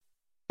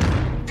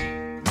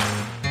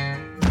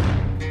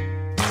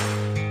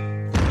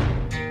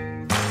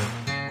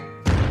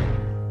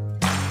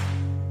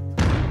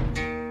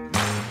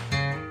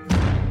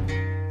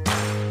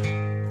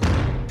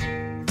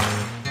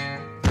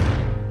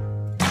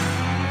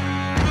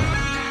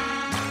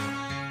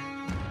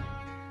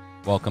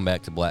Welcome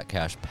back to Black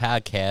Cash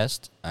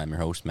Podcast. I'm your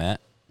host, Matt,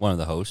 one of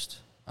the hosts.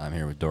 I'm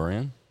here with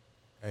Dorian.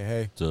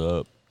 Hey. What's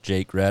up?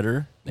 Jake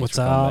Redder. Thanks What's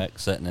for coming up? back,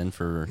 setting in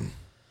for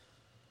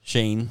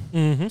Shane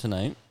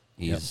tonight.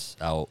 He's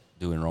out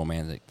doing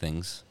romantic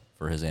things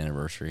for his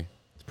anniversary.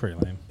 It's pretty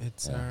lame.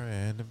 It's our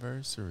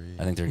anniversary.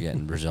 I think they're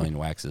getting Brazilian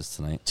waxes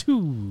tonight.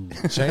 2.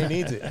 Shane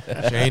needs it.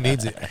 Shane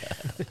needs it.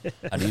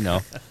 How do you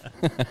know?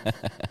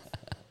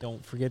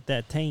 Don't forget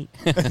that taint.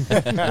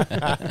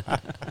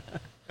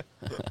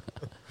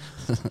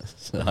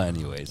 So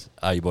anyways,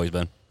 how you boys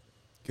been?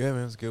 Good,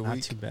 man. It's a good Not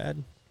week. too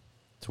bad.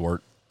 To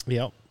work?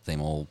 Yep.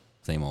 Same old.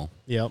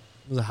 Yep.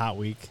 It was a hot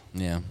week.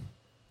 Yeah.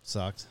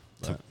 Sucked.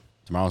 But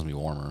Tomorrow's going to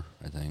be warmer,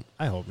 I think.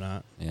 I hope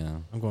not. Yeah.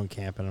 I'm going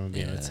camping. I'm going to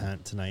be in a Yeah.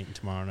 tent tonight and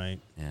tomorrow night.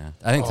 Yeah.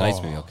 I think tonight's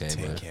going to be okay.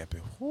 Tent But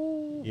camping.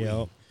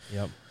 Yep.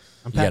 I'm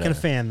You packing gotta- a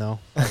fan, though.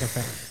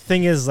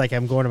 Thing is, like,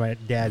 I'm going to my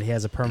dad. He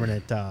has a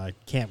permanent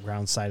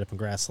campground site up in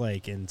Grass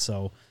Lake. And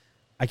so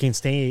I can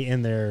stay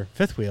in their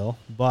fifth wheel,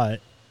 but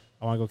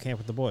I want to go camp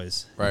with the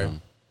boys. Right.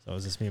 Mhm. So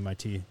it's just me and my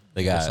two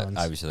They got, sons.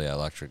 obviously, they got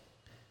electric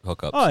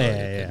hookup. Oh, so yeah,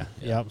 you yeah.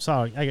 can- Yep. So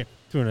I get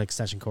through an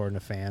extension cord and a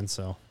fan,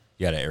 so.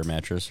 You got an air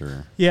mattress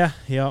or? Yeah,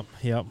 yep.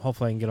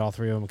 Hopefully I can get all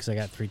three of them because I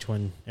got 3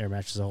 twin air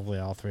mattresses. Hopefully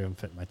all 3 of them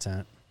fit in my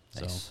tent.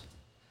 So, Nice.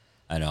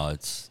 I know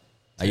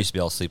I used to be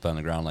able to sleep on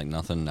the ground like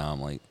nothing. Now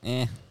I'm like,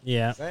 eh.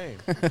 yeah. Same.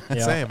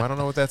 Yeah. Same. I don't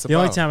know what that's The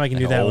about. only time I can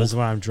do Like that old. was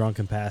when I'm drunk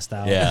and passed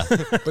out. Yeah.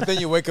 But then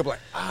you wake up like,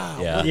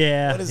 Yeah.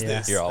 Yeah. What is yeah.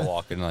 this? You're all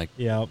walking like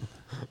Yep.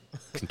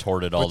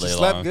 contorted all but you day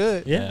slept long.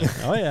 good. Yeah.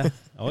 Oh, yeah.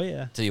 Oh,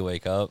 yeah. Till you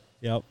wake up.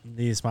 Yep.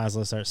 These might as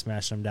well start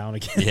smashing them down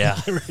again. Yeah.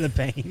 Get rid of the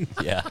pain.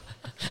 Yeah.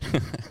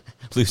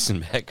 Loosen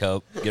back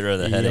up. Get rid of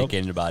the Yep. headache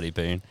and the body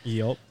pain.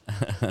 Yep.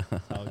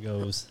 How it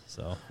goes.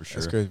 So, For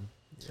sure. That's good.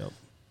 yep.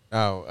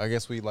 Now, I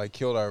guess we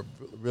killed our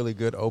really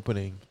good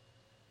opening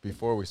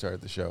before we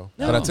started the show.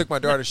 No. But I took my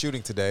daughter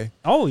shooting today.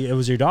 Oh, it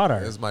was your daughter.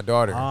 It was my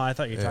daughter. Oh, I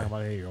thought you were Yeah. talking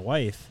about your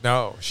wife.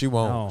 No, she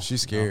won't. No,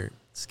 She's no. scared.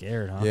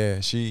 Scared, huh? Yeah,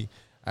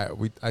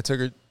 I took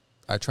her.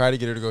 I tried to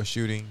get her to go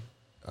shooting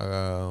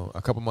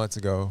a couple months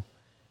ago,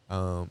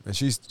 and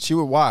she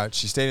would watch.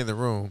 She stayed in the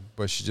room,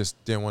 but she just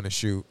didn't want to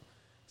shoot.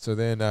 So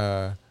then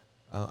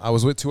I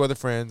was with 2 other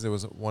friends. It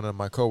was one of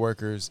my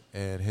coworkers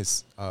and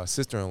his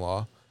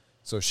sister-in-law.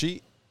 So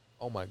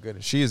oh my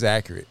goodness, she is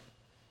accurate.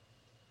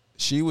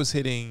 She was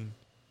hitting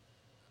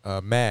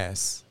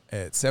mass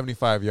at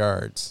 75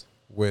 yards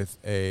with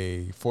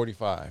a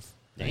 45.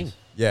 Dang.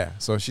 Yeah,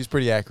 so she's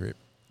pretty accurate.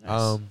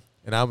 Nice.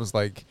 And I was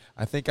like,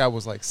 I think I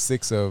was like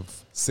 6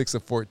 of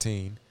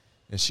 14,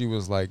 and she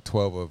was like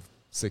 12 of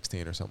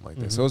 16 or something like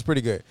that. So it was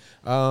pretty good.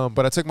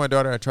 But I took my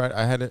daughter.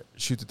 I had to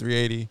shoot the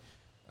 380.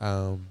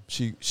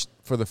 She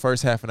for the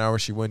first half an hour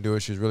she wouldn't do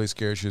it. She was really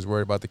scared. She was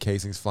worried about the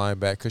casings flying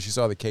back because she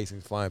saw the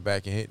casings flying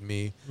back and hitting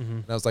me.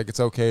 And I was like, it's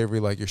okay, Avery.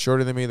 Like, you're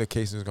shorter than me. The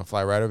casing is gonna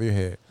fly right over your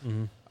head.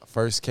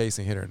 First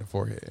casing hit her in the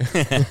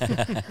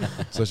forehead.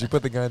 So she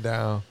put the gun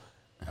down.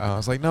 I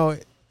was like, no,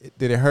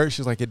 did it hurt?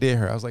 She was like, it did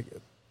hurt. I was like,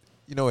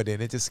 you know it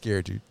didn't. It just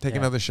scared you. Take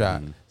Yeah. another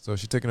shot. So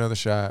she took another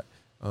shot.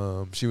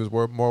 She was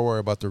more worried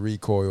about the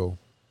recoil.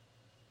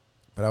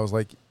 But I was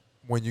like,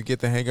 when you get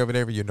the hang of it,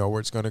 Avery, you know where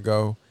it's going to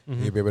go.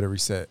 And you'll be able to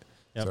reset.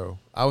 Yep. So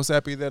I was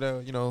happy that,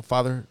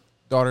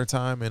 father-daughter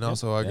time. And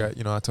also I got,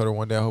 I told her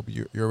one day, I hope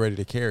you're ready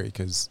to carry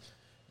because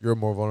you're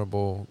more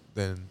vulnerable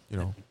than,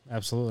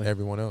 Absolutely.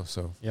 everyone else.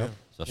 So, Yep.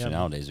 Especially Yep.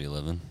 nowadays we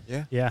live in.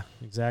 yeah. Yeah,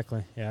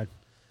 exactly. Yeah.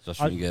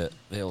 Especially when you get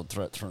veiled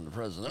threats from the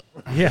president.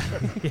 Yeah.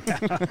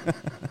 Yeah.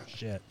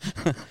 Shit.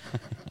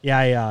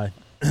 Yeah,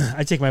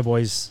 I take my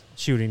boys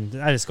shooting.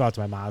 I just go out to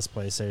my mom's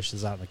place there.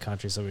 She's out in the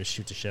country, so we just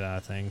shoot the shit out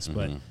of things. Mhm.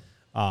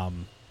 But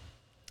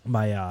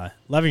my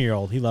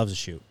 11-year-old, he loves to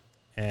shoot.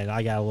 And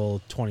I got a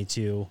little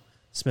 22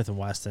 Smith &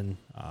 Wesson.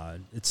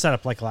 It's set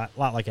up like a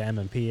lot like an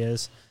M&P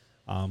is.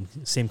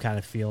 Same kind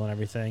of feel and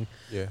everything.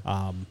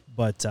 Yeah.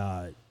 But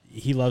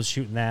he loves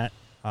shooting that.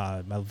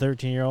 My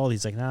 13-year-old,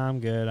 he's like, nah, I'm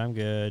good.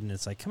 And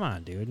it's like, come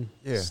on, dude.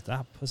 Yeah.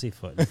 Stop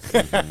pussyfooting.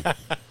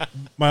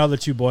 My other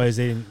 2 boys,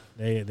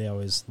 they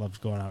always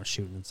loved going out and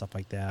shooting and stuff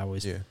like that. I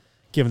always Yeah.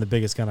 give them the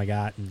biggest gun I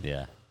got and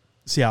Yeah.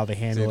 see how they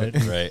handle it.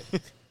 Right.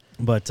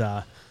 But,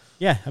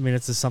 yeah, I mean,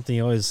 it's just something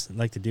you always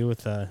like to do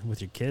with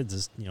your kids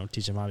is,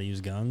 teach them how to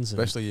use guns.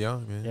 And, Especially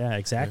young, man. yeah,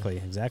 exactly.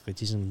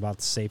 Teach them about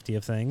the safety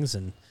of things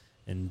and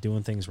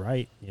doing things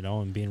right,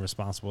 and being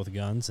responsible with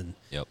guns. And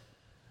Yep.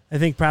 I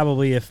think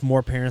probably if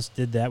more parents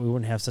did that, we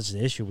wouldn't have such an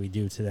issue we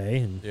do today.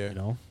 And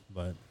Yeah.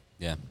 but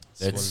Yeah.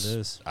 it's what it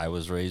is. I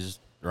was raised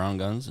around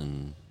guns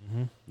and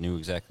Mhm. knew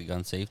exactly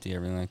gun safety,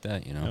 everything like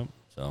that, Yep.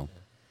 So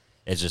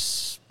it's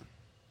just,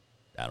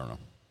 I don't know.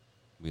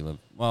 We live,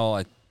 a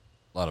lot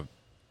of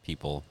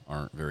people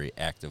aren't very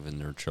active in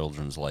their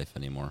children's life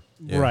anymore.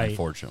 Yeah. Right.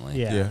 Unfortunately.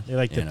 Yeah. Yeah. They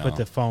like to You put know.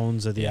 the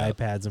phones or the Yeah.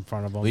 iPads in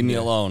front of them. Leave me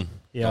alone.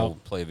 Yep. Go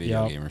play a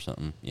video Yep. game or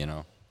something,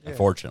 Yeah.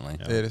 Unfortunately.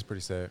 Yeah. Yeah, it is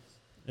pretty sad.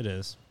 It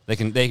is. They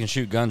can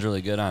shoot guns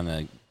really good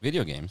on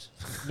video games.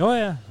 Oh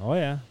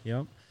yeah.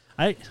 Yep.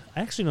 I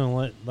actually don't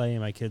let any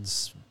of my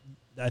kids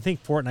I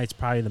think Fortnite's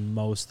probably the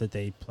most that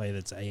they play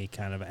that's a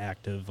kind of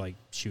active like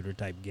shooter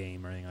type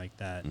game or anything like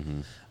that.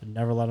 Mm-hmm. I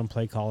never let him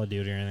play Call of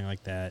Duty or anything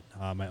like that.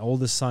 My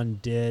oldest son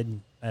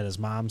did at his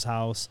mom's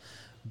house,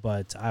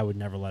 but I would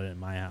never let it in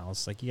my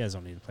house. Like, you guys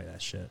don't need to play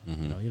that shit.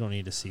 Mhm. You know, you don't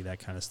need to see that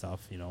kind of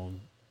stuff. You know,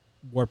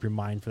 warp your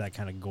mind for that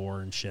kind of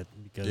gore and shit,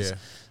 because Yeah.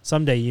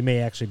 someday you may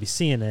actually be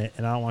seeing it,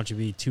 and I don't want you to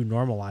be too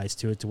normalized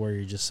to it to where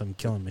you're just some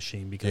killing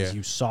machine because Yeah.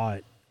 you saw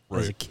it as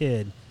a Right.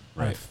 kid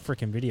on a Right.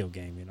 freaking video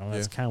game. You know,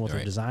 that's Yeah. kind of what they're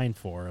Right. designed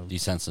for.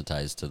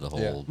 Desensitized to the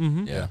whole.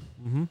 Mhm. Yeah.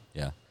 Mm-hmm.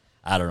 Yeah.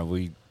 I don't know.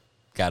 We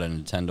got a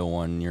Nintendo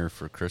one year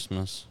for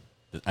Christmas.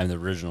 I'm the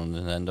original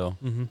Nintendo,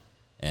 Mm-hmm.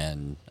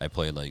 and I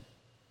played like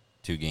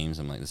 2 games.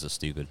 I'm like, this is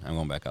stupid. I'm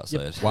going back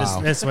outside. Yep.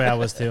 Wow. That's the way I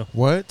was too.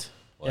 What?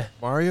 Yeah.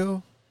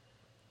 Mario?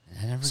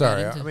 I never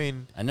Sorry, got into, I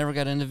mean, I never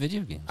got into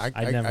video games. I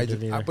never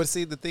did either. but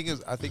see, the thing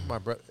is, I think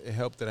it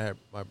helped that I had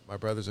my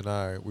brothers and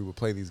I, we would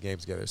play these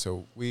games together.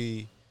 So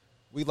we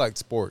liked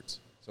sports.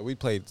 So we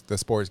played the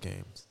sports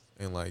games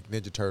and like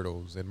Ninja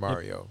Turtles and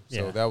Mario.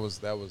 So Yeah. that was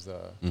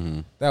mm-hmm.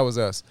 that was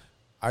us.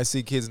 I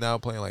see kids now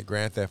playing like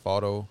Grand Theft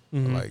Auto,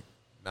 Mhm. like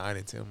 9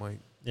 and 10. I'm like,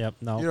 Yep.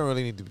 No. you don't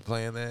really need to be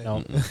playing that.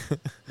 No.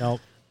 No.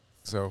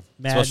 So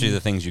Especially the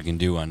things you can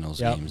do on those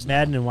Yep. games.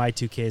 Madden now. and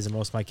Y2K is the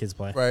most my kids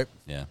play. right,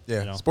 Yeah. yeah,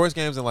 You know. sports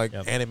games and like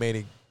Yep.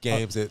 animated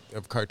games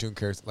of cartoon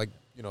characters, like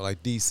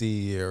like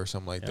DC or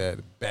something like Yep.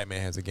 that.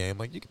 Batman has a game,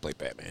 like you can play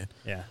Batman.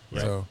 Yeah.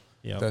 So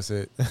Yep. that's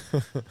it. Yeah,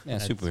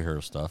 That's-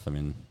 superhero stuff. I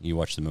mean, you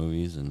watch the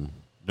movies, and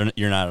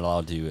you're not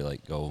allowed to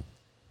like go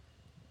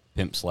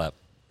pimp slap.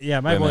 Yeah,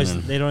 my women boys,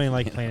 and- they don't even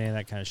like playing any of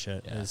that kind of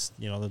shit. Yeah. Is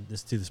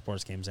just do the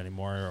sports games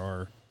anymore,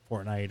 or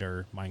Fortnite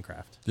or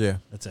Minecraft. Yeah,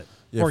 That's it.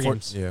 yeah, 4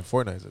 games. Yeah,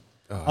 Fortnite's it.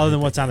 Oh, I Other hate than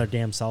that what's on their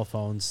game. damn cell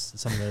phones,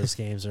 some of those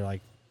games are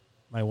like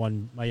my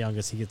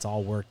youngest. He gets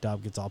all worked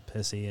up, gets all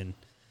pissy, and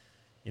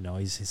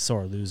he's a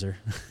sore loser.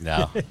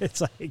 No.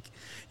 It's like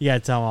you gotta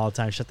tell him all the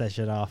time, shut that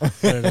shit off,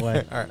 put it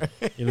away. All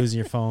right. You're losing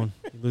your phone,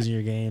 you're losing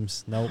your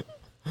games. Nope.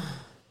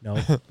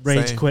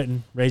 Rage Same.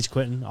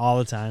 quitting all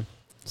the time.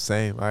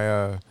 Same.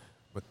 My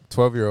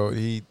 12-year-old,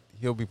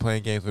 he'll be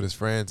playing games with his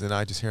friends, and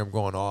I just hear him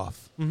going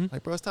off. Mhm.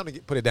 Like, bro, it's time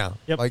to put it down.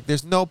 Yep. Like,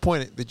 there's no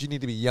point that you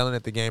need to be yelling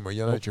at the game or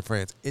yelling Nope. at your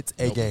friends. It's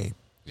a Nope. game.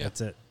 Yeah.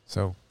 That's it.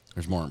 So,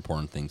 There's more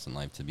important things in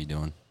life to be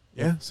doing.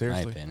 yeah, In my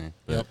seriously. opinion.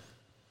 But Yep.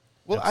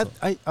 Well,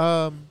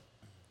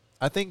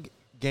 I think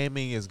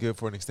gaming is good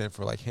for an extent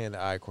for like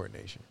hand-to-eye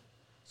coordination.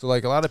 So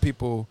like a lot of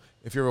people,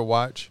 if you ever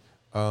watch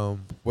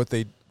what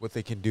they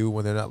can do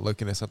when they're not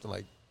looking at something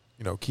like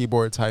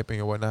keyboard typing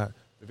or whatnot,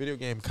 the video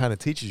game kind of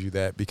teaches you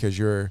that because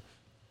you're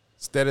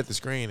steady at the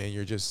screen and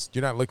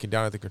you're not looking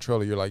down at the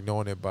controller. You're like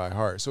knowing it by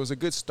heart. So it's a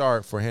good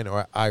start for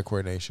hand-to-eye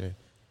coordination.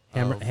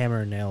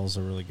 Hammer and nails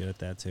are really good at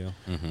that too.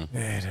 Mm-hmm.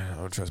 Man, I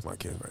don't trust my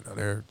kids right now.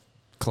 They're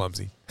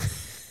clumsy.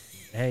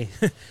 Hey,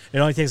 it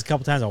only takes a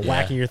couple times of Yeah.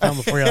 whacking your thumb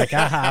before you're like,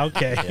 aha,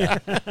 okay.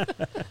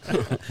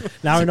 Yeah.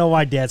 Now I know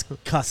why Dad's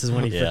cusses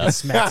when he Yeah. freaking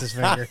smacks his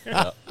finger.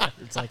 Yep.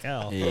 It's like,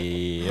 oh,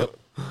 Yep.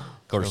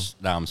 Of course,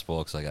 now I'm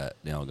spoiled because I got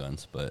nail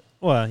guns, but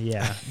well,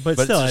 yeah, but,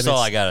 but still, I mean,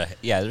 I gotta.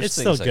 Yeah, there's it's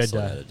things still I good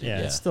still to, gotta do. yeah,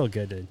 it's still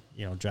good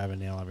to drive a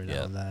nail every now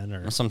Yeah. and then,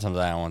 or Sometimes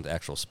I want the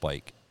actual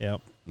spike,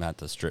 yep, not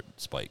the strip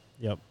spike.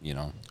 yep.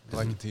 I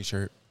like a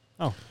T-shirt.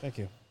 Oh, thank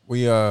you.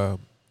 We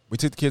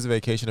took the kids on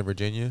vacation to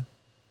Virginia,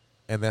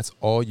 and that's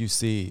all you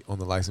see on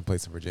the license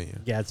plates in Virginia.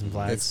 Gadsden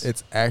flags.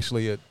 It's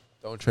actually a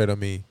 "Don't tread on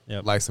me"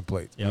 Yep. license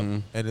plate. Yep.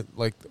 Mhm. And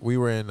like we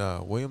were in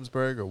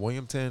Williamsburg or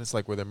Williamton. It's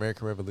like where the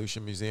American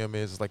Revolution Museum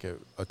is. It's like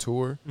a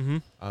tour.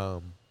 Mm-hmm.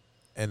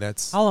 And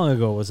that's How long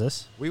ago was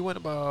this? we went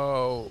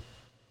about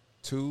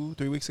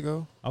 2-3 weeks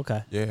ago.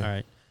 Okay. Yeah. All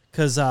right.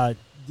 Because I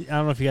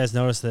don't know if you guys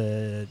noticed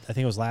that. I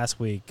think it was last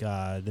week.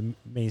 The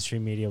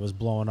mainstream media was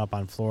blowing up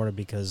on Florida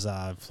because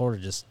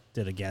Florida just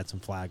did a Gadsden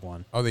flag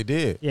one. Oh, they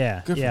did.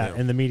 Yeah, Good for yeah,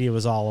 them. and the media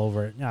was all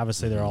over it.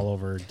 Obviously, they're all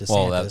over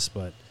DeSantis,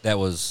 Well, but That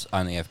was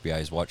on the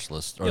FBI's watch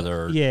list or Yep.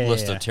 their Yeah,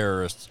 list yeah. of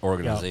terrorist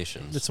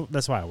organizations.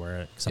 that's why I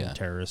wear it. 'Cause I'm Yeah. a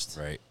terrorist.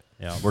 Right.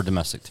 Yeah. We're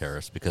domestic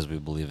terrorists because we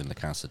believe in the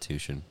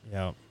Constitution.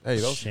 Yeah. Hey,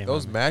 Shame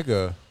those on me.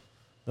 MAGA.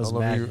 Those I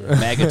love MAGA, you.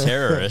 MAGA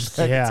terrorists.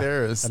 MAGA Yeah.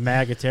 terrorists. a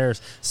MAGA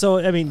terrorist. So,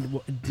 I mean,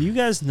 do you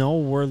guys know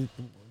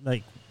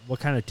what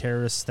kind of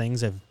terrorist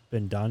things have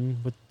been done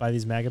by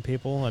these MAGA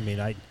people? I mean,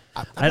 I'm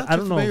I not too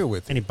don't know familiar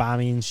with any it.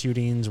 bombings,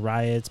 shootings,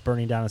 riots,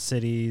 burning down of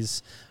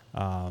cities.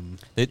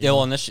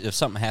 They'll if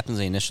something happens,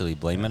 they initially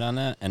blame it on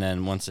that, and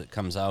then once it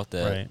comes out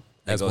that Right.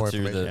 they As go more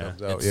through information the,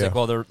 comes out, it's yeah. like,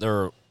 well,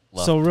 they're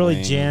left So really,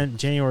 wing.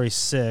 January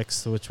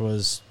 6th, which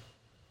was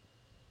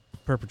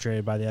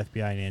perpetrated by the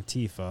FBI and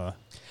Antifa.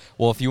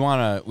 Well, if you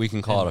want to, we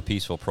can call it a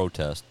peaceful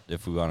protest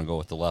if we want to go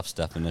with the left's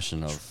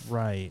definition of.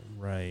 Right.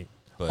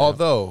 But,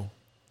 Although,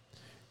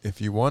 if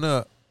you want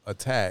to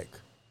attack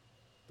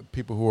the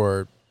people who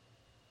are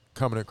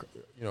coming,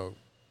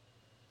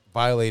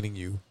 violating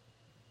you,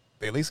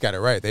 they at least got it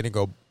right. They didn't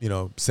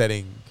go,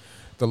 setting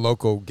the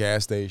local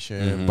gas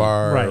station, Mhm.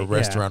 bar, Right, or yeah.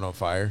 restaurant on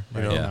fire.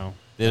 You Right, know?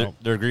 yeah. no.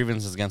 Their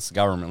grievances against the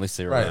government, at least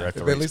they were Right. at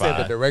the At right least spot.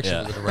 the direction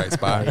Yeah. was in the right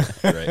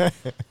spot.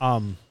 Right.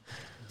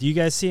 Do you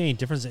guys see any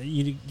difference?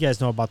 You guys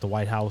know about the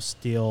White House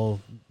deal,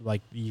 like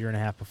a year and a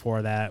half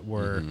before that,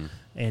 where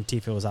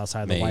Antifa was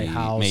outside the White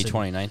House. May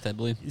 29th, I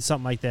believe.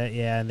 Something like that,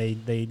 yeah. And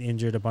they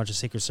injured a bunch of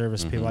Secret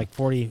Service people, like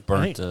 40.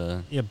 Burnt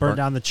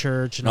down the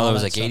church. And no, all there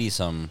was that like stuff.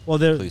 80-some Well,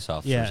 there- police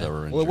officers yeah. that were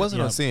injured. Well, it wasn't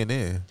Yeah. on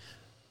CNN.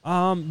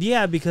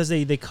 Yeah, because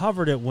they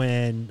covered it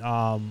when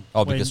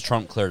because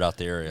Trump cleared out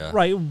the area.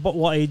 right, but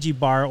AG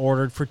Barr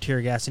ordered for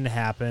tear gassing to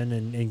happen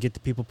and get the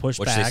people pushed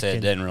Which back. they said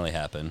and, didn't really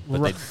happen. But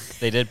Right.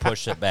 they did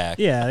push it back.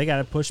 yeah, they got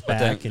it pushed But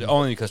back. then, and,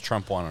 only because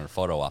Trump wanted a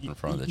photo op in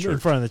front of the church. In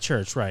front of the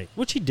church, right.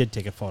 Which he did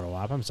take a photo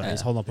op. I'm sorry. Yeah.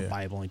 He's holding up a Yeah.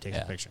 Bible and he takes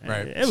Yeah. a picture.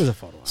 Right. It was a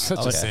photo op. Such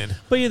Okay. a sin.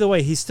 But either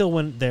way, he still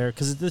went there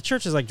because the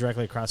church is like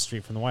directly across the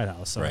street from the White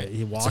House. So Right.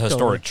 he walked It's a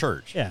historic over,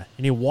 church. Yeah,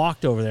 and he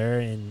walked over there,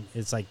 and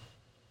it's like,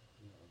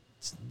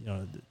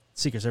 the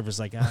Secret Service is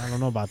like, I don't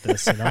know about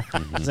this.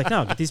 He's like,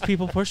 no, get these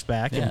people pushed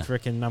back, Yeah. and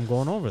freaking, I'm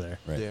going over there.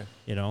 Right.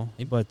 Yeah.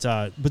 But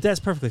that's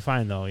perfectly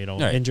fine though.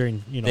 Right.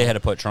 Injuring. They had to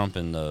put Trump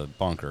in the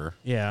bunker.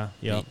 Yeah.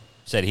 Yep.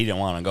 He said he didn't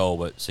want to go,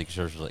 but Secret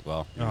Service was like,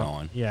 well, you're Oh,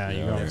 going. Yeah,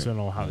 you're going. right. So I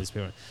don't know how these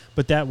people.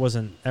 But that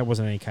wasn't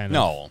any kind of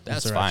No,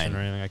 that's insurrection fine.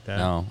 or anything like that.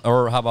 No.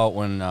 Or how about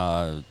when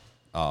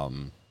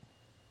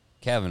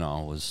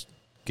Kavanaugh was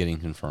getting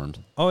confirmed?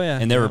 Oh yeah.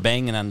 And they were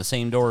banging on the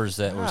same doors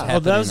that was Yeah. happening. Oh,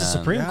 that was the on-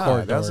 Supreme Yeah,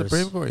 Court. that was doors.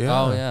 Supreme Court.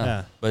 Yeah. Oh, yeah.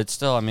 Yeah. But it's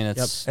still, I mean, Yep.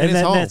 it's, And And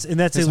it's home.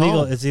 that's It's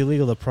illegal. home. It's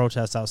illegal to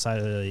protest outside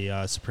of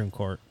the Supreme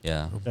Court.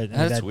 yeah. But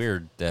That's that-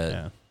 weird that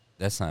Yeah.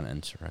 that's not an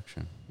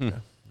insurrection. No.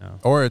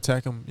 Or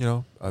attack him,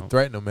 No.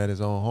 threaten him at his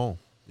own home,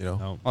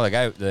 No. Well,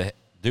 the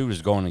dude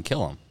was going to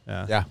kill him.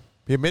 Yeah. Yeah.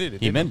 He admitted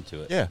it. He didn't admitted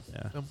to it. Yeah.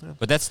 Yeah.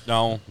 But that's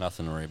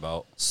nothing to worry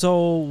about.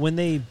 So when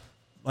they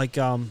like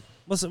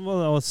let's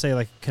say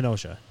like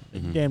Kenosha,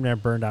 Mhm. damn near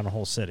burned down a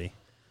whole city.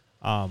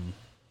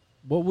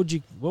 What would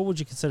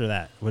you consider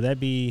that? Would that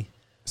be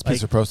It's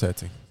peaceful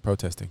protesting.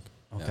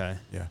 okay?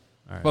 Yeah.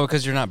 All right. Well,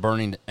 because you're not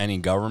burning any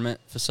government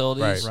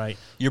facilities. Right.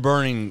 You're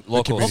burning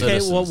local community. Okay.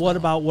 citizens. Well,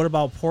 now. what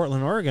about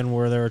Portland, Oregon,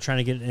 where they were trying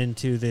to get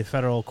into the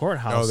federal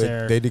courthouse No,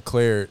 there? they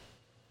declared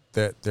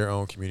that their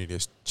own community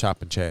is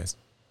chopping chaz.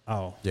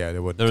 oh, Yeah, they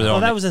wouldn't. They're the oh,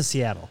 only- that was in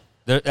Seattle.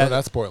 There- Oh,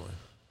 that's Portland.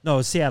 No, it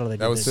was Seattle. They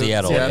That did was this.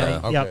 Seattle,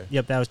 yeah. Okay.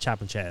 Yep. That was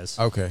Chop and Chaz.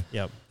 Okay.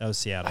 Yep. That was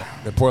Seattle.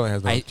 Then Portland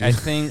has no. I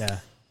think Yeah.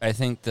 I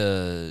think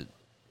the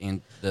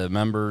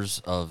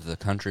members of the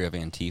country of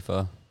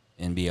Antifa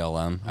in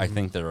BLM, I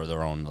think they're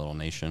their own little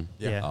nation.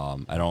 Yeah.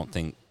 I don't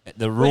think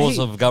the rules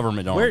hey, of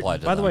government don't Where, apply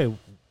to by them. the way,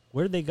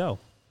 where did they go?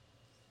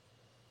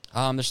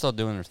 They're still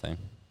doing their thing.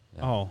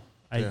 Yeah. Oh,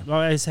 Yeah.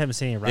 I just haven't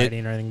seen any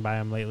writing or anything by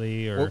them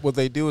lately. Or what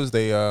they do is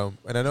they and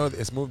I know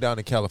it's moved down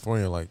to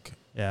California, like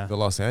yeah. the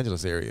Los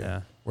Angeles area,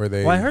 Yeah. where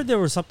they. Well, I heard there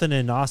was something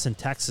in Austin,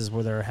 Texas,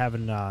 where they were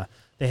having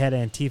they had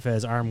Antifa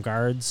as armed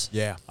guards.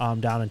 Yeah.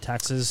 Down in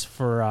Texas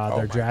for Oh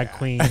their my drag God.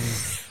 queen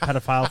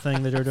pedophile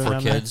thing that they were doing For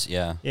down kids,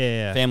 yeah. there.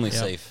 Yeah. Family Yep.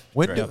 safe.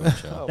 When drag do- queen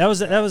show.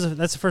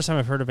 That's the first time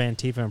I've heard of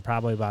Antifa in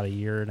probably about a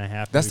year and a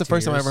half. That's maybe the 2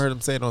 first time I years. ever heard them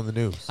say it on the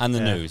news. On the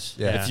Yeah. news.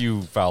 Yeah. If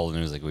you follow the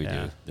news like we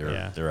Yeah. do,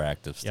 they're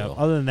active Yeah. still.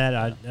 Other than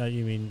that,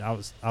 you mean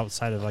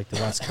outside of like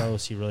the West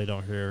Coast, you really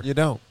don't hear. You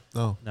don't.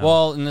 No. No.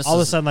 Well, and this all of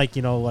a is- sudden,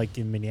 like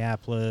in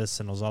Minneapolis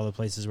and those other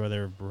places where they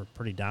were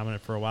pretty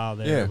dominant for a while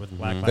there Yeah. with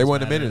Black Lives They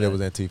wouldn't Matter, admit it that-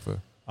 was Antifa.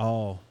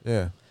 Oh,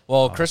 Yeah.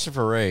 Well,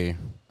 Christopher Wray,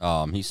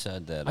 he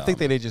said that I think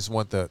they just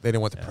want they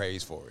didn't want the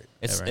praise for it.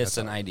 it's right. it's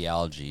an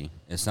ideology.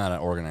 It's not an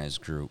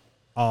organized group.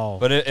 oh,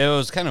 But it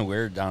was kind of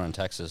weird down in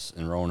Texas,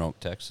 in Roanoke,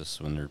 Texas,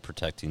 when they're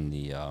protecting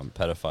the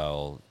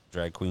pedophile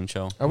drag queen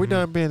show. Are we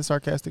done being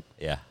sarcastic?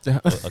 Yeah. Okay,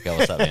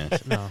 let's stop being.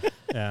 no,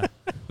 yeah,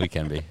 We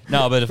can be.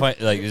 No, but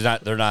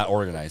if they're not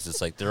organized.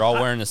 It's like they're all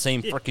wearing the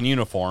same freaking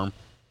uniform.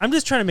 I'm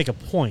just trying to make a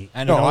point.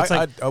 I know. No, It's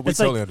like, we it's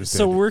totally like, understand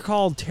So it. we're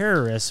called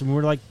terrorists, and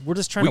we're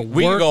just trying to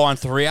We work. could go on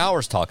 3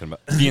 hours talking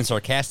about being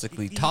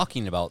sarcastically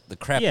talking about the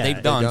crap Yeah.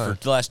 they've done done.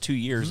 for the last 2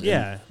 years. and-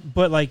 Yeah,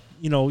 but like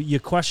you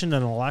questioned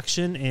an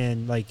election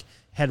and like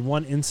had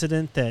one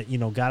incident that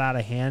got out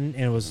of hand,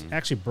 and it was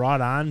actually brought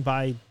on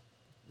by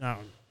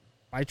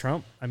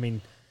Trump. I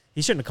mean,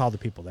 he shouldn't have called the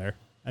people there.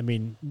 I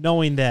mean,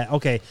 knowing that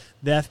the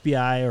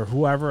FBI or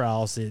whoever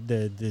else,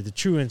 the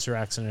true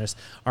insurrectionists,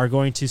 are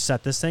going to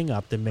set this thing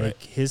up to make Right.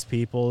 his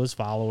people, his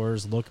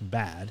followers, look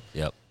bad.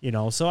 Yep.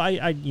 So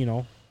I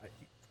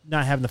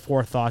not having the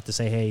forethought to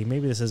say, hey,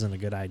 maybe this isn't a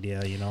good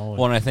idea.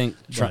 Well, and I think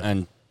But-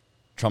 on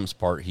Trump's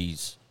part,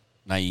 he's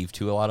naive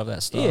to a lot of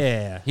that stuff.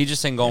 Yeah. He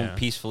just didn't go and Yeah.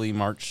 peacefully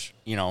march,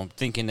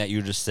 thinking that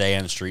you just stay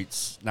on the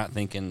streets, not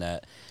thinking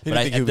that. He But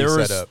didn't think he would be there set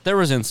was up. there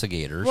was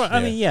instigators. Well,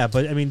 I mean,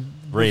 but I mean,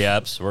 Ray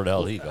Epps, where the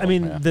hell did he go? I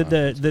mean, Yeah, the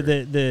that's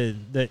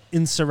weird. the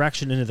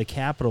insurrection into the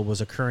Capitol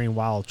was occurring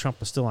while Trump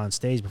was still on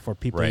stage before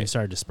people Right. even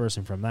started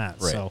dispersing from that.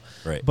 Right, So,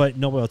 right. but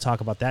nobody will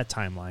talk about that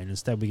timeline.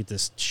 Instead, we get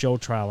this show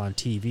trial on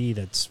TV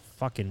that's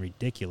fucking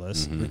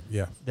ridiculous. Mhm.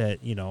 Yeah. That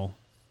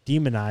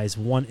demonize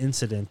one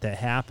incident that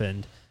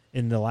happened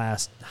in the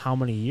last how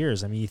many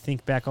years? I mean, you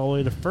think back all the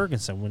way to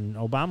Ferguson when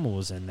Obama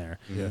was in there.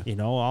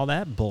 Yeah. All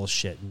that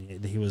bullshit.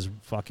 And he was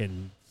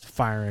fucking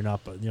firing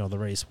up, the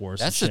race wars.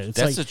 That's and a shit.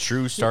 that's a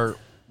true start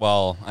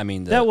Well, I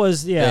mean, that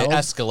was the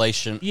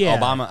escalation. Yeah.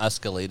 Obama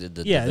escalated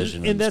the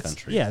division in this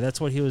country. Yeah,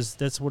 that's what he was.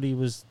 That's what he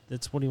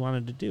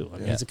wanted to do. I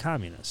mean, he's a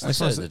communist. I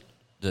said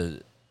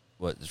the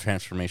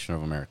transformation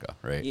of America,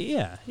 right?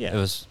 Yeah. It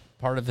was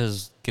part of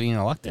his getting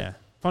elected. Yeah,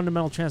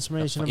 fundamental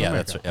transformation of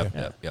America.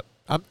 That's yep.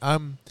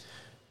 I'm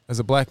as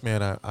a black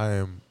man, I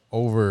am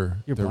over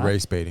You're the black?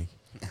 race baiting,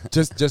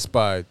 just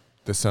by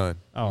the sun,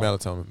 Oh.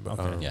 melatonin.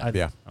 Okay.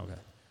 Yeah. Okay.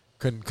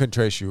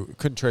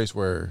 Couldn't trace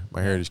where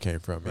my heritage came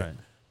from. Right.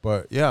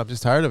 But yeah, I'm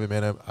just tired of it,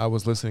 man. I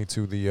was listening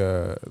to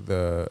the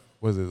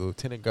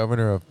lieutenant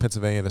governor of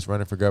Pennsylvania that's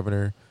running for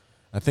governor.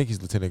 I think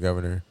he's lieutenant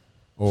governor,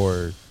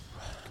 or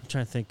I'm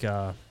trying to think.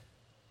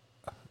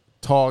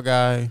 tall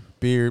guy,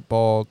 beard,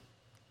 bald,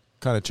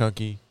 kind of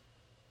chunky.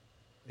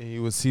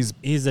 He's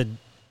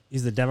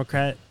the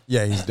Democrat.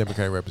 yeah, he's a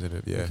Democratic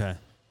representative. Yeah. Okay.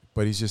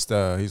 But he's just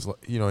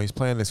he's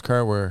playing this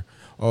card where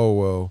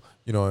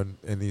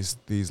in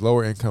these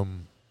lower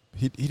income,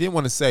 he didn't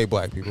want to say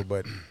black people,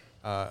 but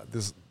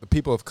the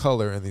people of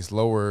color in these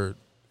lower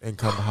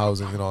income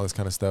housing and all this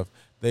kind of stuff,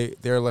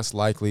 they're less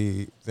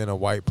likely than a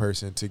white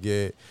person to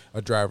get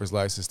a driver's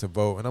license to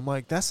vote. And I'm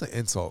like, that's an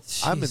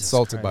insult. I'm Jesus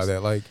insulted by Christ.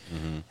 that. Like,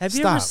 Have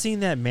you ever Stop.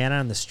 seen that man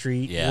on the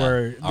street? Yeah,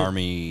 Where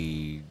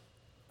Army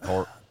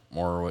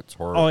Horowitz.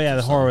 Oh yeah,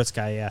 the Horowitz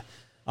guy. Yeah.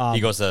 He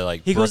goes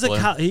to He goes to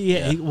Brooklyn.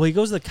 he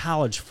goes to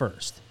college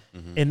first.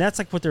 Mhm. And that's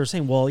like what they were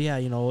saying. Well,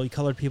 yeah,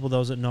 colored people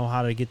doesn't know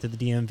how to get to the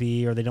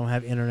DMV, or they don't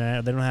have internet,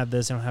 or they don't have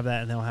this, they don't have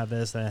that, and they don't have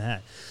this, that, and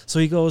that. So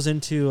he goes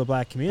into a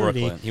black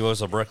community. Brooklyn. He was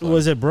to Brooklyn.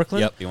 Was it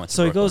Brooklyn? Yep, he went to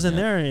So he goes in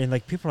Brooklyn, there, and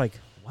like people are like,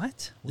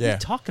 "What? What are Yeah. you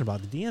talking about?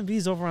 The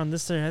DMV's over on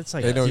this there." It's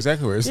like they know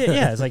exactly where it is.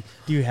 Yeah, it's like,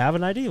 do you have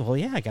an ID? Well,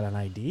 yeah, I got an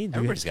ID.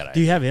 Everybody's got an Do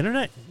you ID. have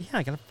internet? Yeah,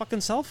 I got a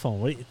fucking cell phone.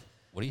 What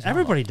are you talking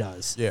Everybody about?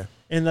 does. Yeah.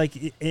 And like,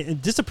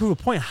 just to prove a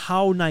point,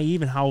 how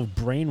naive and how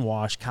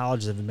brainwashed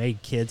colleges have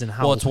made kids, and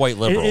how Well, it's white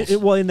liberals.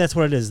 And that's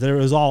what it is. It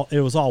was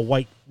all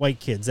white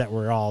kids that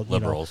were all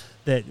Liberals.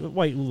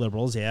 white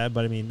liberals. Yeah,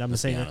 but I mean, I'm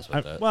Let's be saying, honest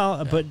with that.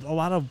 but a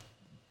lot of,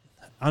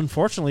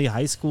 unfortunately,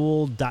 high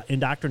school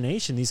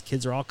indoctrination. These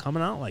kids are all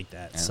coming out like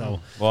that. I So know.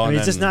 Well, I mean, and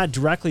it's just then- not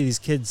directly these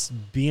kids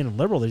being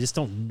liberal. They just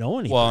don't know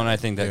anything. Well, and I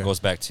think that Yeah. goes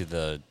back to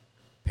the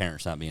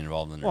parents not being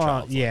involved in their Well,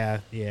 child's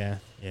life. yeah.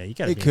 You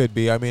got to. It could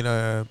be. I mean,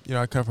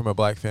 I come from a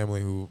black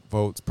family who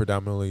votes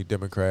predominantly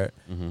Democrat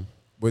Mhm.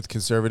 with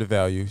conservative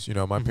values. My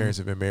Mhm. parents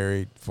have been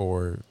married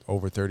for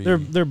over 30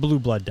 They're blue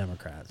blood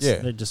Democrats. Yeah.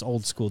 They're just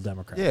old school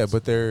Democrats. Yeah,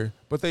 but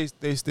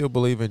they still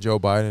believe in Joe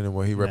Biden and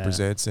what he Yeah.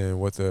 represents and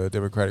what the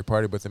Democratic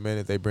Party. But the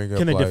minute they bring up,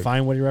 Can they like,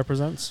 define what he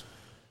represents?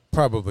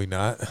 probably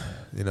not.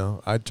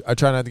 I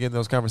try not to get in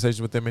those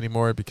conversations with them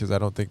anymore because I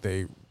don't think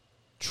they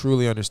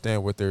truly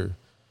understand what they're.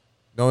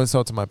 No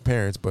insult to my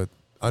parents, but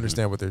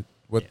understand what they're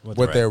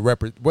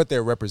what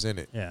they're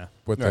represented. Yeah.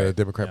 What the Right.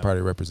 Democrat Yeah.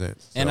 Party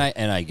represents. And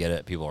So, I get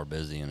it. People are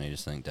busy and they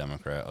just think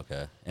Democrat.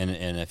 Okay, and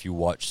if you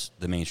watch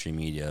the mainstream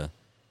media,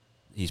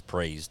 he's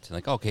praised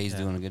like, okay, he's Yeah.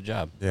 doing a good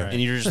job. Yeah. Right.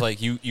 And you're just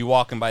like you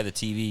walking by the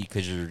TV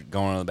because you're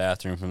going to the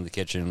bathroom from the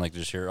kitchen, like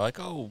just hear like,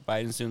 oh,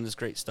 Biden's doing this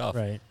great stuff.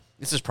 Right.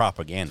 This is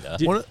propaganda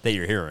One- that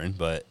you're hearing,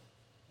 but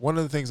one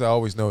of the things I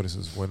always notice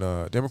is when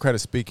a Democrat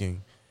is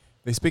speaking,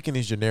 they speak in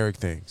these generic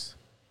things,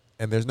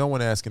 and there's no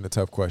one asking the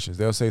tough questions.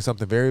 They'll say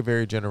something very,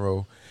 very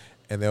general,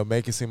 and they'll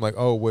make it seem like,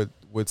 oh, with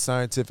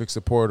scientific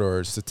support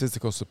or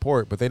statistical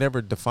support, but they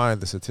never define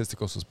the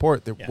statistical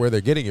support Yeah. where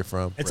they're getting it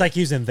from. It's like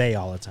using they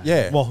all the time.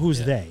 Yeah. Well, who's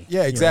Yeah. they? Yeah,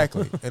 You know?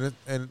 exactly.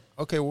 and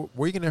okay, where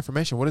are you getting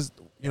information? What is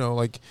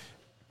like?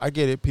 I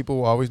get it. People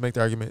will always make the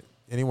argument.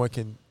 Anyone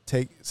can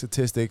take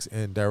statistics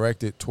and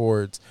direct it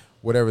towards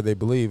whatever they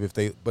believe.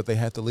 But they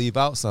have to leave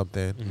out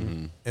something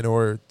Mhm. in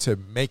order to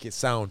make it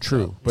sound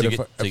true. Yeah. But To if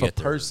get- to a get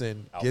their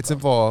person gets outcome.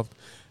 involved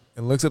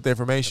and looks up the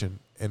information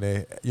and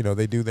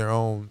they do their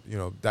own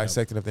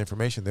dissecting of the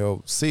information,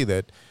 they'll see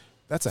that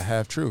that's a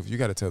half truth. You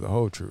got to tell the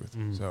whole truth.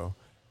 Mhm. So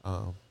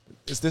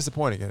it's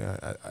disappointing, and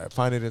I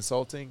find it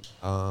insulting.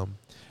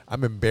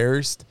 I'm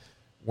embarrassed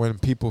when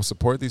people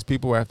support these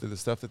people after the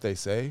stuff that they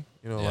say.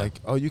 Yeah. Like,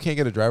 oh, you can't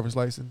get a driver's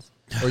license,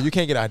 or you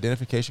can't get an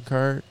identification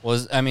card.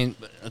 I mean,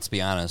 let's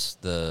be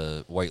honest.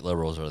 The white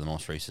liberals are the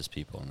most racist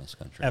people in this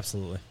country,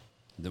 Absolutely.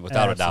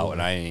 without a doubt. Absolutely.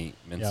 And I ain't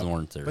mincing Yep.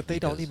 words there, But they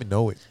don't because even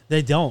know it.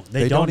 They don't.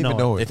 They don't even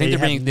know it. They think they're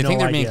have being- they think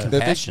they're being idea. com- They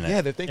think, Compassionate.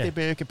 yeah, they think Yeah. they're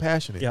being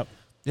compassionate. Yep.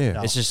 Yeah.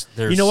 No. It's just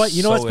they're You know what?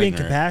 You know so what's being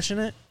ignorant.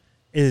 compassionate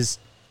is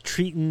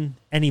treating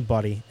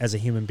anybody as a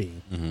human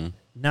being, Mhm.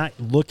 not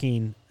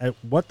looking at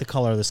what the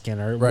color of the skin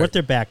are, Right. what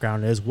their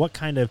background is, what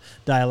kind of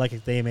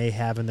dialect they may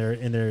have in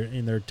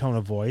their tone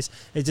of voice.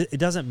 It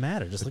doesn't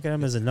matter. Just look at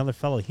them as another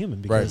fellow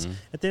human, because Right.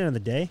 at the end of the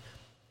day,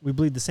 we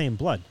bleed the same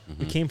blood.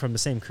 We Mhm. came from the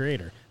same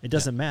creator. It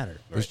doesn't matter.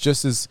 There's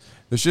just as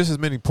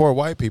many poor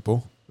white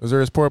people as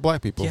there is poor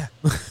black people. Yeah.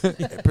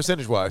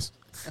 Percentage wise.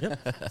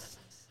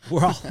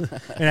 We're all,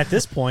 and at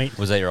this point,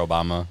 Was that your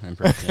Obama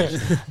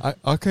impersonation?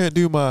 I can't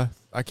do my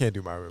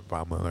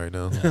Obama right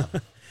now.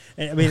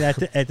 I mean,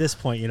 at this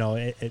point,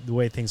 the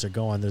way things are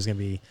going, there's going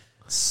to be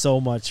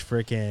so much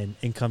freaking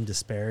income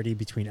disparity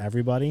between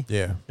everybody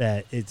Yeah.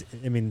 that it's.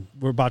 I mean,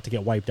 we're about to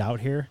get wiped out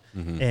here,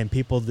 and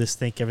people just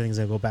think everything's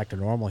gonna go back to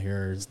normal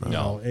here. You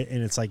know,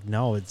 and it's like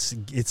no, it's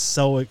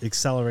so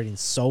accelerating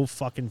so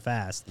fucking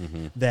fast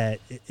that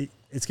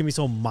it's gonna be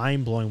so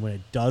mind blowing when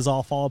it does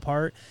all fall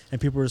apart,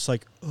 and people are just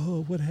like,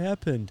 oh, what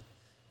happened?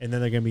 And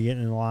then they're gonna be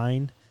getting in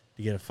line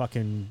to get a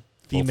fucking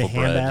Loaf FEMA of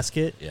bread.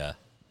 handbasket, Yeah.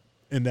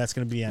 and that's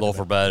gonna be the end Loaf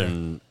of of bread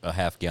and a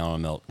half gallon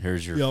of milk.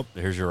 Here's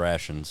your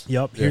rations.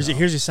 Yep. Here's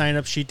your sign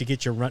up sheet to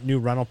get your new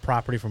rental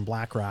property from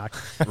BlackRock.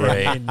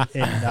 Right.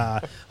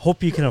 and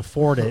hope you can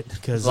afford it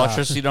because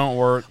Electricity don't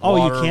work. oh,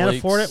 water you can't leaks.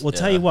 afford it? Well,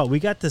 tell Yeah. you what, we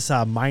got this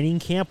mining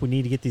camp we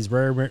need to get these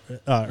rare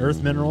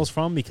earth minerals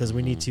from because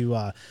we need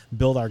to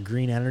build our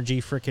green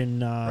energy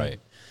freaking. Right.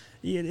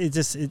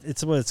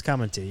 It's what it's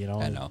coming to, you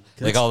know. I know.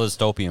 Like all the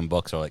dystopian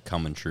books are like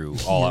coming true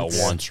all at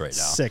once right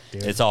now. Sick,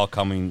 dude. It's all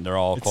coming. They're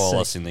all It's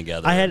coalescing sick.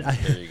 together.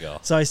 There you go.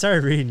 So I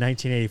started reading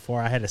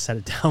 1984. I had to set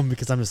it down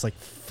because I'm just like,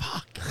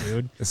 fuck,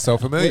 dude. It's so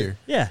familiar.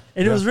 Yeah,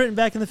 and it was written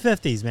back in the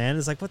 50s, man.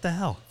 It's like, what the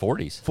hell?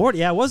 40s. 40?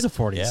 Yeah, it was the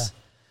 40s. Yeah.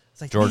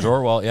 It's like, George man.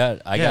 Orwell. Yeah,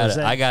 I Yeah, got is it.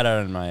 that- I got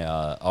it in my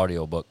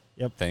audiobook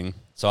thing.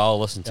 So I'll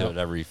listen to Yep. it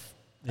every.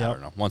 I Yep.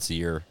 don't know, once a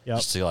year, Yep.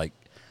 just to like.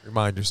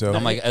 Remind yourself.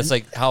 I'm like, it's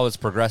like how it's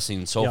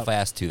progressing so Yep.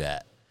 fast to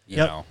that. You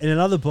Yep. know. And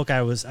another book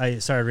I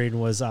started reading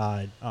was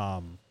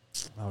oh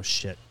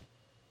shit.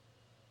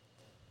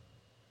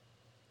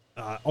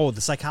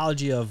 The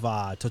Psychology of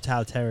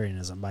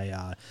Totalitarianism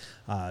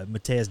by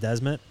Matthias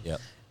Desmet. Yep.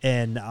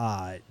 And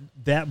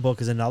that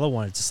book is another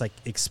one. It just like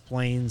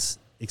explains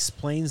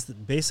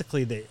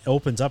basically it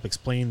opens up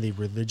explaining the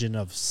religion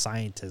of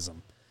scientism.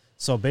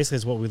 So basically,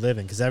 it's what we live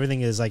in because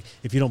everything is like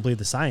if you don't believe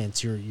the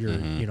science, you're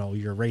you know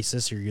you're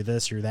racist, or you're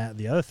this, you're that,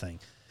 the other thing.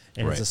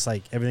 And Right. it's just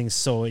like everything's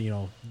so,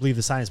 believe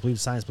the science,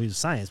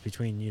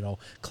 between,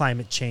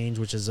 climate change,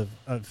 which is a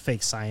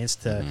fake science,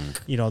 to,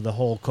 the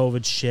whole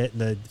COVID shit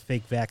and the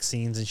fake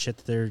vaccines and shit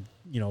that they're,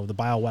 the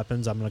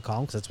bioweapons, I'm going to call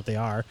them because that's what they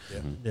are. Yeah.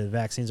 The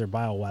vaccines are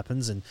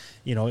bioweapons. And,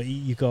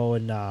 you go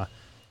and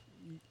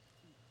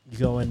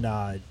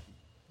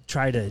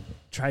try to,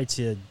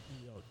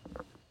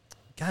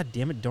 God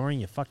damn it,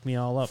 Dorian, you fucked me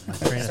all up. My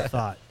train of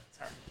thought.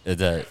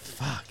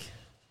 Fuck.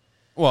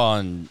 Well,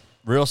 and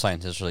real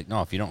scientists are like,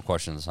 no, if you don't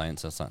question the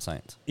science, that's not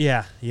science.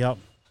 Yeah. Yep.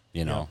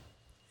 You know,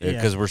 Yeah.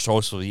 because we're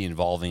supposed to be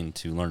evolving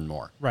to learn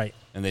more. Right.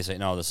 And they say,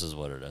 no, this is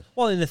what it is.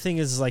 Well, and the thing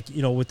is like,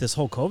 with this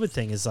whole COVID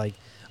thing is like,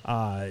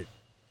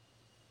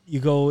 you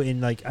go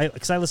in like,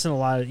 because I listen to a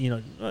lot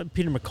of,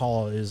 Peter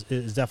McCullough is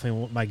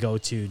definitely my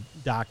go-to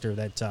doctor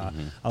that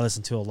I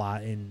listen to a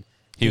lot. And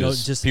He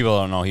was just people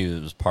don't know he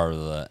was part of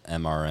the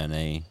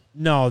mRNA.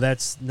 No,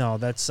 that's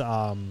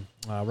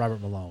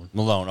Robert Malone.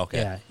 Malone,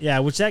 okay. Yeah.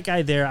 Which that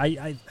guy there,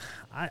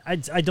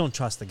 I don't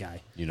trust the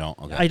guy. You don't?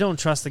 Okay. I don't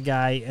trust the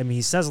guy. I mean,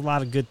 he says a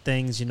lot of good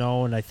things,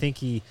 and I think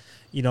he,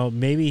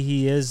 maybe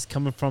he is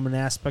coming from an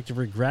aspect of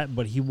regret,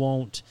 but he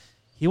won't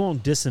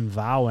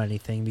disavow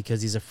anything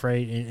because he's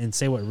afraid and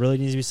say what really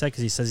needs to be said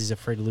because he says he's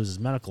afraid to lose his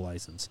medical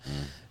license.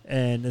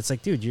 And it's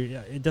like, dude,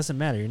 it doesn't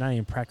matter. You're not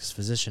even a practice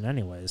physician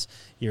anyways.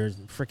 You're a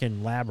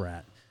freaking lab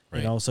rat.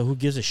 Right. So who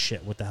gives a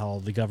shit what the hell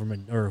the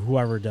government or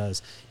whoever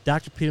does?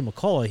 Dr. Peter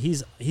McCullough,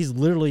 he's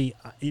literally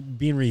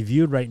being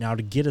reviewed right now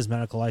to get his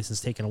medical license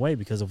taken away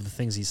because of the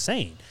things he's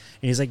saying.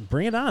 And he's like,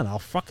 bring it on. I'll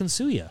fucking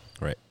sue you.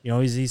 Right.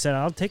 He said,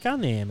 I'll take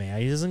on the AMA.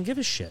 He doesn't give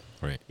a shit.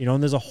 Right.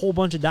 And there's a whole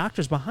bunch of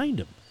doctors behind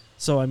him.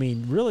 So, I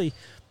mean, really,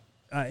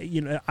 I'm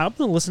going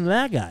to listen to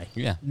that guy.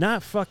 Yeah.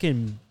 Not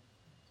fucking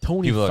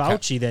Tony People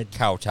Fauci that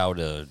kowtow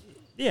to.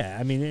 Yeah,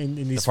 I mean,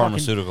 in these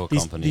pharmaceutical fucking,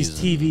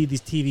 companies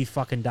these TV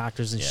fucking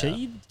doctors and shit. Yeah.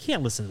 You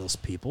can't listen to those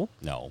people.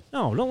 No.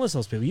 No, don't listen to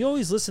those people. You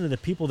always listen to the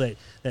people that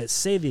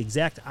say the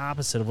exact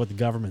opposite of what the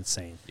government's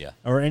saying. Yeah.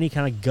 Or any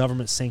kind of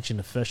government-sanctioned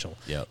official.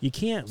 Yep. You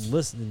can't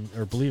listen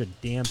or believe a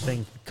damn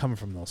thing coming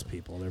from those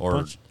people. They're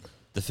Or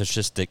the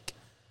fascistic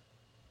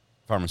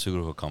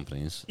pharmaceutical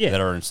companies Yeah. that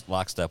are in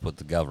lockstep with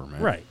the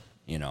government. Right.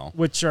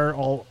 Which are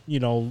all,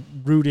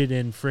 rooted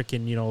in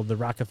frickin', the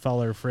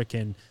Rockefeller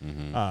frickin'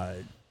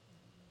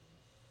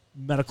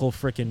 medical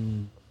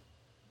frickin'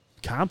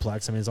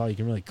 complex. I mean, it's all you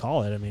can really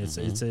call it. I mean, it's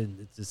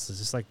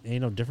just like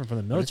ain't no different from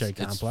the military it's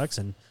complex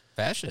and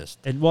fascist.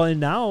 and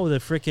now the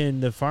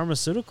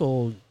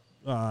pharmaceutical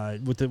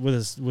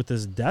with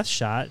this death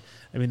shot.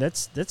 I mean,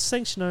 that's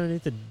sanctioned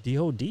underneath the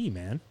DOD,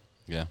 man.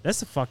 Yeah. That's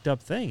the fucked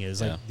up thing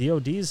is like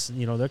DOD's.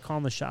 They're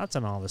calling the shots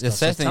on all this. The stuff.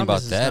 sad So thing tell me about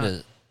this that not-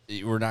 is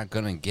we're not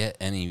going to get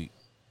any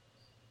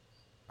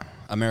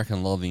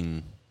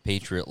American-loving,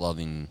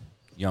 patriot-loving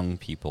young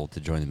people to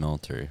join the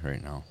military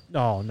right now.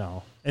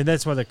 No, and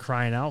that's why they're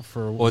crying out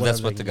for. Well, that's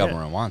whatever what they the can get.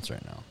 government wants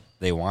right now.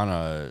 They want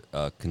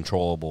a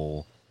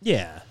controllable.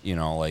 Yeah.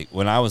 Like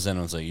when I was in,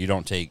 it was like you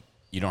don't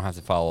have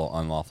to follow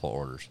unlawful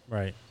orders.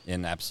 Right.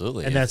 And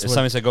absolutely, And if that's what-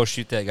 somebody said go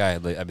shoot that guy,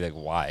 I'd be like,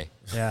 why?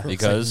 Yeah. It's like,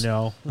 Because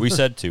no. we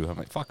said to. I'm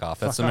like, fuck off.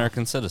 That's Fuck an off.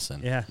 American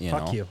citizen. Yeah.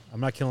 Fuck you. I'm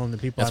not killing the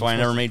people. That's I'm why I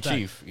never supposed made to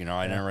protect. chief.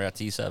 I never got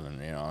T7.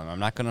 And I'm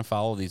not going to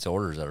follow these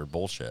orders that are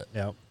bullshit.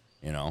 Yep.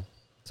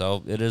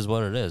 So it is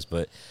what it is.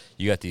 But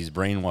you got these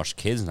brainwashed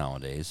kids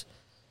nowadays,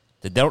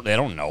 They don't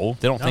know.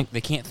 They don't No. think.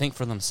 They can't think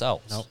for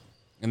themselves. Nope.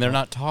 And they're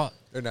not taught.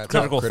 They're not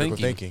critical taught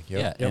thinking.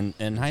 Yep. Yeah,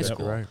 in high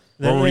Exactly school. right.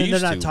 Or we And they're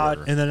used not to, taught,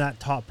 or- and they're not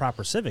taught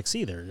proper civics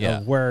either.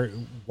 Yeah.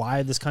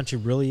 Why this country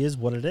really is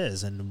what it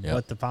is, and Yep.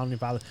 what the founding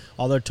fathers.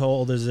 All they're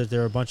told is that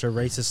they're a bunch of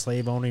racist,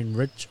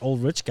 slave-owning,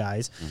 old rich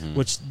guys. Mhm.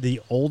 Which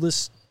the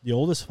oldest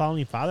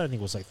founding father I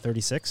think was like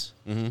 36.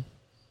 Mm-hmm.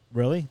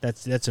 Really?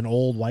 That's an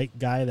old white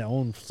guy that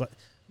owned.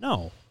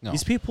 No, No.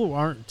 these people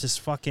aren't just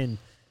fucking.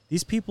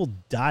 These people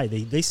died.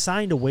 They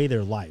signed away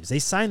their lives. They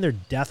signed their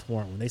death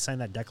warrant when they signed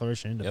that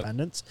Declaration of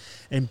Independence.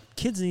 And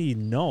kids need to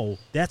know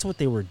that's what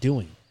they were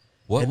doing.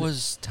 What And-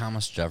 was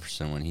Thomas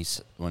Jefferson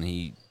when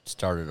he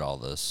started all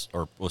this,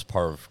 or was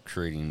part of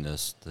creating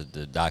this,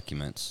 the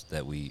documents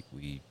that we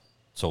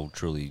so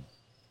truly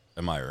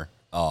admire?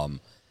 I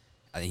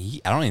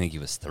don't even think he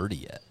was 30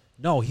 yet.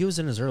 No, he was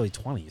in his early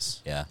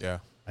 20s. Yeah. Yeah.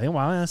 I think.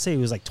 Well, I want to say he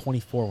was like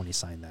 24 when he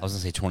signed that. I was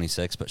gonna say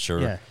 26, but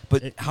sure. Yeah.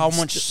 But how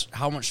much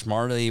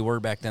smarter they were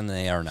back then than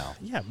they are now?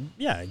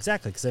 Yeah,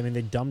 exactly. Because I mean,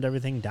 they dumbed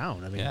everything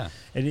down. I mean, Yeah.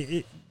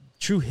 and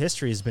true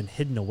history has been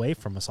hidden away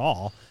from us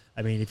all.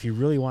 I mean, if you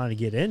really wanted to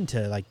get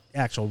into like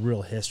actual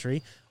real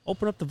history,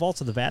 open up the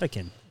vaults of the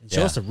Vatican and show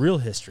Yeah. us the real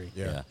history.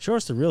 Yeah. Show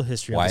us the real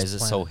history. Why of is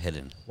this it so planet.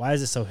 hidden? Why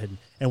is it so hidden?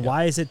 And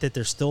why is it that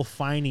they're still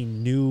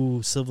finding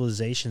new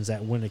civilizations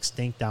that went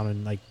extinct down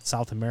in like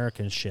South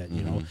America and shit?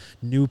 You know,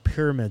 new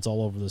pyramids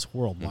all over this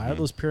world. Why are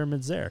those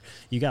pyramids there?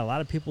 You got a lot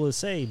of people that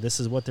say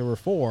this is what they were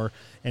for.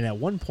 And at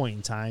one point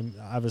in time,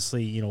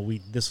 obviously, you know,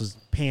 this was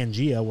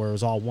Pangea, where it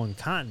was all one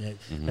continent.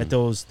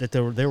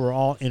 They were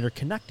all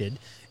interconnected,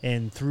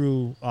 and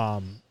through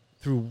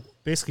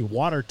basically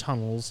water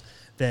tunnels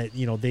that,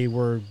 you know, they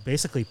were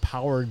basically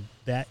powered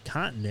that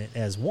continent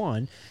as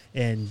one.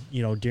 And,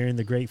 you know, during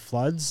the great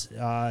floods,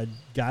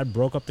 God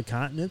broke up the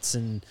continents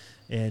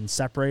and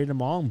separated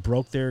them all and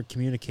broke their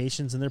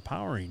communications and their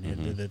powering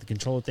and the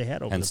control that they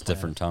had over Hence the planet.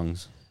 different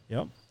tongues.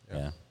 Yep.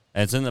 Yeah.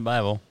 And it's in the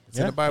Bible. It's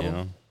in the Bible. You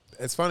know?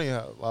 It's funny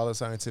how a lot of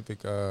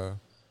scientific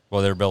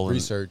Well, they're building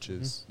research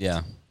is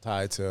Yeah.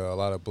 tied to a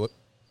lot of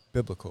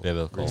biblical.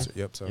 Biblical. research.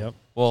 Yep. So Yep.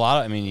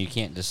 Well, you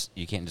can't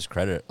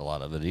discredit a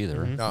lot of it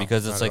either, Mhm. No,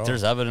 because not it's at like all.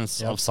 there's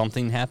evidence Yep. of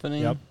something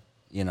happening. Yep.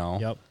 You know.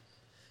 Yep.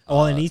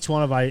 Well, in each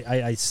one of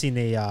I seen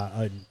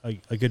a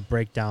good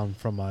breakdown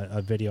from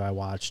a video I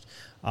watched.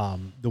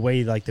 The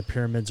way like the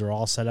pyramids are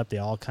all set up, they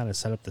all kind of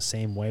set up the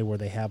same way, where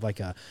they have like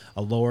a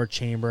lower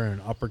chamber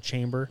and an upper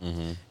chamber.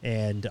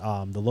 And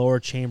the lower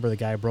chamber, the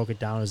guy broke it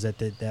down, is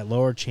that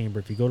lower chamber.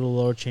 If you go to the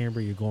lower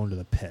chamber, you go into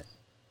the pit.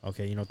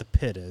 Okay, you know what the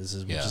pit is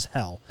which Yeah. is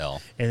hell.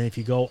 Hell. And then if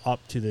you go up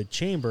to the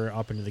chamber,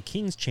 up into the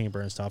king's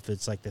chamber and stuff,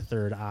 it's like the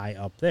third eye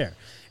up there.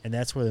 And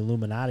that's where the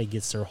Illuminati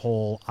gets their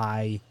whole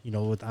eye, you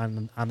know,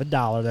 on the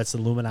dollar. That's the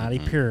Illuminati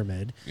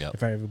pyramid. Yep.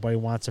 If everybody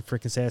wants to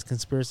freaking say it's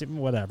conspiracy,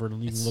 whatever,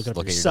 you can look it up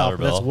look at your yourself. dollar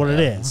But that's bill. what it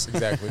Yeah. is.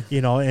 exactly.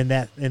 You know, and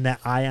that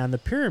eye on the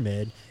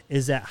pyramid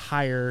is that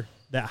higher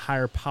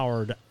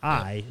powered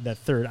eye, that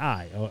third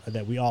eye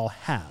that we all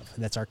have.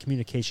 And that's our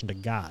communication to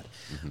God.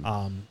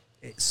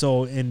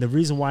 So, and the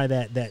reason why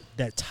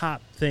that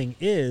top thing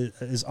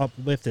is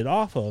uplifted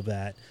off of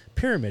that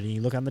pyramid, and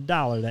you look on the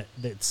dollar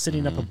that's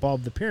sitting up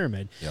above the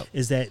pyramid, Yep.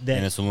 is that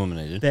And it's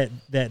illuminated.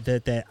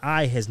 that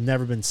eye has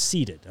never been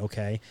seated,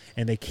 okay,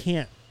 and they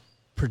can't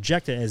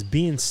project it as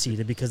being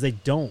seated because they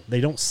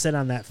don't sit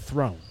on that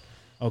throne,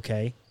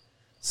 okay,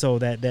 so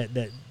that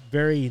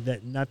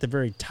not the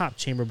very top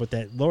chamber, but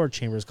that lower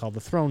chamber is called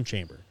the throne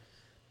chamber.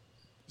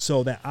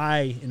 So that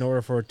eye, in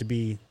order for it to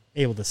be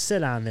able to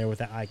sit on there with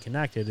that eye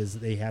connected, is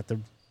they have to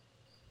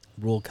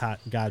rule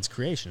God's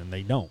creation, and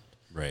they don't.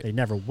 Right. They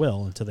never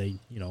will until they,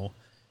 you know.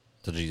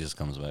 Till Jesus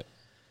comes back.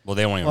 Well,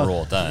 they won't even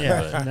rule it then.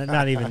 Yeah,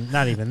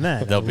 not even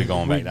then. They'll be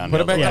going back down.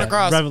 Put it back on the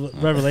cross.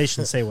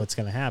 Revelations say what's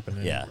going to happen.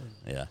 and Yeah.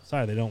 Yeah.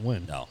 Sorry, they don't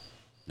win. No.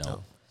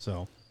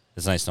 So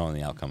It's nice knowing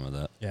the outcome of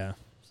that. yeah,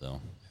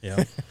 So.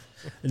 yeah.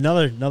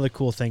 Another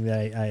cool thing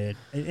that I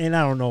and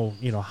I don't know,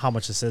 you know, how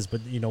much this is,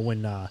 but you know,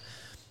 when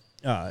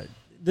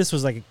this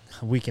was like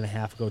a week and a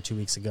half ago, 2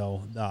 weeks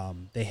ago,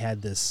 they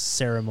had this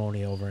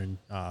ceremony over in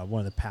one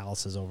of the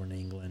palaces over in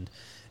England,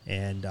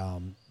 and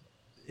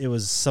it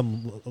was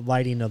some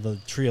lighting of the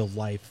Tree of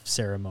Life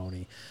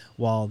ceremony.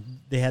 Well,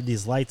 they had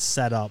these lights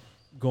set up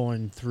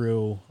going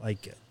through,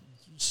 like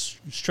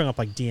strung up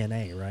like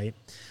DNA, right?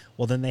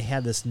 Well, then they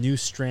had this new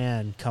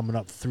strand coming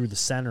up through the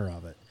center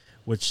of it,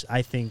 which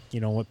I think, you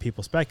know, what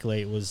people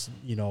speculate was,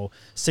 you know,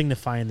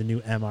 signifying the new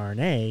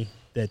mRNA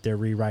that they're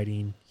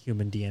rewriting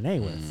human DNA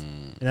with.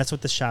 And that's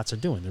what the shots are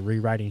doing. They're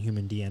rewriting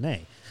human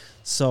DNA.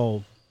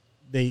 So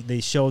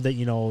they show that,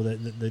 you know,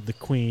 the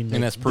queen,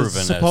 And that's the proven that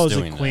it's supposed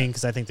doing queen, that.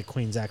 because I think the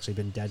queen's actually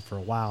been dead for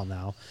a while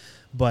now,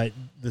 but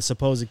the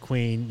supposed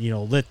queen, you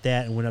know, lit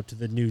that and went up to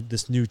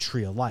this new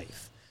Tree of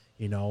Life,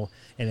 you know,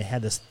 and it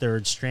had this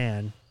third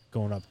strand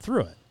going up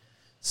through it.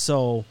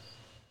 So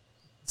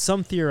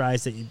some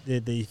theorize that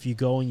if you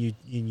go and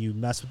you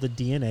mess with the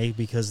DNA,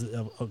 because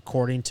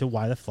according to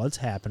why the floods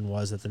happened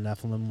was that the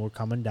Nephilim were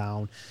coming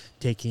down,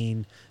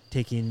 taking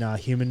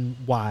human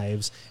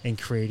wives and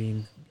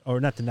creating or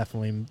not the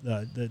Nephilim,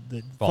 the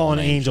Fallen fallen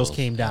angels angels,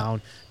 came yeah.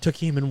 down, took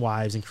human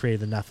wives, and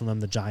created the Nephilim,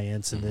 the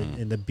giants,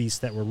 and the beasts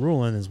that were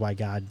ruling. Is why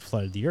God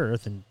flooded the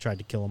earth and tried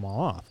to kill them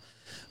all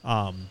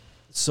off.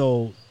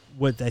 So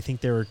what I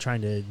think they were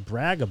trying to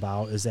brag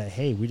about is that,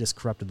 hey, we just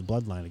corrupted the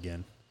bloodline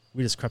again.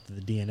 We just corrupted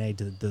the DNA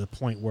to the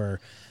point where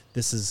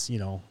this is, we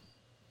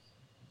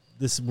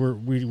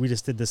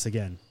just did this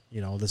again.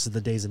 This is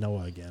the days of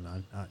Noah again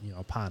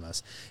upon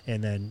us.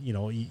 And then,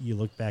 you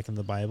look back in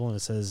the Bible and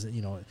it says,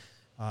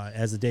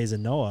 as the days of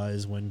Noah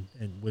is when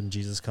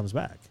Jesus comes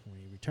back, when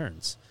he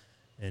returns.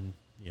 And,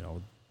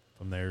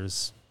 from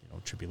there's,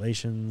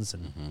 tribulations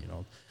and,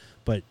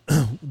 but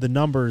the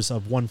numbers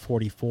of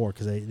 144,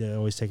 because they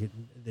always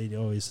they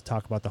always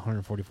talk about the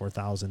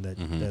 144,000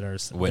 that are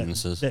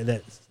witnesses.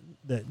 The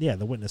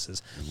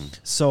witnesses. Mm-hmm.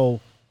 So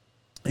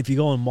if you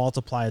go and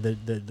multiply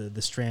the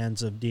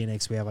strands of DNA,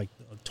 because we have like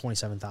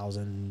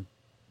 27,000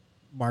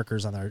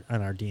 markers on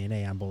our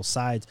DNA on both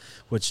sides,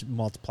 which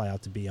multiply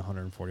out to be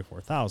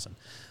 144,000.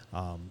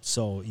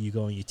 So you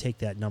go and you take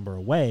that number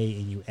away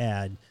and you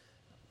add,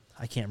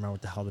 I can't remember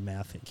what the hell the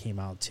math it came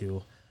out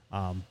to,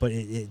 but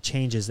it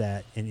changes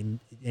that and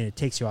it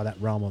takes you out of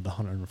that realm of the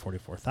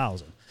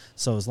 144,000.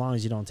 So as long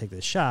as you don't take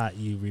the shot,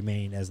 you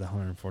remain as the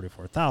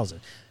 144,000.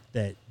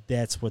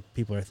 That's what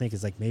people are thinking,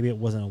 is like maybe it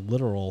wasn't a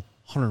literal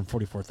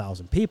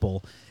 144,000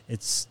 people,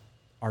 it's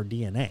our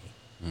DNA.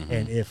 Mm-hmm.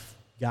 And if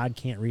God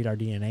can't read our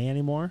DNA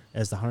anymore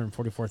as the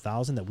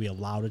 144,000, that we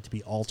allowed it to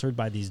be altered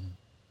by these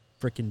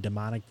freaking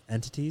demonic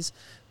entities,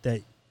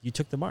 that you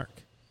took the mark.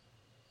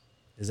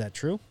 Is that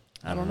true?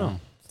 I don't know.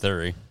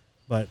 Theory.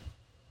 But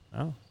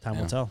time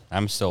will tell.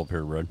 I'm still a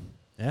purebred.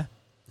 Yeah.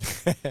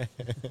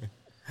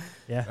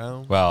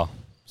 Yeah. Well,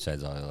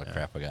 besides all the other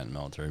crap I got in the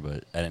military,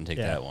 but I didn't take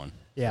that one.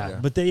 Yeah.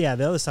 But the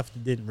other stuff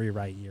didn't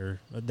rewrite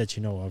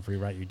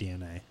rewrite your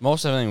DNA.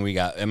 Most everything we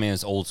got,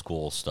 it's old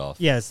school stuff.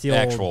 Yeah, it's the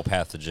actual old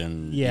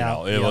pathogen.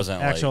 Yeah, it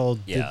wasn't actual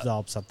like,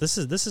 developed stuff. This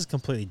is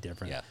completely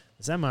different. Yeah.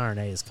 This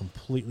mRNA is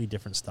completely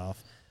different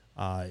stuff.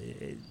 I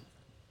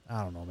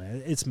don't know,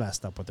 man. It's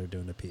messed up what they're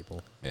doing to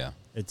people. Yeah.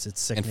 It's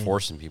sickening. And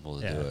forcing people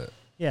to do it.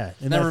 Yeah.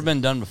 It's never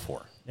been done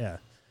before. Yeah.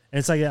 And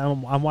it's like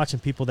I'm watching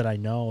people that I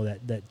know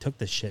that took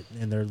this shit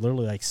and they're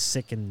literally like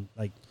sick and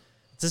like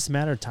it's just a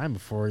matter of time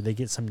before they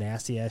get some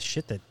nasty ass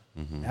shit that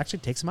actually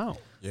takes them out.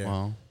 Yeah.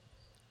 Well,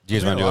 do you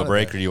guys want to do a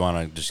break or do you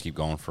want to just keep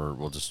going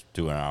we'll just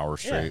do an hour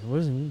straight? Yeah,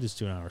 we'll just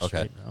do an hour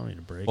straight. I don't need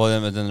a break. Well,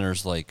 then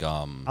there's like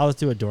I'll just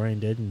do what Dorian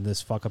did and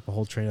just fuck up a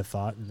whole train of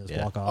thought and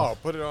just walk off. Oh,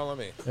 put it all on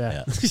me.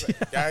 Yeah.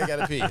 I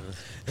gotta pee.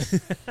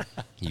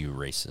 You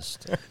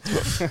racist.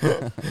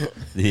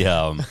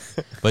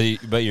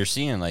 But you're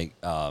seeing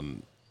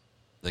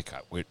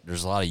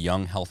there's a lot of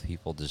young, healthy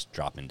people just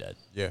dropping dead.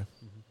 Yeah.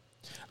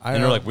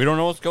 And they're like, we don't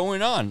know what's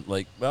going on.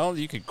 Like, well,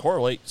 you could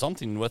correlate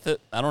something with it.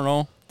 I don't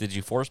know. Did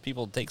you force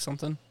people to take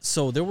something?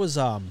 So there was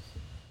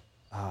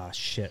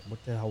shit.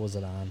 What the hell was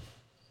it on?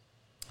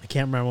 I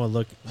can't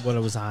remember what it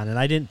was on, and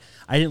I didn't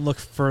look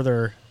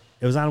further.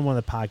 It was on one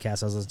of the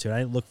podcasts I was listening to. I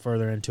didn't look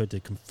further into it to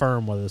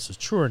confirm whether this was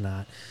true or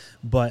not.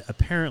 But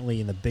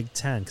apparently in the Big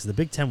Ten, because the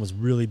Big Ten was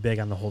really big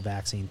on the whole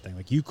vaccine thing.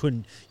 Like you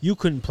couldn't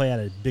play at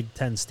a Big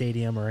Ten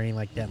stadium or anything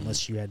like that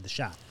unless you had the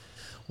shot.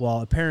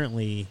 Well,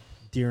 apparently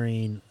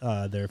during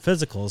their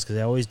physicals, because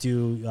they always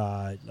do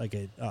like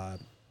a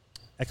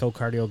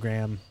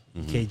echocardiogram,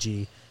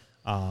 EKG,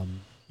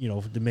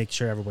 to make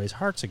sure everybody's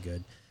hearts are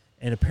good.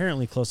 And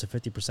apparently close to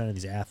 50% of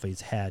these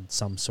athletes had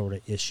some sort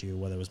of issue,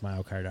 whether it was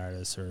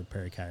myocarditis or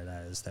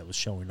pericarditis, that was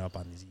showing up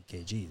on these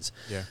EKGs.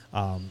 Yeah.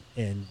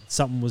 And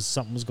something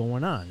was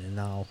going on. And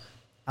now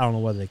I don't know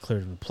whether they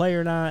cleared him to play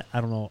or not. I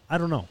don't know.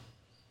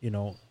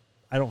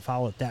 I don't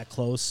follow it that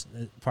close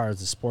as far as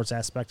the sports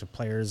aspect of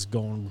players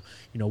going,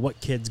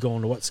 what kids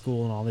going to what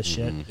school and all this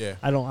shit. Yeah.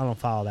 I don't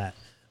follow that.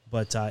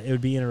 But it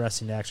would be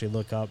interesting to actually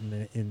look up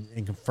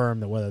and confirm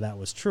that whether that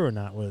was true or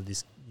not, whether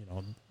these,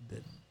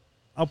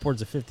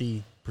 upwards of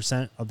 50%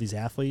 of these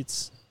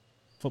athletes,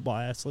 football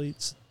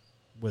athletes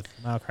with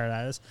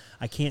myocarditis,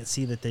 I can't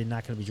see that they're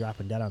not going to be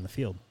dropping dead on the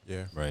field.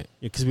 Yeah. Right.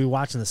 Because we're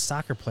watching the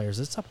soccer players.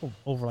 It's up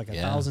over like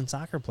 1,000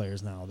 soccer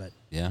players now that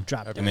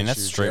drop dead.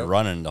 That's straight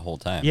running the whole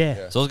time.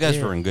 Yeah. So those guys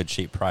were in good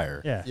shape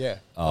prior. Yeah. Yeah.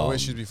 No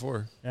issues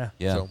before. Yeah.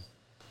 Yeah.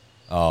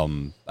 So.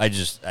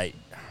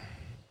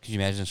 Could you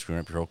imagine screwing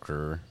up your whole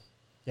career?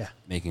 Yeah.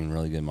 Making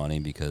really good money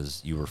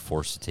because you were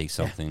forced to take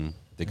something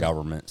the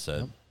government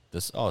said,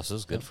 this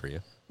is good for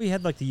you. We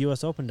had like the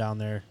U.S. Open down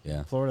there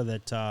in Florida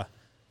that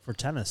for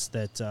tennis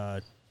that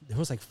there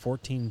was like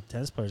 14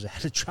 tennis players that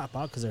had to drop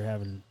out because they're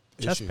having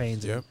chest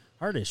pains and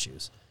heart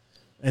issues.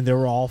 And they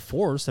were all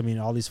forced. I mean,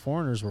 all these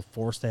foreigners were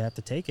forced to have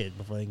to take it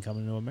before they can come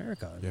into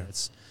America. I mean,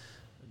 it's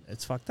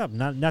fucked up.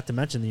 Not to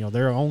mention,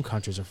 their own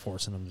countries are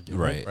forcing them to do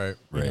it. Right.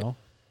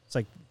 It's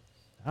like,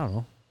 I don't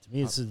know. To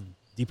me, it's a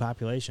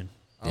depopulation.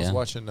 I was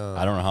watching.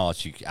 I don't know how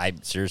else I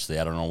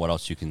don't know what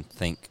else you can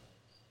think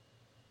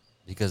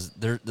because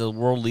the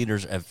world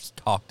leaders have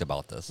talked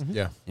about this.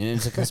 Yeah. And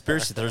it's a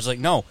conspiracy. There's like,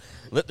 no,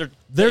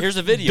 here's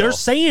a video. They're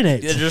saying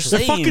it. Yeah, they're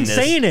fucking this.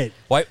 saying it.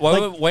 Why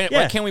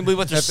yeah. can't we believe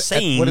what they're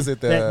saying? What is it?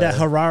 That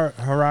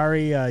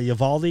Harari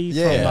Uvalde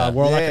from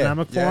World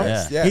Economic Forum.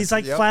 Yeah. He's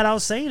like flat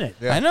out saying it.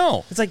 Yeah. I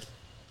know. It's like,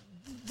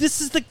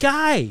 this is the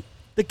guy.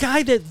 The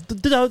guy that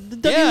the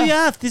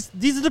WEF.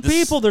 These are the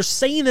people. They're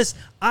saying this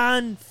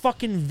on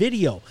fucking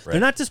video. Right.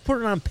 They're not just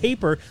putting it on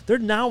paper. They're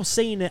now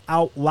saying it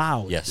out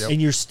loud. Yes. And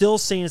you're still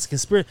saying it's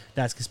conspiracy.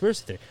 That's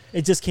conspiracy theory.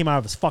 It just came out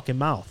of his fucking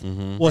mouth.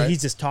 Well, Right.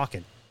 he's just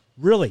talking.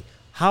 Really?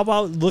 How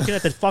about looking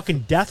at the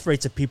fucking death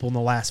rates of people in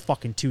the last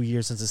fucking 2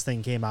 years since this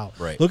thing came out?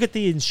 Right. Look at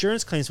the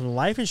insurance claims from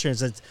life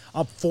insurance. That's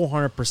up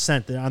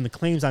 400% on the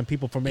claims on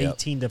people from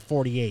 18 to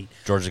 48.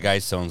 Georgia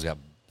Guidestone's got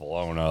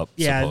blown up,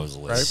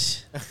 supposedly.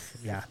 Right.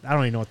 Yeah, I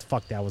don't even know what the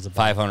fuck that was about.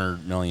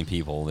 500 million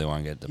people they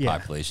want to get the Yeah.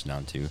 population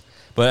down to.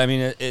 But I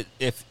mean,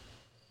 if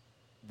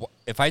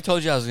I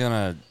told you I was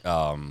gonna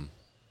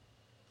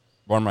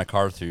run my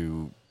car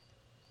through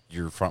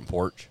your front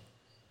porch,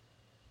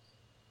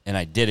 and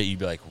I did it, you'd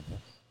be like,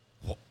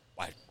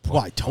 "Why?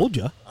 Well, I told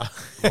you.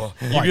 You'd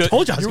be I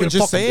told you I was you were going to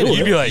just fucking saying do it. it.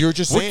 You'd be like, You were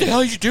just what saying the it. hell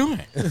are you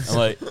doing? I'm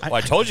like, well,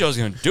 I told you I was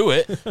going to do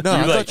it. No, I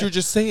You'd be thought like, you were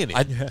just saying it.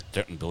 I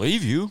didn't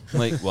believe you. I'm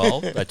like,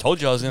 well, I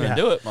told you I was going to Yeah.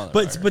 do it.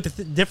 But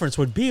the difference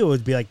would be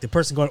like the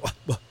person going,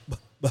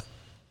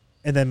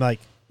 and then like,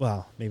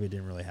 well, maybe it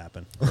didn't really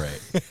happen. right,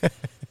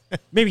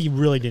 Maybe you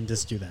really didn't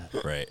just do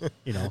that. right.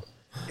 You know,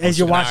 as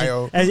you're watching,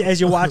 Denial.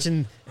 as you're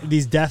watching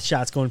these death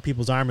shots go in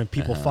people's arm and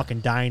people fucking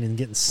dying and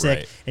getting sick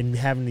Right. and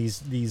having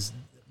these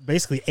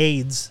basically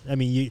AIDS. I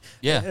mean,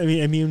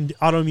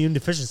 autoimmune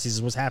deficiencies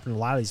is what's happening to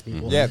a lot of these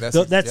people. Yeah,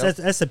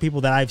 that's the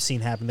people that I've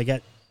seen happen. They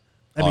get,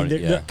 they're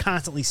yeah.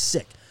 constantly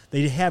sick.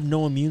 They have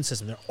no immune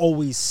system. They're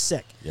always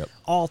sick, Yep.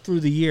 all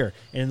through the year.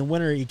 And in the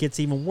winter, it gets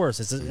even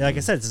worse. It's like I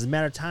said, it's a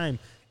matter of time.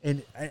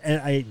 And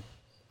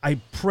I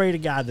pray to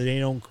God that they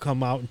don't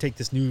come out and take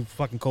this new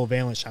fucking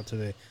covalent shot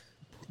that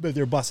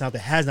they're busting out that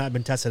has not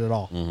been tested at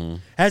all.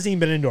 Hasn't even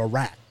been into a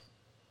rat.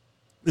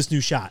 This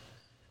new shot.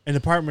 And the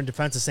Department of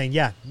Defense is saying,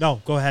 yeah,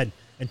 no, go ahead.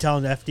 And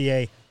telling the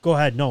FDA, go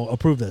ahead, no,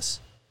 approve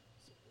this.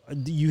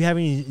 You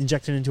haven't even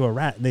injected into a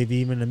rat. They've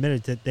even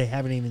admitted that they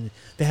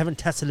haven't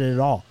tested it at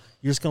all.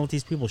 You're just going to let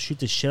these people shoot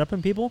this shit up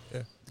in people?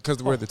 Yeah,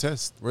 because we're the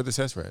test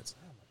rats.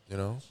 You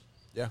know.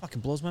 Yeah.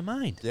 Fucking blows my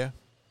mind. Yeah.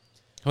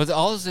 Well,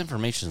 all this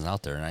information is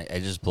out there, and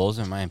it just blows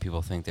my mind.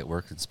 People think that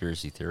we're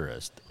conspiracy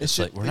theorists. It's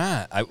like we're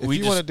not. If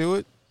you want to do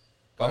it,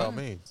 by all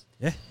means.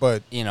 Yeah.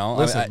 But You know,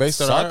 listen, it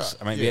based on sucks.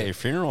 our- I might be yeah. at your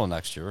funeral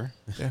next year.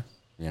 yeah,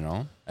 You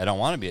know, I don't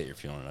want to be at your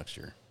funeral next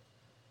year.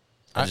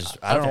 I don't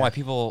okay. know why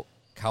people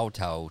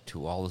kowtow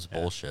to all this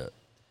bullshit.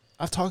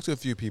 I've talked to a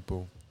few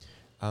people.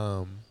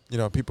 You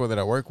know, people that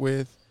I work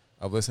with.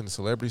 I've listened to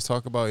celebrities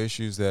talk about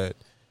issues that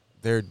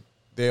they've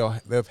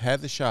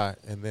had the shot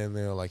and then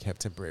they'll like have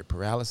temporary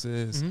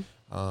paralysis.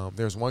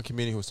 There's one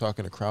comedian who was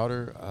talking to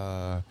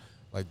Crowder,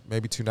 like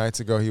maybe 2 nights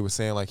ago. He was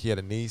saying like he had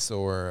a niece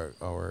or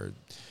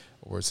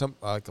some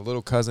like a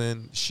little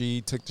cousin.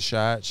 She took the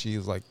shot. She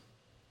was like,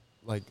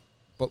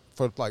 but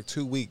for like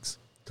 2 weeks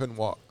couldn't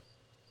walk.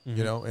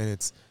 You know,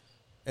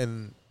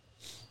 and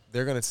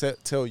they're gonna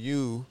tell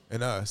you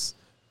and us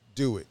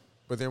do it,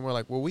 but then we're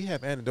like, well, we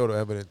have anecdotal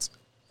evidence.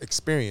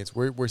 Experience.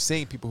 We're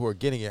seeing people who are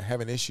getting it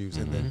having issues,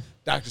 and then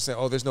doctors say,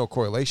 "Oh, there's no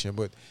correlation,"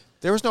 but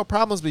there was no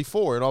problems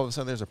before, and all of a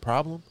sudden there's a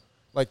problem.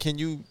 Like, can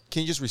you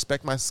just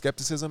respect my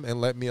skepticism and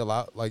let me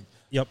allow? Like,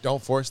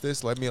 don't force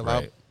this. Let me allow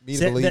Right. me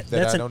to believe that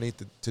that's I don't need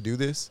to do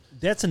this.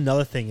 That's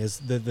another thing is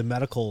the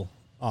medical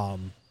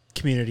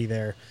community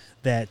there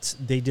that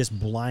they just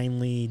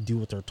blindly do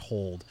what they're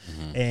told,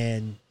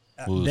 and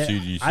Well, the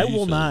CDC I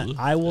will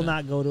says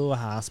not go to a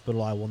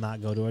hospital. I will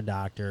not go to a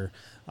doctor.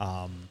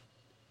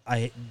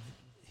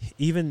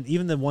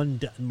 Even the one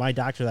my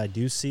doctor that I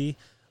do see,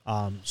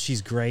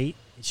 she's great.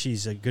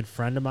 She's a good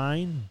friend of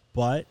mine,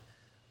 but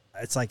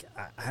it's like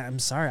I'm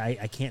sorry,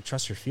 I can't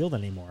trust her field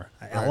anymore.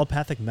 Right.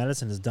 Allopathic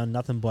medicine has done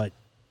nothing but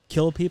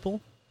kill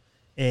people,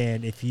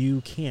 and if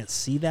you can't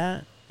see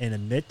that and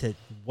admit that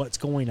what's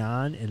going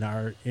on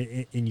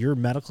in your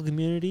medical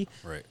community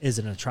Right. is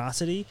an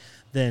atrocity,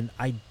 then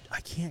I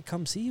can't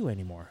come see you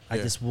anymore. I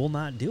Yeah. just will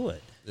not do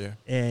it. Yeah.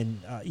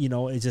 And you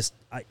know, it's just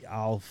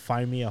I'll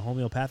find me a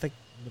homeopathic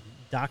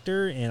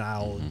doctor and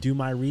I'll do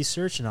my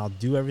research and I'll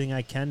do everything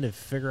I can to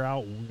figure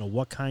out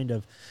what kind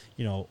of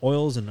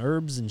oils and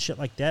herbs and shit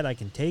like that I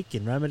can take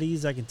and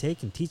remedies I can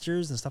take and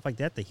teachers and stuff like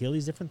that to heal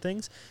these different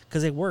things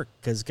because they work.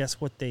 Because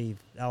guess what?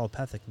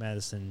 Allopathic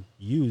medicine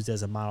used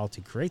as a model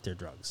to create their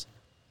drugs,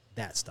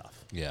 that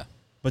stuff. Yeah.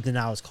 But then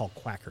now it's called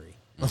quackery.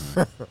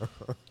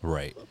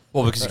 Right.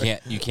 Well, because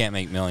you can't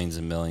make millions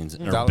and millions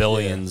or Dollar-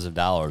 billions of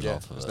dollars Yeah,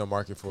 off of there's it. no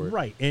market for it.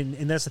 Right,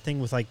 and that's the thing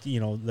with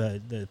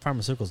the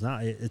pharmaceuticals now.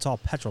 It's all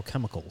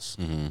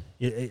petrochemicals.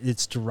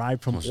 It's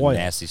derived from Some oil.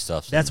 nasty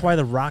stuff. That's why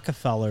the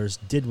Rockefellers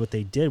did what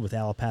they did with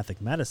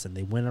allopathic medicine.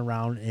 They went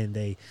around and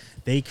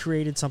they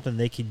created something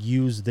they could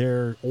use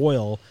their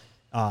oil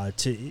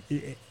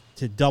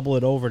to double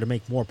it over to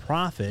make more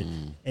profit,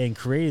 and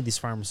created these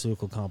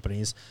pharmaceutical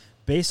companies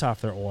based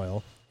off their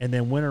oil, and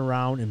then went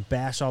around and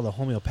bashed all the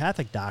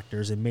homeopathic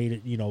doctors and made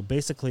it,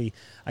 basically,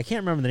 I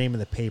can't remember the name of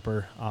the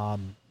paper.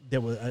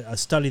 There was a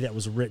study that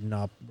was written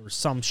up or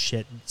some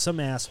shit. Some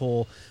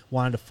asshole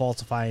wanted to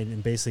falsify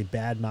and basically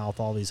badmouth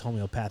all these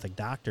homeopathic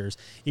doctors,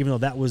 even though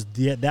that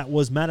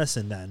was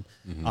medicine then,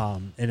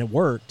 and it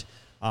worked.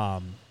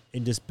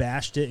 And just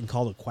bashed it and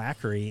called it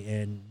quackery,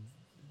 and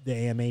the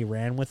AMA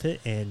ran with it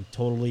and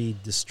totally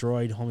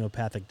destroyed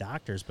homeopathic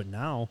doctors. But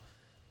now,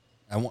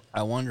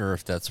 I wonder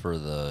if that's where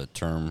the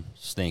term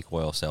snake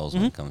oil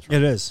salesman comes from.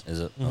 it is. Is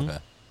it? Okay.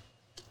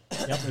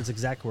 Yep, that's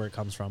exactly where it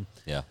comes from.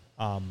 Yeah.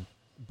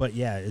 But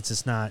yeah, it's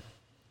just not.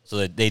 So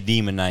they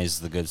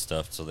demonize the good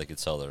stuff so they could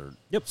sell their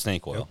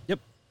snake oil. Yep.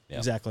 Yeah.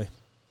 Exactly.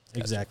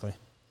 Gotcha.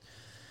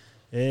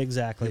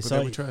 Exactly. People So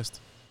that we trust.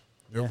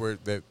 Yeah.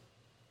 That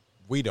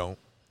we don't,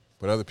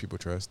 but other people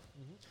trust.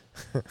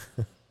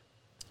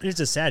 it's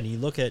just sad. You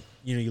look at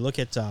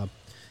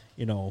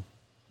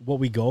what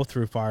we go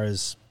through as far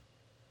as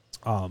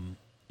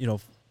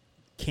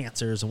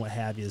cancers and what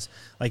have you. Is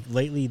like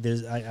lately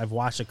I've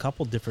watched a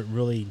couple different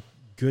really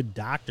good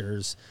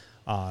doctors,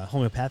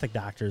 homeopathic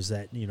doctors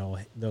that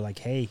they're like,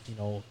 hey,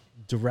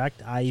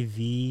 direct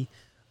IV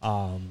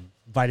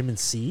vitamin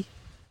C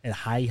at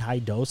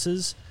high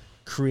doses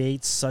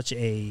creates such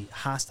a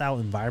hostile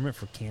environment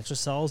for cancer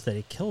cells that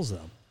it kills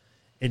them,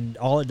 and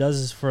all it does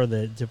is for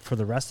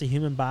the rest of the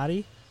human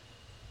body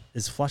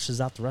is flushes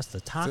out the rest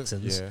of the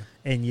toxins,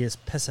 and you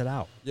just piss it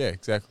out. Yeah,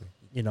 exactly.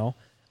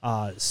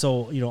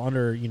 So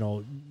under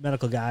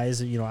medical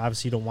guys,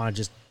 obviously you don't want to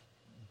just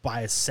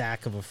buy a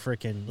sack of a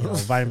freaking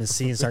vitamin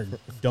C and start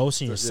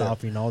dosing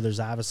yourself. There's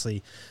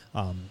obviously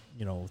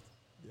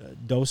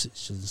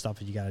dosage and stuff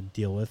that you got to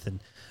deal with,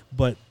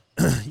 but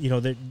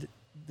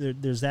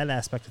there's that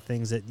aspect of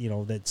things that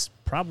that's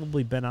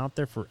probably been out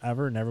there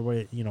forever, and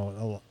everybody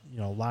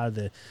a lot of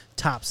the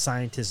top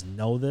scientists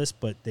know this,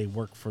 but they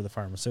work for the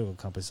pharmaceutical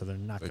company, so they're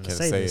not going to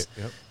say this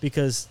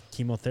because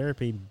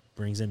chemotherapy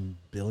brings in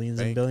billions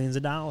and billions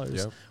of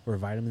dollars. Where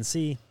vitamin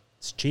C,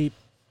 it's cheap.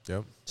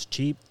 It's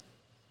cheap,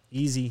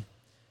 easy,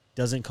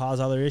 doesn't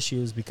cause other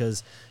issues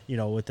because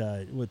with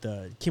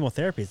the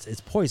chemotherapy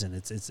it's poison.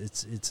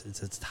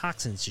 It's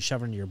toxins you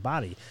shove into your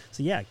body.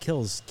 So yeah, it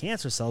kills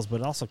cancer cells,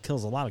 but it also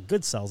kills a lot of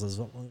good cells as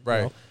well.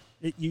 Right.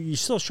 You're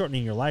still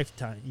shortening your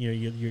lifetime.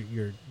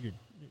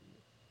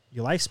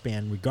 Your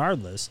lifespan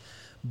regardless,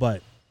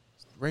 but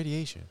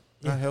radiation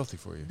not healthy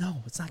for you. No,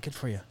 it's not good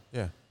for you.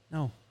 Yeah.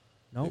 No.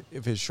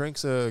 If it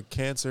shrinks a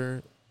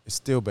cancer, it's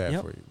still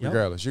bad for you.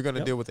 Regardless, you're going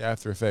to deal with the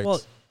after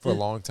effects for a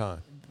long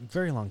time.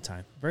 Very long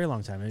time.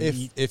 And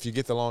if you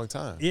get the long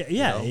time.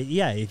 Yeah.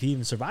 If you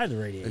even survive the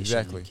radiation,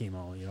 exactly.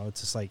 Chemo,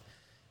 it's just like,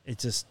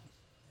 it's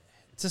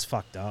just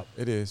fucked up.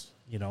 It is.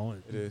 It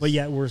is. But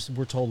yet we're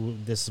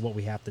told this is what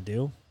we have to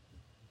do.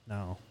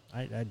 No,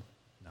 I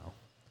no.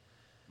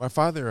 My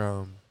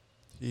father,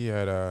 he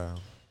had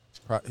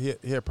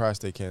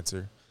prostate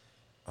cancer,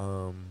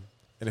 and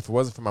if it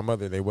wasn't for my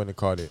mother, they wouldn't have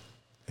caught it.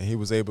 And he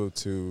was able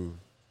to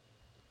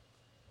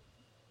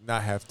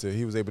not have to.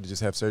 He was able to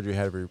just have surgery,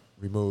 had it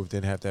removed,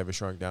 didn't have to have it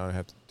shrunk down, and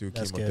have to do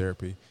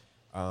chemotherapy.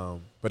 But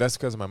that's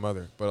because of my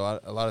mother.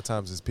 But a lot of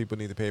times, is people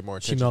need to pay more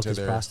attention to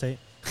their prostate.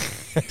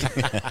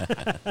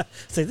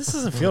 Say this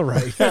doesn't feel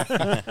right.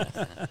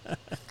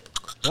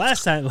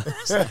 Last time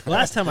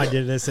I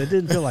did this, it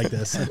didn't feel like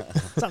this.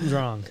 Something's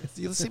wrong.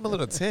 You seem a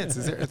little tense.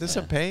 Is there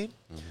some pain?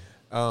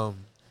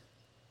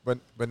 But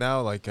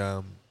now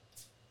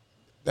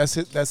that's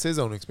his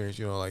own experience.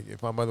 Like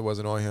if my mother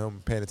wasn't on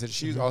him paying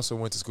attention, she also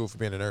went to school for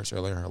being a nurse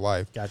earlier in her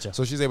life. Gotcha.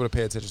 So she's able to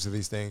pay attention to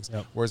these things.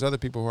 Yep. Whereas other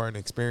people who aren't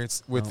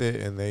experienced with it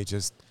and they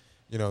just,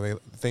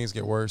 things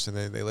get worse and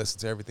then they listen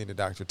to everything the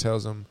doctor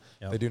tells them.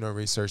 Yep. They do no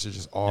research. They're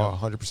just all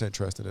 100%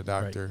 trust in the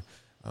doctor.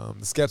 Right.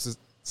 The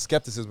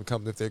skepticism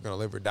comes if they're going to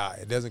live or die.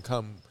 It doesn't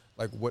come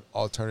like what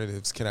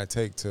alternatives can I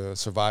take to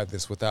survive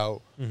this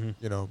without,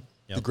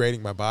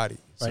 degrading my body.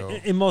 Right. So.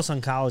 And most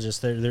oncologists,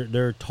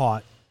 they're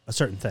taught a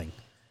certain thing.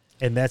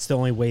 And that's the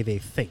only way they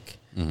think.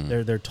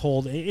 Mm-hmm. They're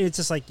told it's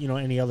just like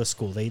any other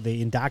school. They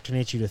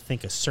indoctrinate you to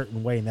think a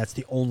certain way, and that's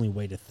the only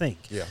way to think.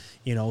 Yeah.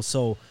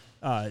 So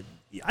I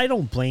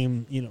don't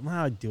blame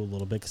I do a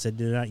little bit because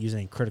they're not using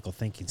any critical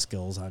thinking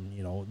skills on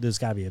there's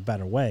got to be a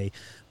better way,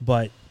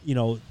 but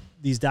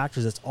these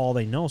doctors, that's all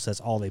they know, so that's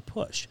all they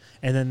push,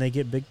 and then they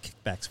get big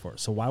kickbacks for it.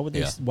 So why would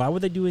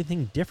they do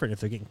anything different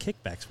if they're getting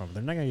kickbacks from it?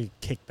 They're not going to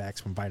get kickbacks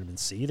from vitamin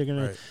C. They're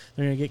going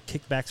to get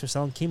kickbacks for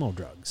selling chemo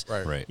drugs.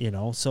 Right.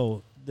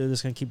 So they're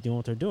just going to keep doing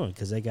what they're doing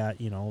because they got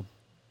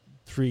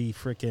 3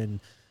 freaking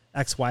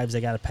ex-wives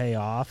they got to pay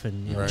off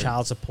and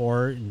child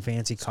support and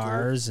fancy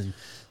cars and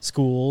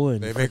school,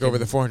 and they make over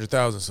the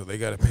 $400,000, so they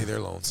got to pay their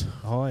loans.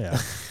 Oh yeah.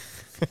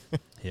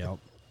 Yep.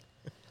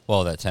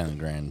 Well, that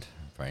 $10,000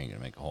 probably ain't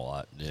gonna make a whole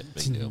lot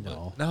big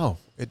deal. No,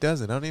 it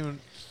doesn't. I don't even.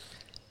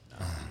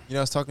 I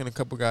was talking to a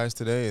couple guys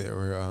today that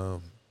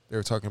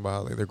were talking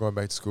about they're going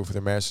back to school for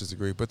their master's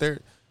degree, but they're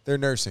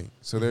nursing,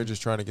 so they're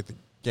just trying to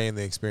gain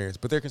the experience.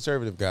 But they're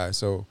conservative guys,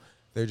 so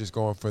they're just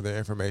going for the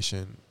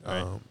information.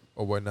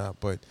 or whatnot.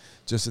 But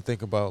just to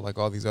think about like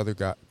all these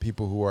other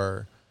people who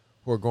are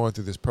going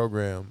through this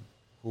program,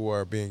 who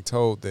are being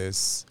told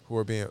this,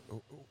 and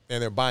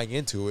they're buying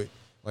into it.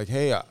 Like,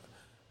 hey,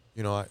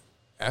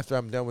 after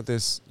I'm done with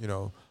this,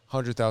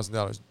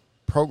 $100,000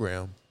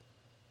 program,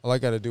 all I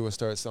got to do is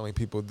start selling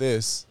people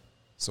this,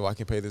 so I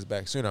can pay this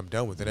back soon. I'm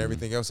done with it.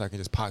 Everything else I can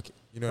just pocket.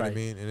 You know what I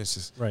mean? And it's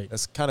just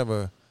that's kind of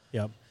a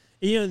Yep.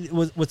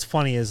 What's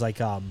funny is like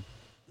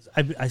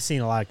I've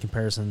seen a lot of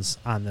comparisons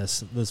on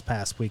this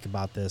past week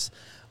about this,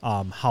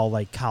 how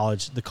like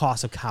the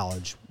cost of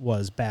college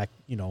was back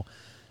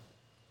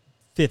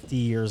 50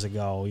 years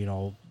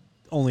ago.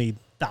 Only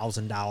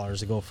 $1,000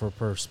 to go for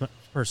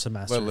per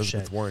semester. Let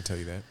Elizabeth Warren tell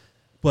you that.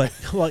 But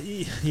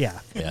yeah.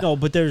 No,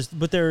 but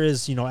there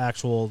is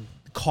actual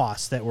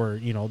costs that were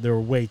they were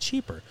way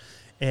cheaper,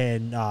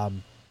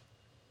 and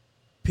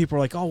people are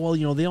like, oh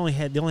well, they only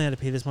had to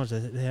pay this much.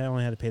 They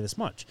only had to pay this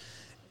much.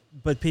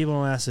 But people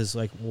don't ask is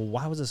like, well,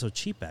 why was it so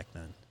cheap back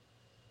then?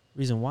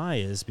 Reason why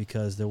is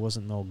because there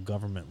wasn't no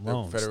government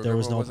loans. There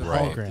was no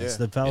Pell Grants.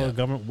 The federal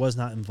government was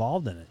not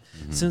involved in it.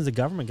 As soon as the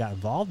government got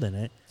involved in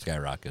it, it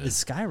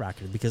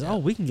skyrocketed because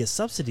we can get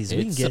subsidies.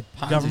 We can get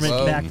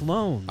government-backed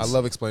loans. I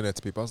love explaining that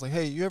to people. I was like,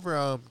 hey, you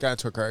ever got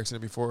into a car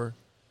accident before?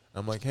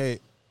 I'm like, hey,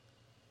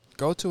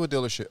 go to a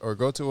dealership or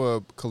go to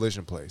a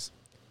collision place.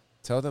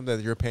 Tell them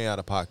that you're paying out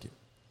of pocket.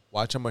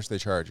 Watch how much they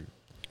charge you.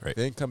 Right.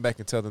 Then come back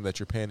and tell them that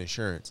you're paying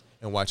insurance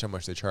and watch how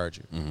much they charge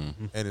you.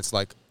 And it's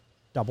like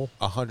double,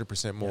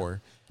 100%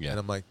 more. Yeah. And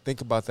I'm like,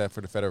 think about that for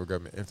the federal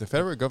government. If the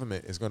federal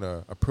government is going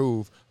to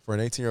approve for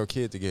an 18-year-old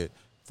kid to get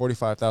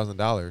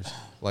 $45,000,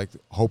 like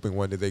hoping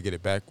one day they get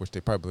it back, which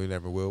they probably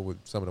never will with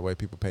some of the way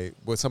people pay,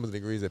 with some of the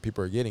degrees that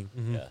people are getting.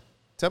 Yeah.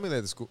 Tell me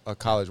that a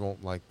college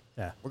won't we're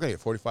going to get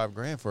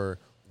 $45,000 for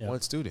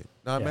one student.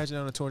 Now imagine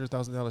on a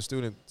 $200,000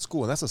 student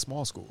school, and that's a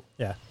small school.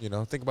 Yeah.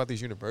 Think about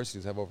these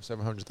universities have over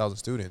 700,000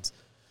 students.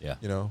 Yeah.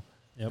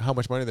 How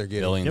much money they're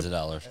getting. Billions of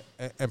dollars.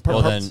 And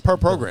per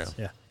program.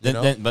 Yeah.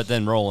 But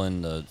then roll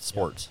in the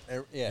sports.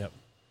 Yeah.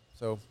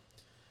 So,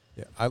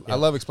 I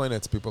love explaining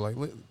that to people. Like,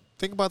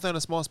 think about that on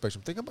a small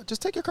spectrum.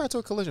 Just take your car to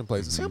a collision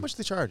place and see how much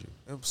they charge you.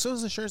 And as soon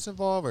as insurance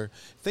involved, or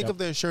think of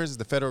the insurance as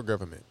the federal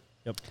government.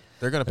 Yep.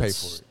 They're going to pay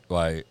for it.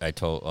 Why I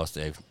told us,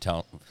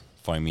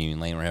 funny, me and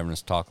Lane were having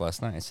this talk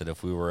last night. I said,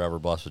 if we were ever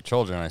blessed with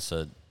children, I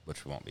said,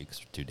 which we won't be because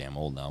we're too damn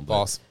old now. But,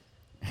 Boss.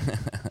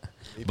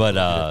 But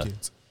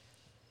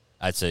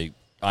I'd say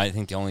I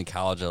think the only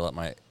college I let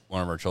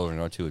one of our children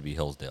go to would be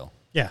Hillsdale.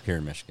 Yeah. Here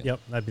in Michigan. Yep,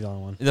 that'd be the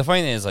only one. The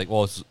funny thing is, like,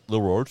 well, it's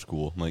liberal arts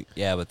school. I'm like,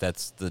 yeah, but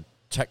that's the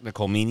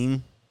technical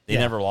meaning. They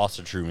never lost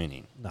the true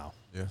meaning. No.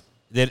 Yeah.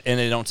 And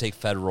they don't take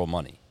federal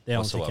money. They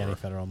don't whatsoever. take any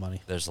federal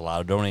money. There's a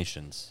lot of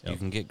donations. Yep. You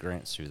can get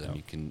grants through them. Yep.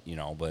 You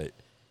can, but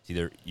it's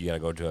either you got to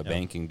go to a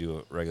bank and do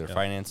a regular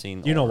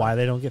financing. Do you know why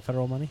they don't get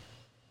federal money?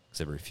 Because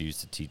they refuse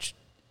to teach.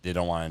 They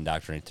don't want to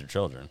indoctrinate their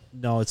children.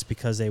 No, it's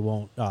because they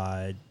won't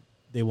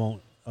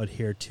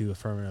adhere to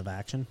affirmative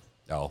action.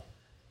 Oh.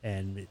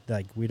 And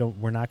like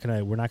we're not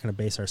gonna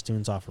base our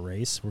students off of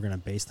race. We're gonna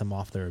base them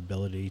off their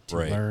ability to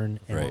learn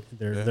and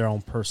their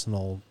own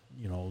personal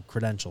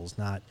credentials,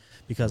 not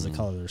because of the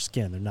color of their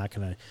skin. They're not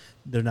gonna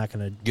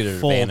get an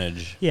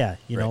advantage. Yeah,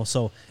 know.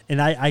 So,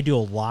 and I do a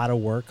lot of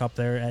work up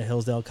there at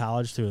Hillsdale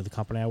College through the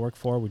company I work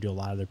for. We do a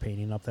lot of their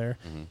painting up there,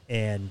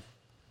 and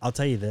I'll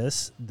tell you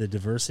this: the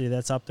diversity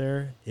that's up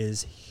there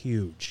is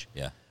huge.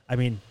 Yeah, I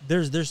mean,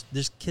 there's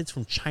kids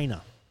from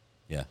China.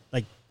 Yeah,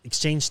 like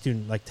exchange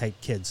student type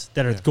kids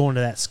that are going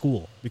to that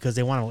school because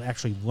they want to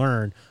actually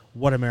learn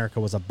what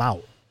America was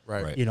about.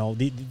 Right.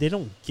 They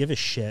don't give a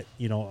shit,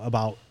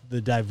 about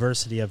the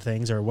diversity of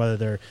things or whether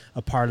they're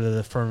a part of the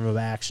affirmative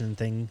action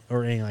thing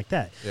or anything like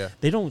that. Yeah.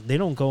 They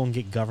don't go and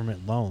get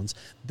government loans.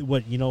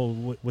 What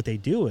they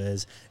do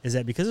is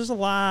that because there's a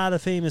lot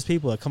of famous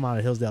people that come out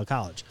of Hillsdale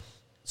College.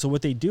 So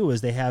what they do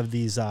is they have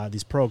these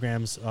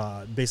programs,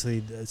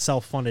 basically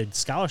self-funded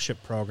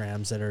scholarship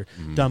programs that are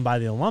done by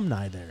the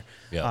alumni there.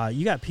 Yeah.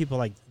 You got people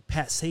like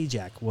Pat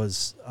Sajak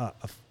was a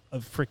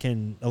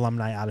freaking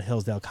alumni out of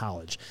Hillsdale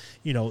College,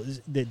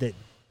 that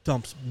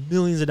dumps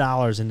millions of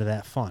dollars into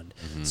that fund.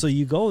 So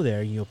you go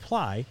there and you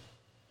apply,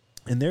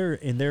 and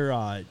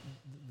the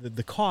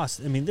cost.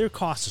 I mean, their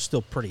costs are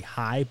still pretty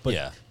high,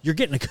 but you're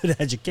getting a good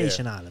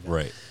education out of it.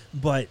 Right.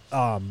 But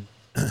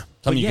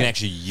something you can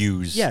actually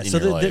use. Yeah, in so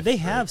your life. they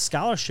have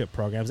scholarship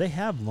programs, they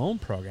have loan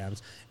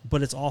programs,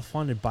 but it's all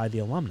funded by the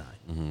alumni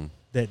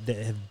that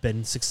have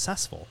been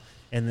successful.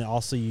 And then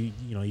also you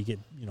get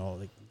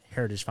like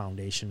Heritage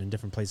Foundation and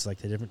different places like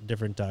the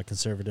different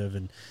conservative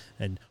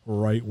and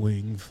right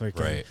wing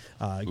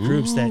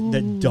groups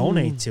that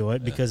donate to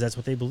it because that's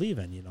what they believe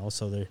in.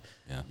 So they're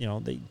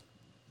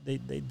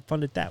they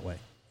fund it that way.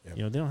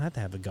 Yep. They don't have to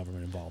have the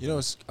government involved.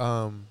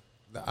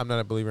 I'm not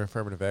a believer in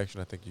affirmative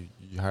action. I think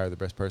you hire the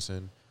best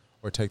person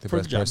or take the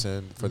best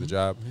person for the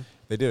job.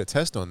 They did a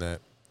test on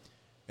that,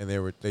 and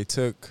they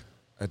took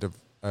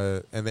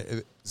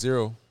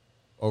 0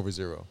 over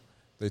 0.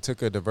 They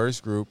took a diverse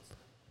group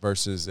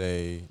versus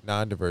a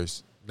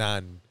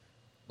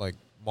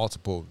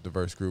multiple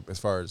diverse group as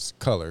far as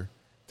color.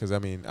 Because I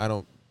mean, I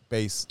don't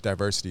base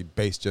diversity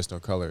based just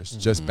on colors,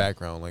 just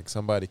background. Like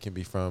somebody can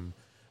be from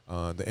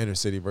the inner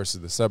city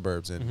versus the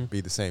suburbs and be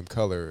the same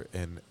color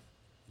and,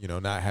 you know,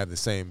 not have the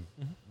same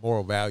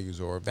moral values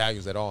or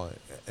values at all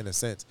in a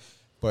sense.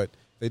 But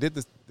they did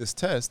this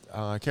test.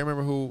 I can't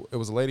remember who. It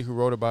was a lady who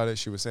wrote about it.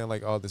 She was saying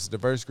like, oh, this is a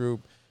diverse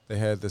group. They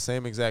had the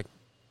same exact.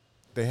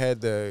 They had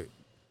the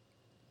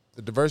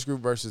diverse group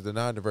versus the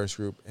non-diverse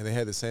group, and they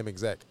had the same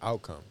exact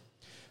outcome.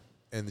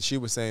 And she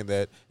was saying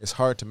that it's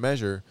hard to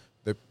measure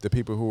the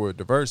people who were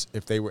diverse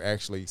if they were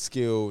actually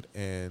skilled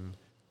and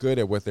good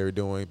at what they were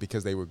doing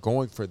because they were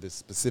going for this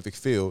specific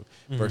field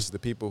versus the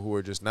people who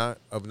were just not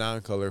of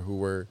non-color who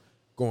were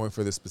going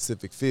for this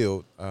specific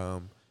field.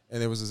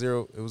 And it was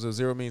a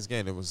zero means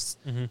gain. It was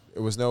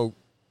no.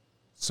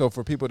 So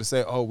for people to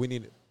say, oh, we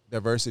need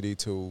diversity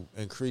to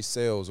increase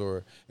sales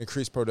or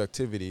increase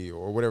productivity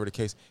or whatever the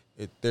case,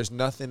 there's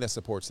nothing that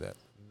supports that.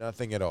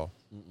 Nothing at all.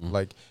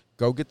 Like,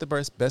 go get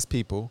the best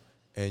people,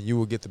 and you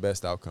will get the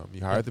best outcome.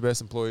 You hire the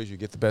best employees, you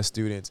get the best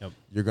students,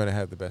 you're going to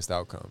have the best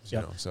outcomes. You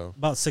know. So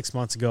about 6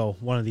 months ago,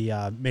 one of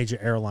the major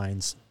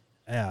airlines,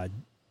 I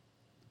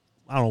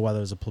don't know whether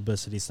it was a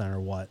publicity stunt or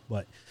what,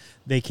 but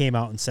they came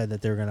out and said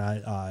that they're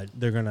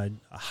gonna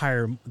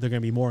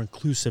be more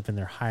inclusive in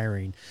their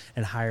hiring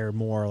and hire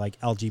more like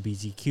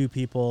LGBTQ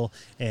people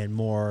and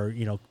more,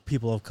 you know,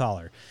 people of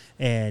color.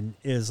 And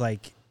it was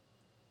like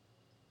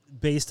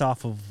based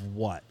off of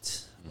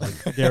what?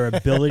 Like their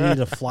ability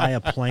to fly a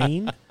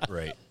plane,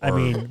 right? I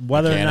mean,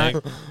 whether or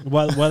not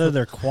whether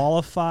they're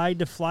qualified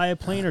to fly a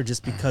plane or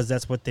just because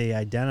that's what they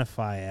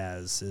identify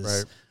as is.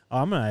 Right. Oh,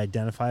 I'm going to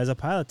identify as a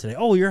pilot today.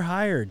 Oh, you're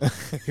hired.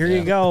 Here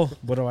you go.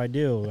 What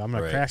do? I'm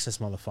going to crash this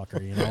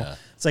motherfucker, you know? Yeah.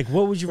 It's like,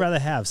 what would you rather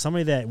have?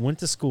 Somebody that went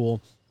to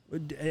school,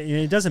 and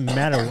it doesn't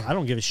matter. I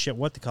don't give a shit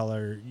what the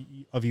color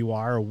of you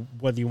are or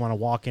whether you want to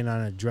walk in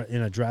on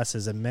in a dress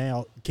as a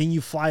male. Can you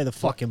fly the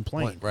fucking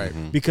plane? Right.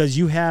 Because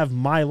you have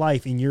my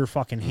life in your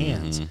fucking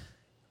hands.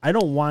 I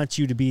don't want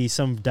you to be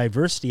some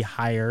diversity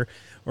hire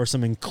or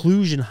some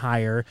inclusion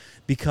hire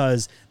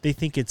because they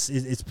think it's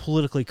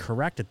politically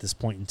correct at this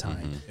point in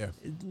time.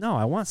 No,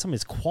 I want somebody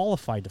that's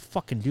qualified to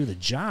fucking do the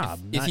job.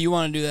 If you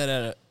want to do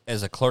that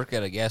as a clerk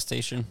at a gas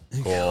station,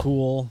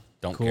 cool.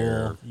 Don't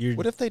care.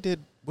 What if they did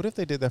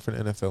that for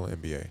the NFL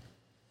and NBA?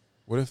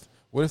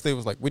 What if they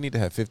was like, we need to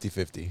have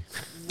 50-50?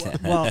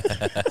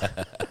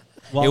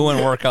 Well, it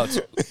wouldn't work out.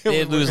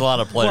 They'd lose a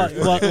lot of players.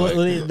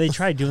 They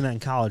tried doing that in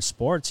college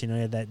sports. You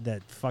know,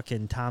 that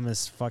fucking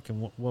Thomas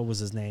fucking what was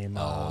his name?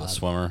 The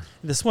swimmer.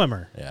 The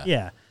swimmer.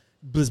 Yeah.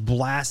 Was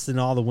blasting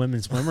all the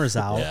women swimmers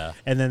out,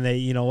 and then they,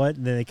 you know what?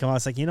 And then they come out.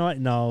 It's like, you know what?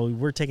 No,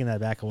 we're taking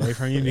that back away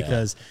from you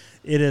because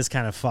it is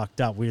kind of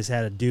fucked up. We just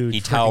had a dude. He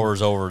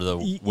towers over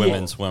the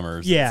women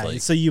swimmers. Yeah.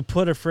 Like, so you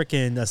put a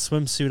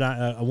swimsuit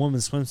on, a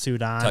woman's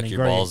swimsuit on, tuck and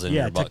your balls in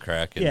your butt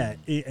crack.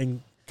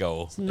 And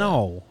go.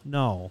 No.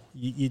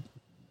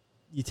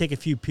 You take a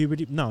few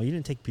puberty. No, you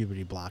didn't take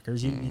puberty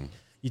blockers.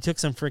 You took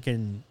some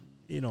freaking,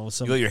 you know,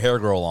 some. You let your hair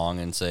grow long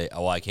and say,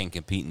 "Oh, I can't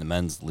compete in the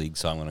men's league,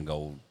 so I'm going to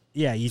go."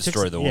 Yeah, you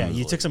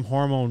took some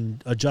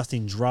hormone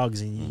adjusting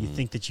drugs, and you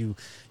think that you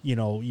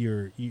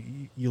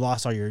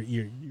lost all your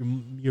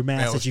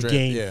mass male that you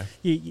strength,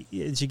 gained.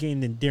 You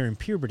gained during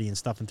puberty and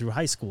stuff and through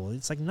high school.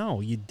 It's like, no,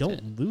 you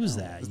don't lose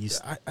that.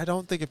 I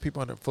don't think if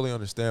people fully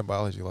understand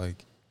biology,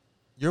 like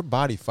your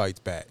body fights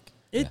back.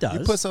 It does.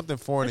 You put something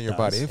foreign in your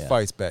body, it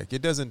fights back.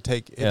 It doesn't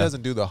take. It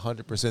doesn't do the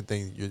 100%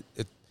 thing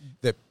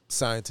that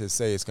scientists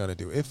say it's going to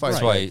do. It fights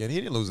back, and he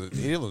didn't lose it.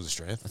 He didn't lose his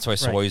strength. That's why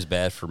soy is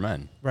bad for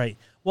men. Right.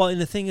 Well,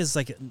 and the thing is,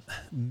 like,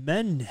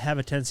 men have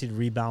a tendency to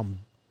rebound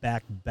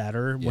back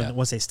better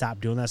once they stop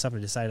doing that stuff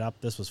and decide,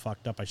 this was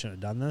fucked up, I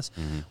shouldn't have done this.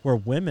 Where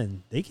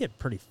women, they get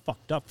pretty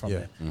fucked up from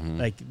it.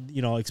 Like,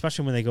 you know,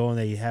 especially when they go and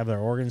they have their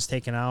organs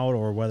taken out,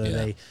 or whether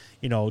they,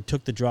 you know,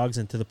 took the drugs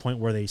and to the point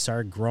where they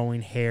started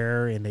growing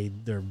hair and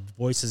their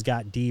voices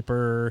got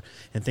deeper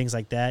and things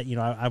like that. You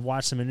know, I've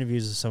watched some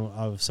interviews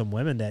of some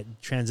women that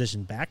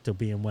transitioned back to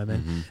being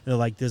women. And they're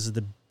like, this is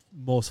the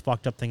most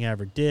fucked up thing I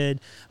ever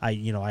did. I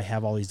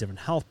have all these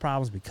different health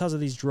problems because of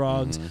these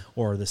drugs,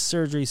 or the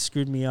surgery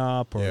screwed me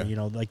up, or you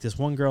know, like this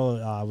one girl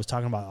was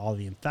talking about all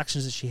the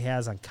infections that she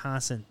has on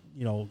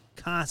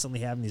constantly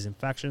having these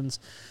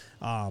infections.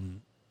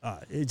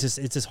 It's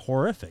just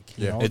horrific.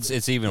 You know?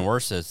 It's even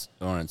worse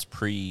when it's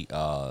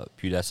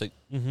pre-pubescent.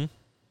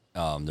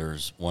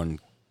 There's one.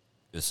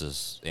 This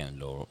is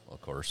anecdotal,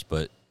 of course,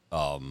 but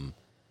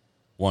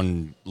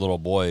one little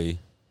boy.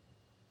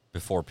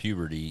 Before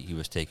puberty, he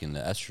was taking the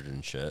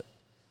estrogen shit.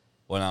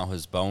 Well, now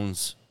his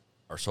bones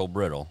are so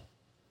brittle,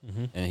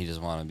 and he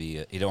doesn't want to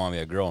be. He don't want to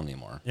be a girl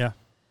anymore. Yeah,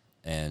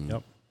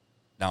 and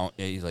now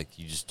he's like,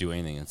 you just do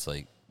anything. It's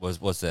like,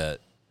 what's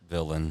that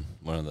villain?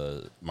 One of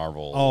the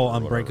Marvel. Oh,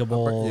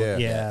 Unbreakable.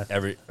 Yeah.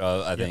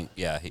 I think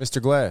Mr.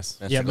 Glass.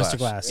 Mr.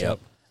 Glass. Yep.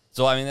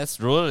 So I mean,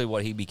 that's really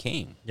what he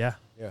became. Yeah.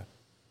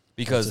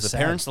 Because the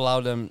parents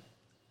allowed him,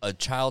 a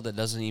child that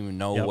doesn't even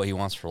know what he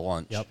wants for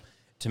lunch,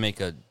 to make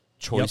a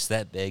choice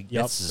that big.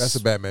 That's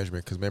a bad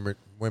measurement because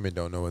women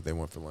don't know what they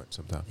want for lunch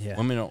sometimes.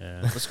 Women don't.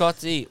 Let's go out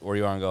to eat. Where do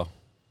you want to go?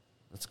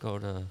 let's go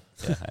to.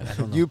 Yeah, I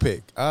don't know. You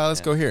pick. Let's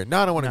Yeah. go here.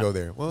 No, I don't want to No. go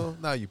there. Well,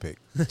 now you pick.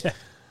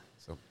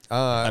 So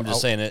I'm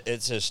just saying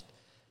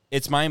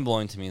it's mind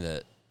blowing to me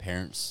that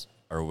parents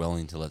are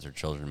willing to let their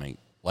children make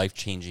life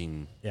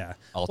changing. Yeah.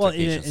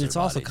 Altercations and to it's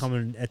their also bodies.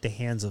 coming at the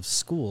hands of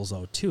schools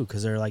though too,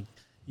 because they're like,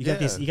 you got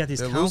these they're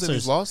losing counselors.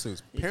 these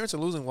lawsuits. Parents are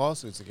losing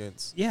lawsuits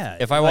against. Yeah.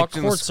 If I walked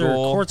into courts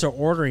school- courts are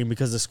ordering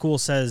because the school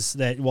says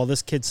that. Well,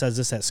 this kid says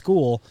this at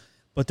school,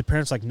 but the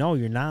parents like, no,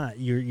 you're not.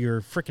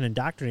 You're freaking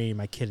indoctrinating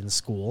my kid in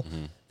school.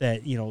 Mm-hmm.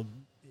 That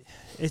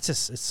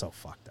it's so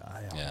fucked up.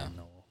 I don't Yeah. even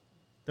know.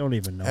 Don't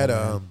even know. Had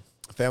man.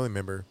 a family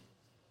member.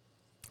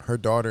 Her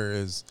daughter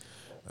is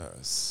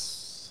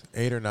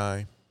 8 or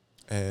 9,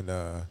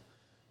 and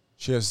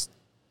she has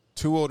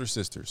 2 older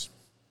sisters.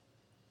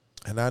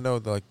 And I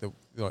know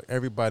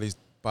everybody's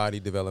body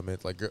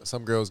development. Like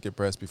some girls get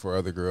breasts before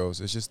other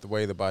girls. It's just the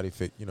way the body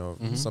fit.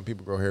 Some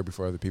people grow hair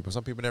before other people.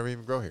 Some people never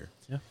even grow hair.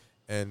 Yeah.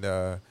 And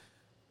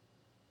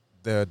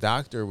the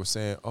doctor was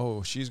saying,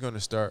 "Oh, she's going to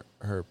start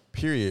her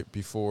period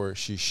before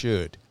she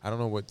should." I don't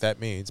know what that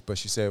means, but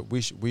she said,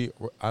 would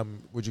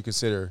you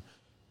consider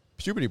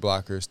puberty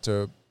blockers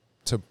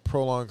to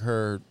prolong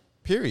her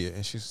period?"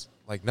 And she's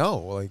like, "No,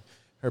 like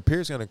her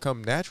period's going to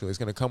come naturally. It's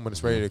going to come when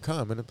it's ready to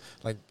come." And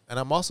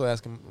I'm also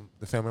asking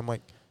the family, I'm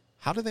like,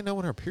 how do they know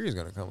when her period's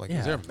going to come? Like,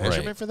 is there a Yeah.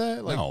 measurement Right. for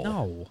that? Like, No.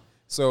 No.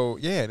 So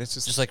yeah, and it's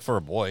Just like for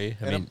a boy.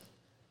 I And mean,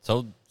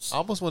 so I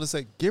almost want to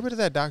say, get rid of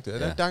that doctor.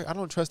 Yeah. I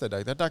don't trust that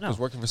doctor. That doctor's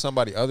No. working for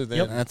somebody other than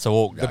Yep. that's a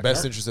woke the doctor.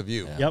 best interest of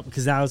you. Yeah. Yep,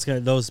 because now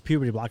those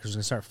puberty blockers are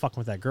gonna start fucking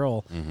with that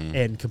girl Mhm.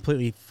 and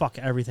completely fuck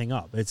everything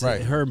up. It's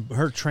Right.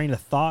 her train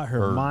of thought,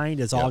 her mind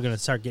is all Yep. gonna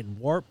start getting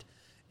warped,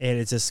 and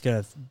it's just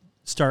gonna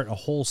start a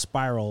whole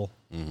spiral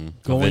Mm-hmm.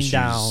 going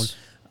down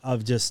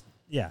of just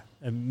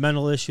and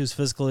mental issues,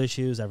 physical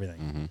issues, everything.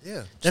 Mm-hmm.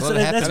 Yeah. That's So that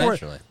happens that's where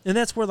naturally. and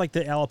that's where like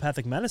the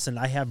allopathic medicine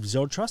I have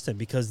zero trust in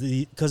because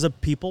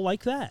of people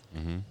like that.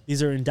 Mm-hmm.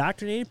 These are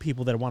indoctrinated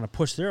people that want to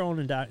push their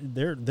own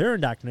their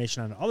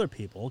indoctrination on other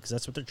people because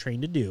that's what they're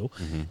trained to do,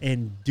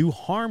 and do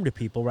harm to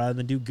people rather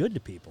than do good to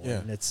people. Yeah.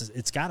 And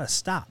it's got to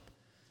stop.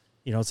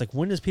 It's like,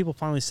 when does people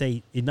finally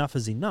say enough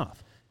is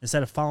enough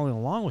instead of following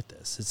along with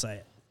this? It's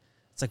like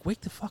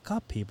wake the fuck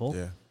up, people.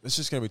 Yeah. It's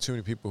just going to be too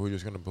many people who are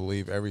just going to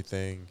believe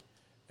everything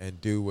and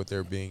do what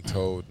they're being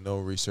told, no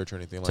research or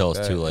anything Till like that.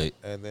 it's too late.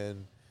 And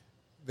then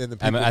the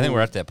people I think who- we're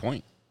at that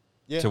point.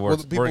 yeah, to where well,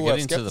 the people we're who have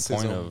getting to the point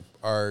skepticism of-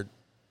 are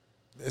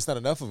it's not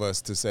enough of us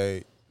to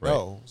say Right.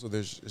 no, so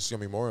it's going to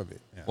be more of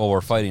it. Well,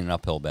 we're fighting an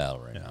uphill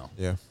battle right now.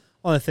 Yeah.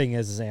 Well, the thing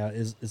is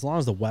as long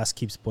as the West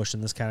keeps pushing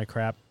this kind of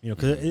crap,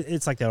 because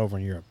it's like that over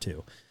in Europe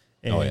too.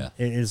 And, Oh, yeah.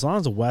 and as long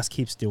as the West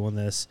keeps doing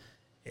this,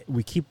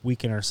 we keep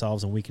weakening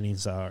ourselves and weakening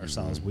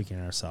ourselves,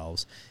 weakening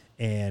ourselves.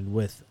 And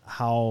with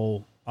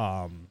how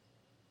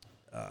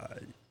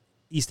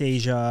East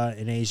Asia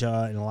and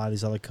Asia and a lot of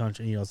these other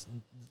countries,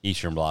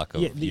 Eastern Bloc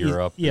of Yeah, the-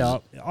 Europe, yeah,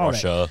 all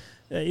that. Russia.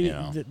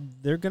 uh,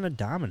 they're going to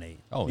dominate.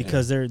 Oh, yeah.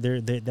 because they're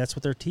that's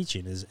what they're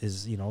teaching is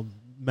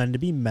men to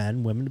be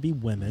men, women to be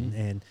women,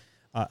 and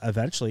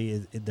eventually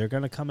they're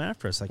going to come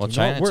after us. Like, Well,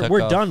 China took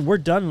we're off- done. We're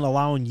done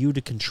allowing you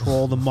to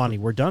control the money.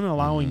 We're done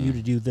allowing you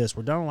to do this.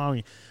 We're done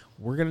allowing.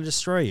 We're going to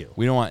destroy you.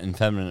 We don't want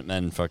effeminate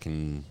men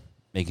fucking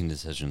making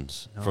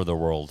decisions No. for the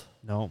world.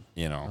 No,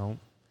 You know,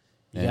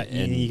 no.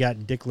 And- You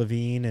got Dick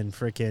Levine and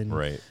freaking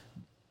right?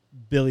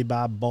 Billy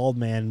Bob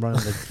Baldman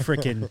running the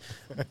freaking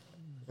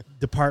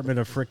Department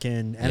of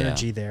freaking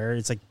Energy there.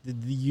 It's like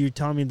you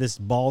telling me this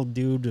bald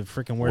dude who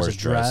freaking wears a Wears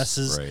dress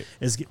dress, right.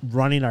 is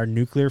running our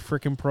nuclear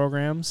freaking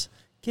programs?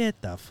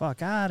 Get the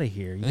fuck out of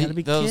here. You I got to think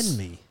be kidding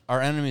me.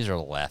 Our enemies are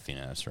laughing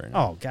at us right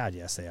now. Oh, God,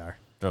 yes, they are.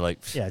 They're like,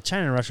 Yeah,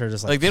 China and Russia are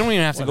just like, like they don't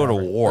even have to go to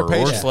whatever. war. They're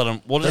We'll just patient. let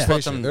them. We'll just They're let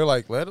patient. them. They're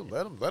like, let them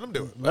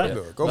do it. Let them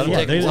do it. Go Let for them it.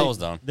 take themselves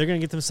down. They're going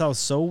to get themselves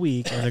so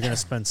weak and they're going to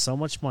spend so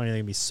much money. They're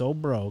going to be so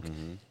broke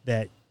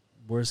that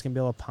we're just going to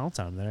be able to pounce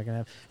on them. They're not going to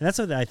have. And that's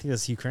what I think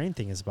this Ukraine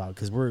thing is about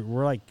because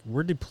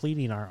we're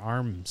depleting our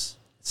arms,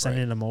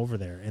 sending Right. them over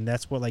there. And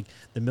that's what, like,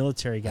 the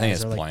military I think guys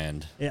it's are like.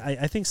 planned.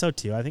 I think so,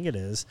 too. I think it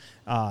is.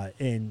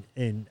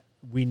 And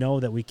we know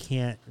that we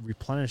can't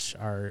replenish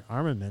our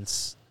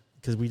armaments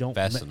because we don't.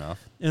 Fast enough.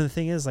 And the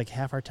thing is, like,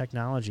 half our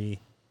technology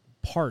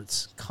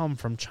parts come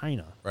from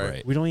China.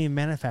 Right. We don't even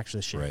manufacture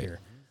this shit Right. here.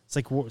 It's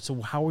like,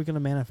 so how are we going to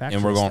manufacture?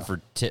 And we're this going stuff?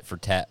 for tit for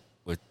tat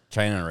with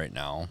China right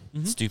now.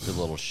 Stupid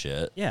little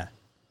shit. Yeah.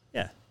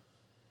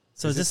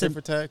 So Is is this this tit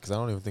for tat? Because I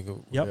don't even think it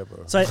would Yep. have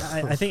a- So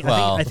I think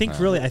Well, I think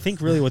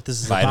really what this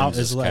is about Biden's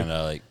is just like kind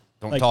of like,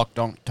 like-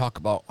 don't talk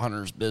about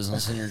Hunter's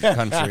business in your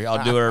country.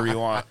 I'll do whatever you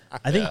want.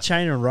 I think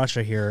China and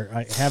Russia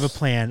here have a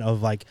plan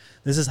of like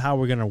this is how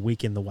we're going to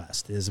weaken the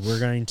West. Is we're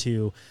going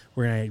to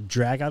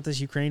drag out this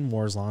Ukraine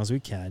war as long as we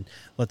can.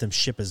 Let them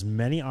ship as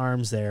many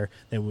arms there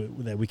that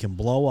we can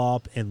blow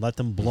up and let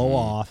them blow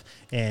off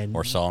and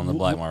Or sell on the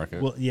black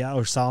market.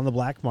 Or sell on the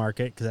black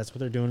market because that's what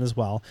they're doing as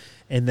well.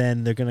 And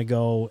then they're going to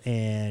go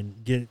and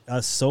get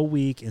us so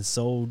weak and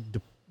so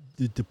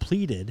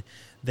depleted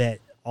that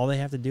all they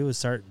have to do is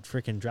start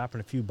freaking dropping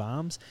a few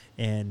bombs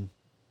and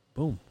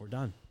boom, we're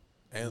done.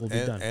 and, We'll be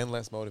and, done. and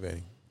less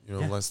motivating.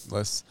 Yeah.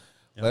 Less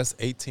Yep. Less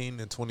 18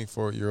 and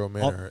 24-year-old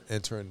men All- are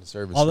entering the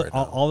service all, right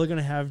now. all they're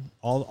gonna have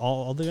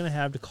all they're gonna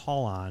have to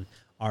call on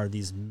are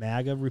these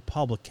MAGA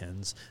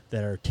Republicans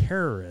that are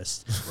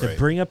terrorists that Right.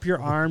 bring up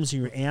your arms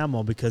and your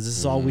ammo because this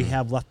is all we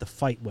have left to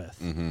fight with.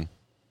 Mm-hmm.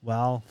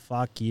 Well,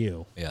 fuck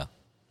you. Yeah.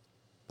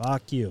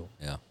 Fuck you.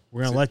 Yeah.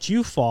 We're going to let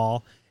you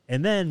fall,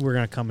 and then we're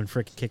going to come and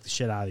freaking kick the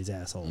shit out of these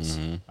assholes.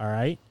 Mm-hmm. All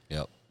right?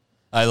 Yep.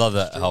 I love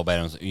that how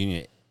Biden was. You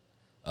need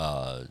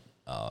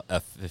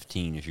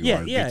F-15 if you Yeah,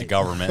 want to yeah. beat the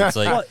government. It's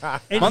like,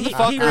 Well, and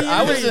motherfucker,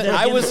 I was reiterated that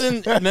I again. was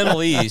in the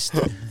Middle East,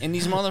 and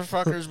these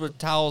motherfuckers with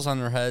towels on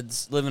their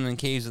heads, living in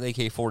caves with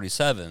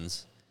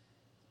AK-47s,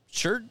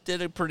 sure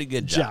did a pretty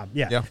good job.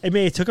 Yeah. Yeah. I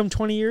mean, it took them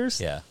 20 years,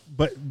 Yeah.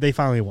 but they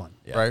finally won.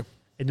 Yeah. Right?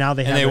 And now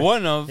they And have they it-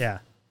 wouldn't have Yeah.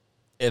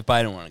 if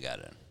Biden wouldn't have got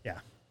in. Yeah.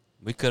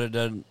 We could have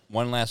done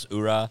one last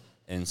hoorah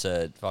and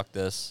said, "Fuck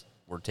this,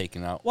 we're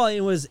taking out." Well,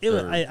 it was.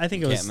 Their I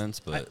think it was. encampments,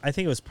 but- I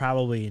think it was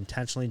probably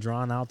intentionally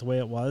drawn out the way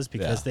it was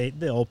because Yeah.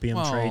 the opium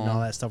trade and all Well,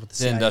 that stuff with the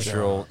the CIA.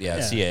 industrial,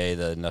 Yeah. CIA,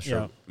 the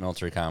industrial Yep.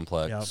 military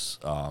complex.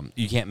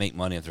 You can't make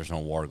money if there's no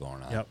war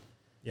going on. Yep.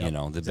 You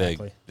know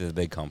exactly. the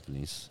big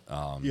companies.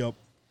 Yep.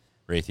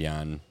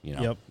 Raytheon, you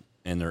know, Yep.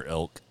 and their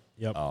ilk.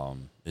 Yep.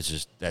 It's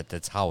just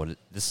that's how it.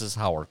 This is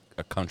how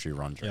a country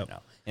runs right Yep.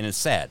 now, and it's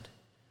sad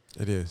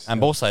It is. on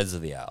both sides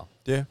of the aisle.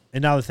 Yeah.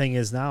 And now the thing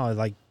is now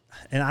like,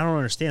 and I don't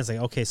understand. It's like,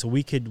 okay, so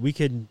we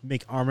could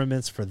make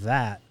armaments for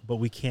that, but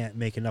we can't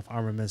make enough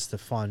armaments to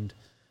fund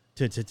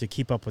to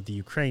keep up with the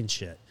Ukraine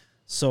shit.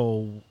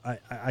 So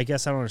I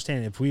guess I don't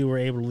understand. If we were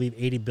able to leave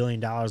 $80 billion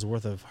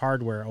worth of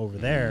hardware over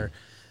there,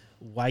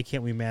 why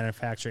can't we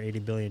manufacture $80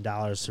 billion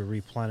to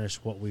replenish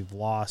what we've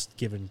lost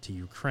given to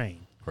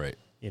Ukraine? Right.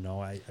 You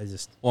know, I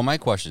just Well, my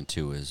question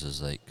too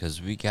is like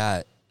because we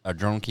got our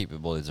drone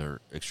capabilities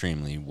are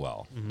extremely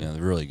well, Mm-hmm. you know,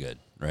 they're really good,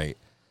 right?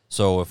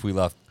 So if we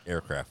left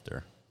aircraft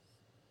there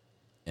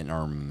and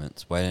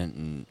armaments, why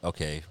didn't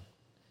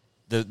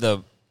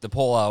the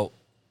pull out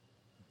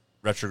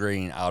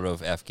retrograding out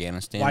of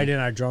Afghanistan? why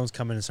didn't our drones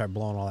come in and start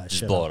blowing all that just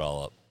shit blow up? it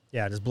all up?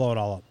 Yeah, just blow it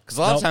all up. Because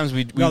a lot of Nope. times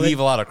we No, they- leave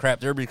a lot of crap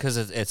there because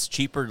it's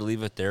cheaper to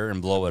leave it there and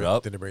blow it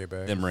up Then they bring it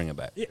back. than bring it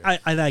back.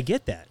 I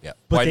get that. Yeah.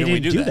 But Why they didn't we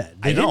didn't do do that?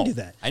 that. They I know. didn't do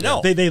that. I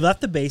know. They left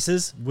the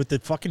bases with the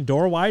fucking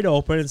door wide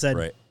open and said,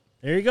 Right.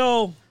 there you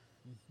go.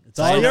 It's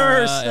all Sayonara,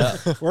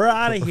 yours. yeah. We're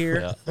out of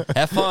here. Yeah.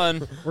 Have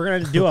fun. We're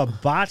going to do a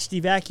botched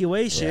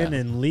evacuation Yeah.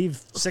 and leave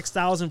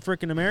 6,000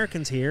 freaking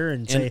Americans here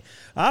and say,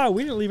 And-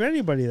 we didn't leave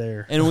anybody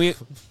there. And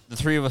the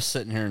three of us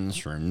sitting here in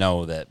this room,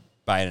 know that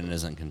Biden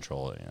isn't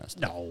controlling us.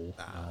 No,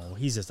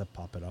 he's just a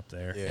puppet up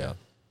there. Yeah.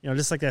 You know,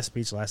 just like that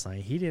speech last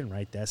night. He didn't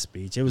write that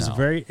speech. It was No.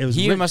 very. It was.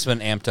 He writ- must have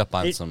been amped up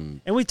on it- some.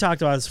 And we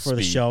talked about this for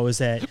the speed. show. Is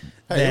that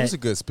Hey, it was a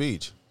good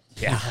speech.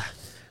 Yeah.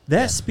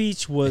 that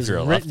speech was you're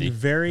a written lefty.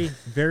 very,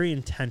 very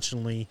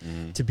intentionally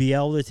Mm-hmm. to be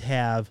able to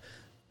have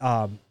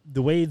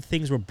the way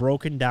things were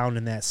broken down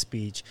in that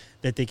speech,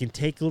 that they can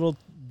take little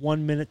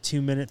 1 minute,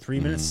 2 minute, 3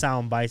 minute Mm-hmm.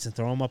 sound bites and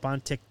throw them up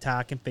on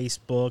TikTok and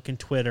Facebook and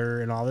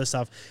Twitter and all this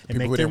stuff and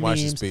People who make their didn't watch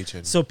the memes. speech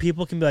and- So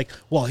people can be like,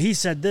 well, he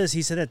said this,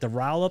 he said that, to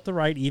rile up the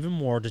right even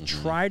more to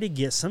Mm-hmm. try to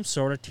get some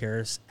sort of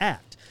terrorist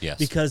act. Yes.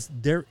 Because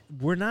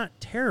we're not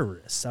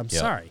terrorists. I'm Yep.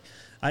 sorry.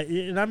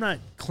 And I'm not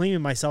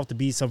claiming myself to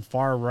be some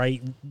far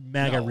right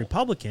MAGA No.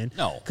 Republican.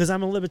 No. Because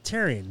I'm a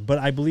libertarian, but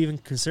I believe in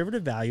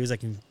conservative values. I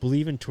can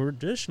believe in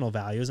traditional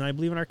values, and I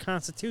believe in our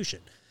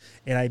Constitution,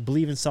 and I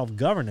believe in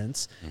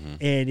self-governance. Mm-hmm.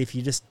 And if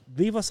you just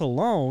leave us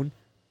alone,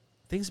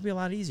 things will be a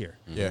lot easier.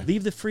 Yeah.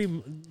 Leave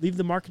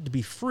the market to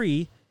be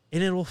free,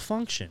 and it will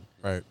function.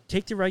 Right.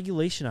 Take the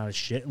regulation out of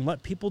shit and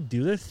let people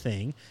do their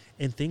thing,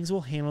 and things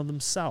will handle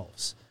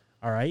themselves.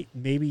 All right?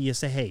 Maybe you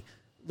say, hey,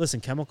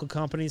 listen, chemical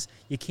companies,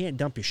 you can't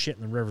dump your shit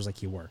in the rivers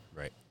like you were.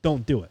 Right.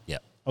 Don't do it.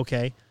 Yep.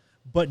 Okay?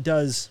 But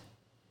does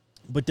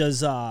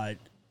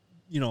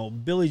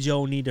Billy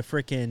Joe need to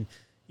frickin',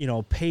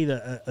 pay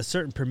a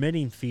certain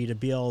permitting fee to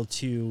be able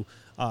to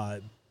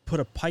put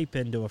a pipe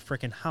into a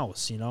frickin'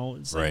 house,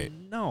 It's like, Right.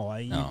 no,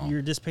 No.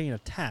 you're just paying a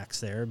tax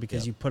there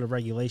because Yep. you put a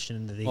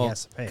regulation that he Well,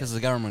 has to pay. because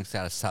the government's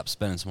got to stop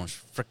spending so much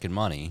freaking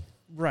money.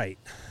 Right.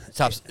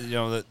 Stops.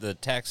 The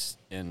tax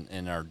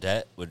in our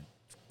debt would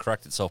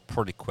correct itself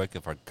pretty quick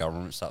if our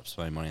government stopped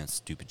spending money on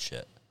stupid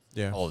shit.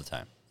 Yeah. All the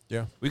time.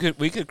 Yeah. We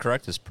could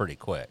correct this pretty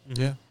quick.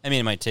 Yeah. I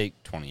mean, it might take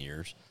 20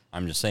 years.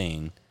 I'm just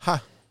saying.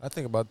 Ha. I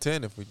think about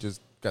 10 if we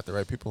just got the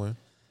right people in.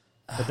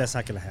 But that's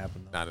not going to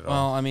happen. Though. Not at all.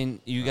 Well, I mean,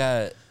 you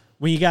got.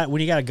 When you got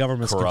a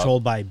government that's Corrupt.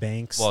 controlled by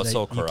banks, Well, it's that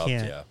so corrupt, you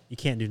can't, yeah. you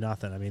can't do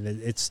nothing. I mean,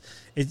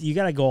 you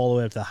got to go all the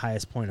way up to the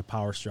highest point of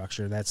power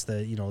structure. That's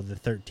the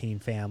 13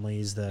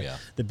 families, Yeah.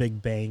 the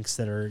big banks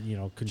that are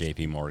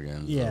J.P.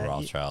 Morgan, the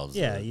Rothschilds.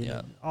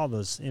 all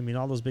those. I mean,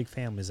 all those big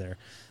families there.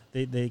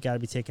 They got to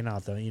be taken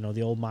out.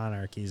 The old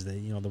monarchies, the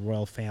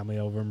royal family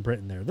over in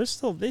Britain. They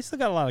still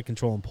got a lot of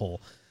control and pull.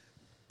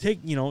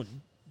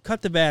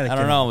 Cut the Vatican. I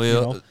don't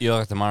know. out, You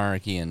look at the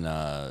monarchy in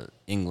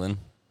England.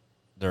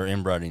 Their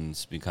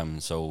inbreeding's becoming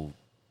so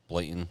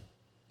blatant.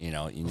 You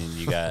know, and then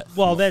you got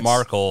Well, that's-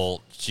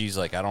 Markle. She's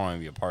like, I don't want to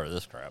be a part of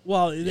this crap.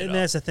 Well, You and know?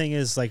 that's the thing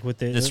is like with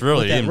the It's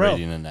really with that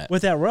inbreeding in that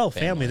with that royal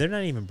family, family. they're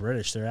not even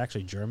British; they're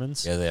actually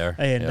Germans. Yeah, they are.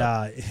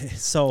 And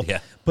so, Yeah.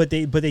 but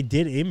they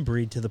did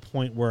inbreed to the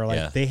point where like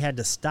Yeah. they had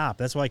to stop.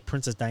 That's why like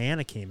Princess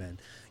Diana came in.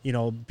 You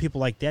know, people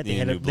like that They they need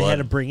had new to blood.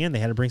 they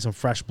had to bring some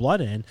fresh blood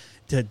in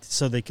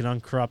so they could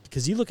uncorrupt.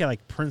 Because you look at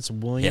like Prince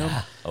William,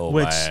 Yeah. Oh,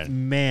 which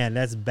man.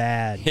 that's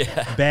bad,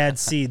 Yeah. bad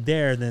seed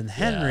there. And then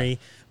Henry,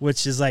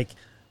 which is like.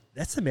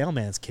 That's the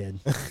mailman's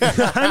kid.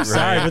 I'm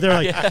sorry, but they're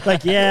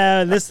like,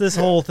 this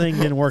whole thing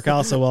didn't work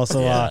out so well.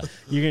 So Yeah.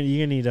 you're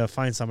gonna need to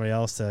find somebody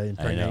else to I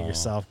impregnate know.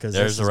 yourself because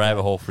There's a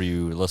rabbit hole for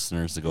you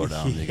listeners to go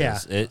down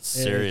because Yeah. it's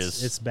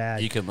serious. It's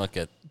bad. You can look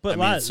at. But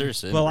I mean,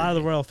 seriously. but a lot of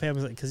the royal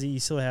families, because you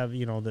still have,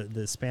 you know,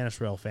 the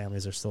Spanish royal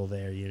families are still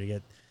there. You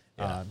get,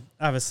 Yeah.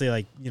 obviously,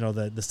 like, you know,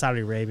 the Saudi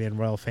Arabian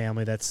royal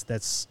family. That's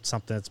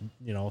something that's,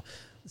 you know,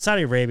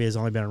 Saudi Arabia has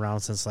only been around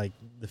since like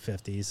the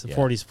 50s, Yeah.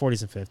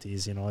 40s and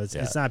 50s. You know,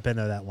 it's not been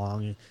there that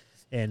long.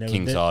 And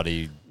King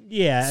Saudi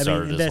yeah, I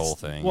started mean, this whole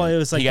thing. Well, it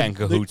was like he got in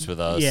cahoots with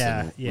us.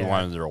 Yeah, and yeah. We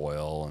wanted their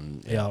oil,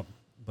 and Yeah,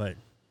 but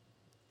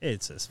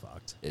it's just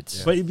fucked.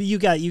 it's But you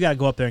got to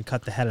go up there and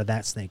cut the head of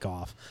that snake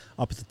off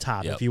up at the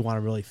top Yep. if you want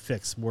to really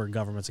fix where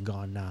governments are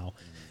gone now.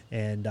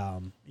 And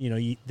you know,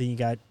 then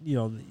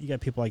you got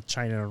people like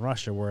China and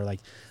Russia where like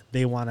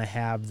they want to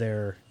have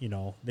their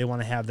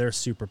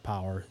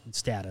superpower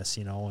status,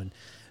 you know,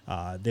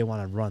 and they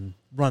want to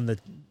run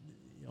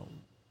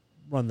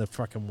the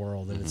fucking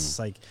world, and it's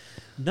like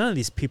none of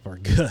these people are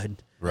good.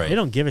 Right. They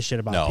don't give a shit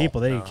about No. people.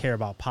 They care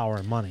about power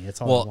and money.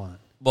 That's all they want.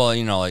 Well,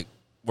 you know, like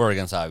we're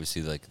against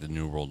obviously like the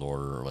New World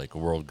Order or like a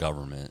world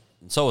government.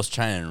 And so is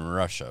China and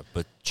Russia.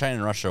 But China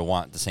and Russia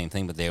want the same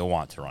thing, but they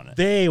want to run it.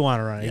 They want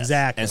to run it. Yes.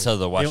 Exactly. And so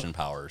the They- Western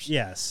powers.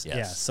 Yes. Yes.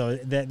 Yeah. So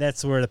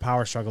that's where the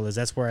power struggle is.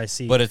 That's where I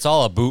see. But it's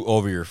all a boot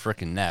over your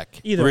freaking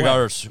neck, either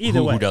regardless way,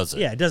 who does it.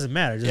 Yeah, it doesn't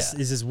matter. Just Yeah.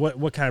 is this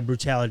what kind of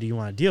brutality do you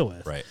want to deal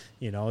with? Right.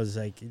 You know, it's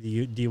like do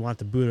you want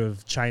the boot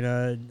of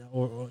China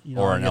or you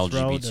know Or on an your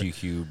throat?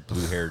 LGBTQ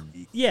blue-haired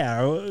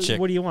Yeah. Or chick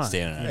what do you want?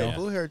 standing You there. know? Yeah.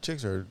 Blue-haired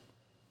chicks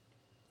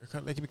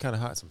they can be kind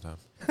of hot sometimes.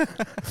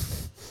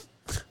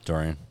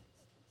 Dorian.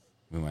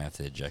 We might have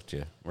to eject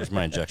you. Where's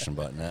my ejection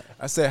button at?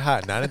 I said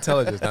hot, not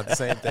intelligence, not the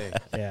same thing.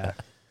 Yeah.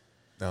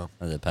 No.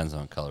 It depends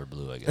on color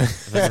blue, I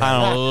guess. If it's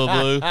Honolulu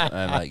blue,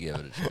 I might give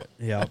it a shot.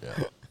 Yep.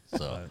 Yeah.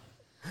 So,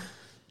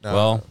 No.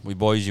 well, we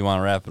boys, you want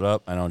to wrap it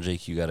up? I know,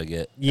 Jake, you got to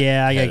get.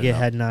 Yeah, I gotta Headed get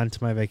up. heading on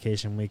to my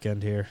vacation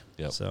weekend here.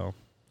 Yep. So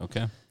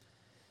Okay.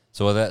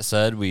 So with that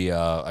said, we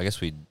I guess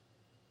we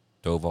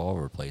dove all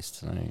over the place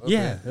tonight. Okay,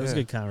 yeah, it was a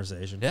yeah. good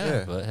conversation.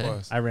 Yeah, but it hey.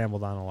 was. I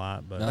rambled on a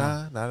lot, but No.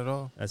 Nah, not at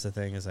all. that's the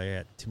thing is I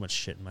got too much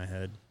shit in my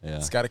head. Yeah.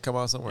 It's got to come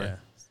out somewhere.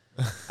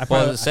 Yeah. I Well,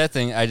 probably, the sad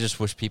thing, I just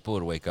wish people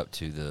would wake up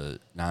to the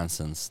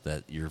nonsense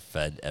that you're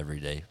fed every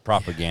day.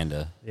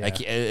 Propaganda. Yeah. I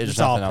can't, It's it's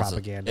all nothing else.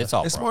 propaganda. It's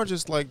all It's more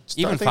just like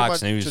Even think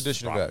Fox about News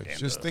traditional propaganda. values.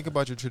 Just think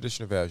about your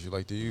traditional values.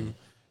 Like, do you,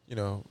 you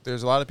know,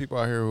 there's a lot of people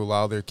out here who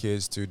allow their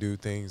kids to do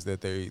things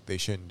that they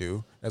shouldn't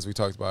do, as we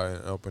talked about in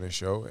an opening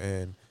show,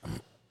 and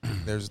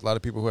there's a lot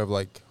of people who have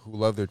who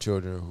love their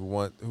children,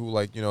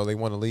 they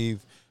want to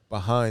leave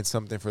behind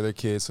something for their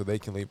kids so they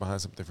can leave behind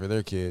something for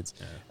their kids.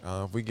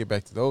 Yeah. If we get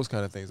back to those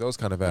kind of things, those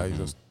kind of values,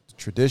 those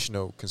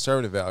traditional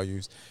conservative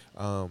values,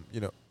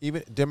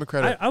 even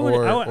Democratic I or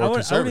wouldn't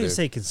conservative. even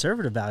say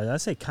conservative values.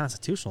 I'd say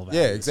constitutional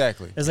values. Yeah,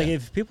 exactly. It's like Yeah.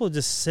 if people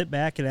just sit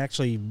back and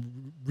actually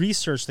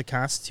research the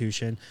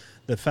Constitution,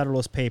 the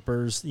Federalist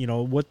Papers, you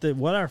know, what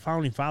our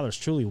founding fathers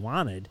truly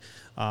wanted,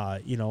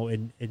 you know,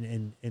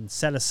 and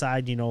set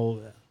aside, you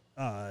know,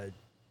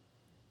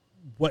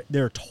 what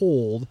they're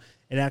told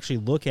and actually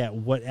look at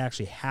what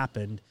actually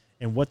happened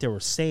and what they were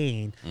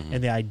saying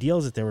and the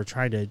ideals that they were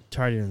trying to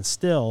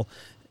instill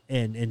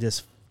and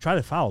just try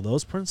to follow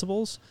those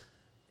principles,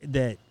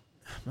 that,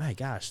 my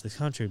gosh, this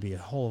country would be a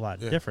whole lot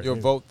different. You'll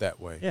vote that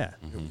way. Yeah.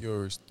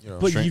 But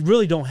But you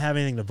really don't have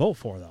anything to vote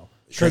for, though.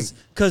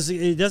 Because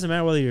it doesn't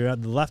matter whether you're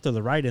on the left or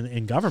the right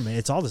in government.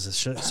 It's all just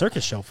a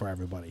circus show for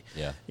everybody.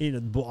 Yeah. You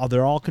know,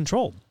 they're all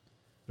controlled.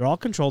 They're all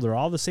controlled. They're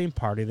all the same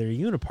party. They're a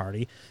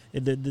uniparty.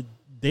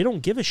 They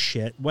don't give a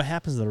shit what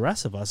happens to the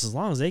rest of us as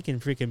long as they can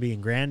freaking be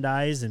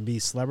aggrandized and be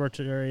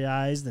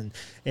celebritaryized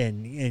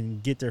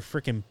and get their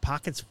freaking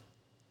pockets,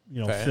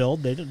 you know, Fat.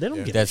 filled. They don't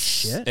give a That's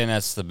shit. and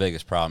that's the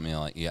biggest problem. You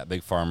know, like you got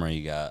big pharma,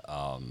 you got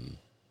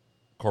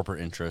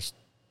corporate interest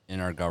in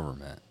our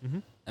government.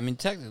 I mean,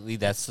 technically,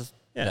 that's the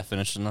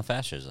definition of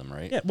fascism,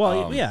 right? Yeah,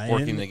 well, yeah,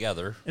 working and-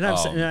 together. And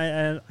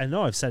I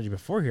know I've said it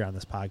before here on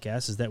this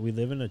podcast is that we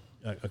live in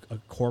a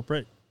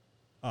corporate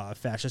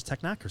fascist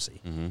technocracy,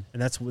 and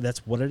that's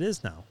what it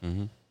is now.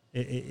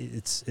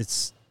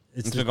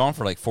 It's been going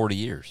for like 40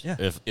 years, Yeah.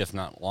 if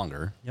not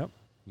longer. Yep.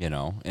 You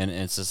know, and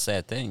it's a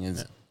sad thing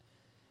is,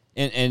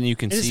 and you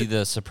can And see it's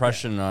the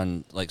suppression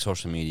on like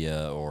social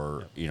media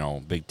or you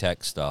know big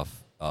tech stuff.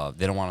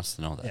 They don't want us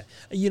to know that. Yeah.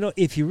 You know,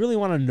 if you really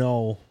want to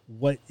know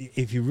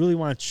if you really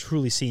want to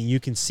truly see, and you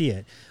can see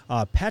it,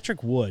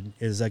 Patrick Wood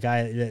is a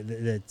guy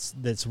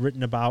that's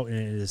written about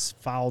and has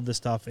followed this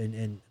stuff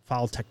and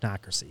followed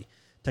technocracy.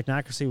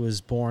 Technocracy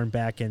was born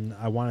back in,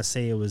 I want to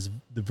say it was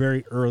the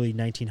very early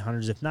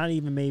 1900s, if not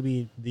even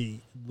maybe the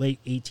late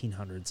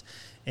 1800s.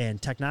 And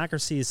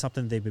Technocracy is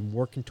something they've been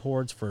working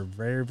towards for a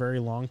very, very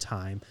long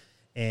time.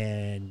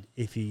 And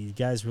if you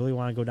guys really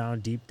want to go down a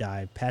deep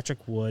dive, Patrick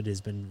Wood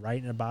has been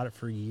writing about it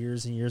for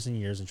years and years and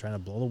years and trying to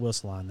blow the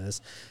whistle on this.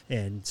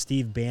 And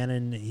Steve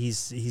Bannon,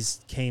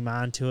 he's came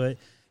on to it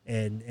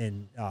and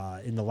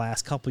in the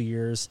last couple of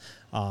years,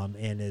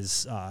 and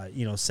is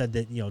said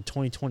that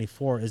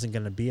 2024 isn't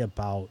going to be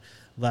about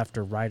left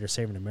or right or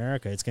saving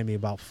America. It's going to be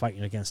about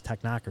fighting against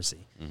technocracy.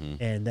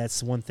 And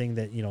that's one thing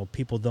that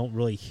people don't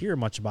really hear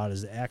much about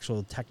is the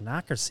actual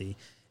technocracy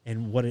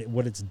and what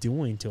it's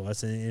doing to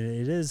us. And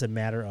it is a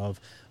matter of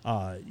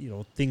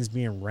things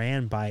being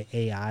ran by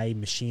AI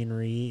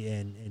machinery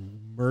and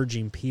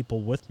merging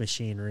people with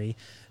machinery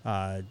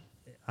on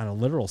a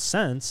literal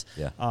sense.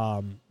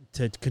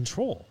 To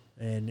control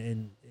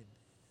and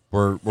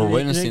we're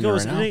witnessing it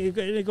right now. And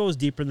it goes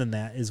deeper than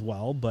that as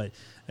well, but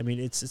I mean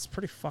it's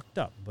pretty fucked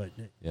up. But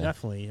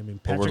definitely, I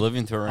mean, Patrick, we're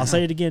living through it right I'll now.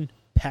 say it again,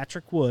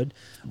 Patrick Wood.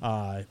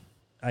 I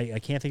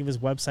can't think of his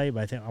website,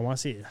 but I want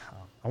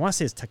to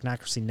say it's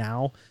Technocracy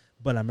Now,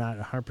 but I'm not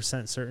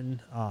 100% certain.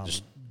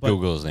 Just but,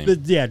 Google his name.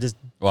 But just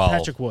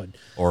Patrick Wood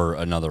Or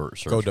another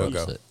search Go.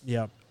 website.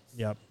 Yep.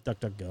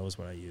 DuckDuckGo is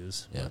what I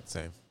use. Yeah,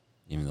 Same.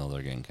 even though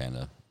they're getting kind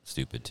of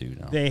stupid too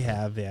now. They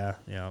have,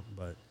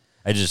 but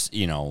I just,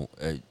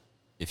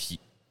 if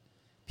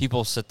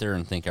people sit there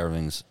and think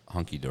everything's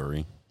hunky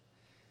dory,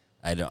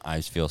 I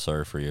just feel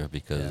sorry for you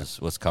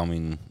because what's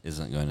coming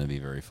isn't going to be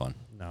very fun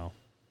no,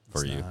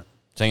 for it's you. not.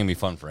 It's not going to be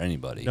fun for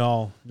anybody.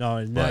 No.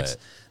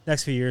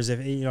 Next few years,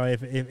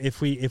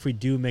 if we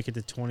do make it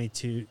to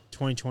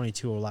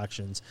 2022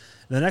 elections,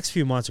 the next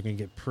few months are going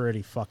to get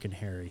pretty fucking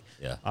hairy.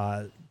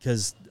 Yeah.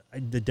 Because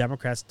the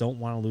Democrats don't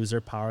want to lose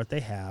their power that they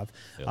have.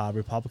 Yep.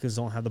 Republicans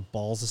don't have the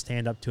balls to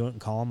stand up to it and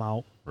call them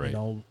out, Right.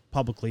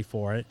 publicly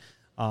for it.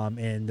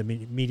 And the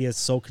media is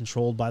so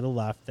controlled by the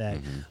left that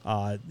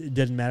it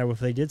didn't matter if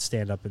they did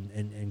stand up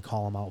and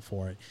call them out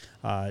for it.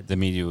 The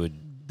media would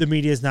The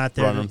media is not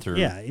there. Run them through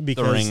the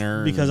because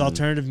ringer and-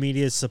 alternative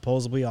media is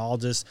supposedly all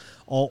just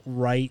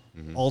alt-right,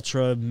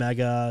 ultra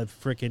mega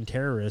freaking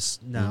terrorists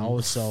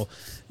now. So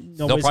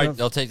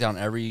they'll take down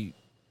every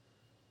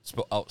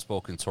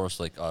outspoken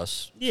source like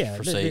us. Yeah,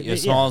 for they- say they-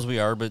 as small as we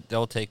are, but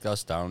they'll take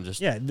us down just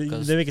they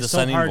make it so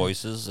sending hard.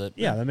 voices. That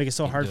They make it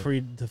so can't hard do. for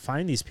you to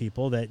find these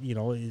people that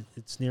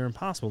it's near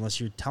impossible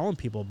unless you're telling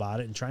people about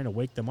it and trying to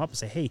wake them up and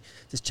say, "Hey,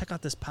 just check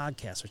out this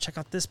podcast or check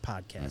out this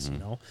podcast."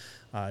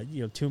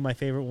 Two of my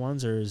favorite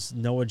ones are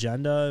No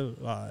Agenda,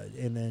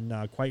 and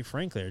then Quite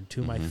Frankly are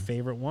two of my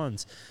favorite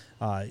ones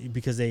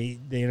because they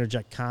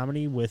interject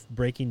comedy with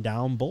breaking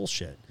down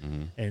bullshit,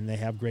 and they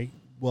have great.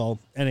 Well,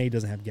 NA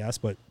doesn't have guests,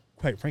 but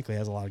Quite Frankly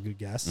has a lot of good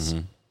guests.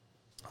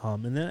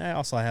 And then I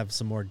also have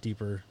some more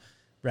deeper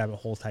rabbit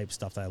hole type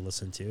stuff that I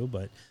listen to,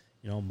 but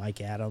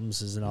Mike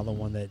Adams is another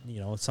one that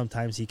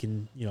sometimes he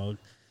can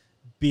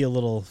be a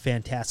little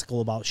fantastical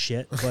about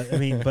shit, but I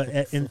mean, but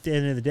at the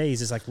end of the day, he's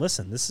just like,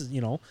 listen, this is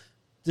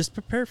just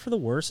prepare for the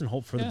worst and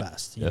hope for the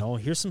best.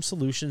 Here's some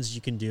solutions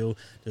you can do.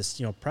 Just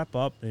prep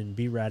up and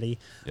be ready.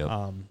 Yep.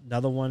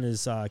 Another one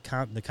is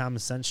the Common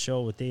Sense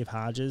Show with Dave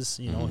Hodges.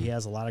 He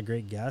has a lot of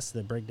great guests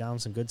that break down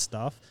some good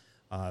stuff.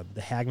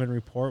 The Hagman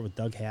Report with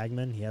Doug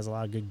Hagman. He has a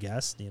lot of good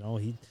guests.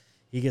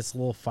 He gets a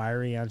little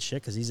fiery on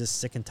shit because he's just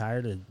sick and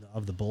tired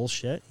of the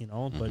bullshit.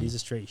 But he's a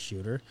straight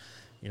shooter.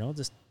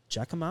 Just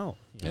check him out.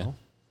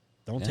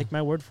 Don't take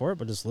my word for it,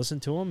 but just listen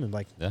to him and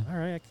all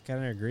right, I can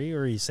kind of agree.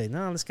 Or you say,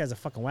 no, this guy's a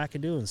fucking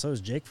wackadoo, and so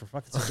is Jake for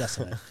fucking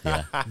suggesting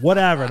it.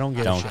 Whatever. I don't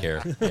give a shit.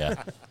 care.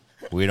 Yeah,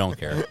 we don't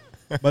care.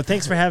 But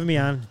thanks for having me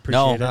on.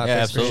 Appreciate it.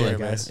 Absolutely,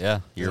 guys.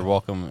 Yeah, you're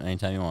welcome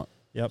anytime you want.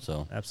 Yep.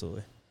 So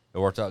absolutely. it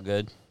worked out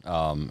good.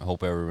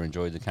 Hope everyone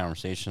enjoyed the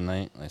conversation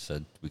tonight. Like I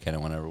said, we kind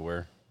of went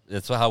everywhere.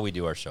 That's how we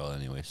do our show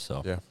anyway.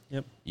 So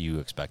Yep. You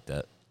expect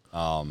that.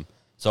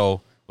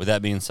 So with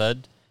that being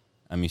said,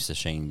 I'm used to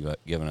Shane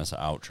giving us an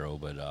outro,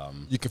 but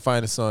You can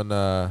find us on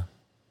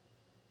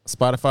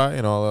Spotify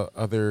and all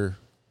other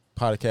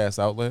podcast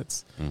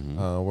outlets.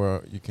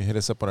 Where you can hit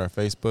us up on our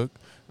Facebook,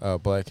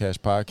 Black Cash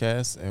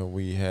Podcast, and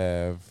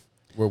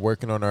we're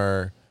working on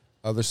our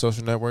other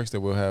social networks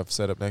that we'll have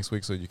set up next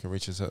week, so you can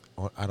reach us out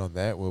on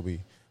that. We'll be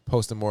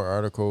posting more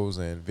articles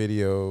and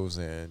videos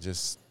and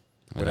just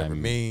whatever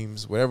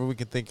memes, whatever we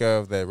can think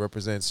of that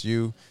represents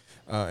you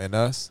and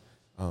us.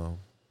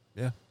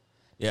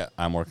 Yeah,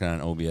 I'm working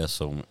on OBS,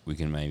 so we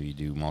can maybe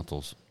do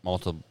multiple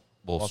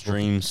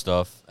stream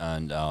stuff.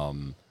 And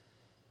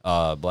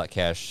Black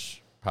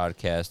Cash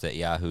Podcast at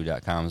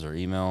yahoo.com is our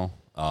email.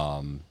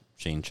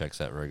 Shane checks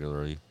that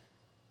regularly,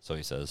 so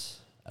he says.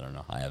 I don't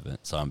know. I haven't,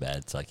 so I'm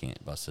bad, so I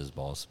can't bust his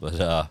balls.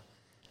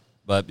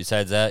 But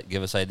besides that,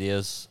 give us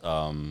ideas.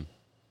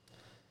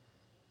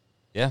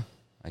 Yeah,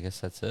 I guess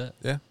that's it.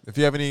 Yeah. If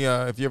you have any,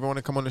 if you ever want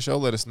to come on the show,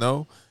 let us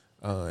know.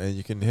 And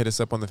you can hit us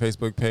up on the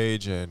Facebook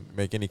page and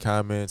make any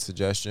comments,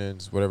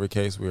 suggestions, whatever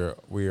case.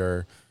 We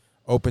are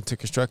open to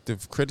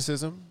constructive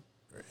criticism.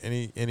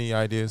 Any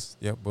ideas?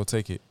 Yep, we'll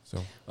take it.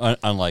 So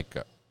Unlike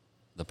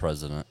the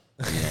president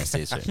of the United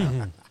States right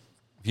now.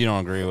 If you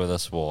don't agree with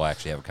us, we'll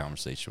actually have a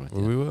conversation with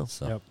you. We will.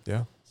 So, Yep.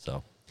 Yeah.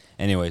 so,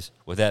 anyways,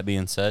 with that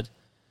being said,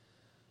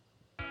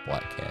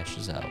 Black Cash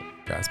is out.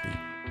 Godspeed.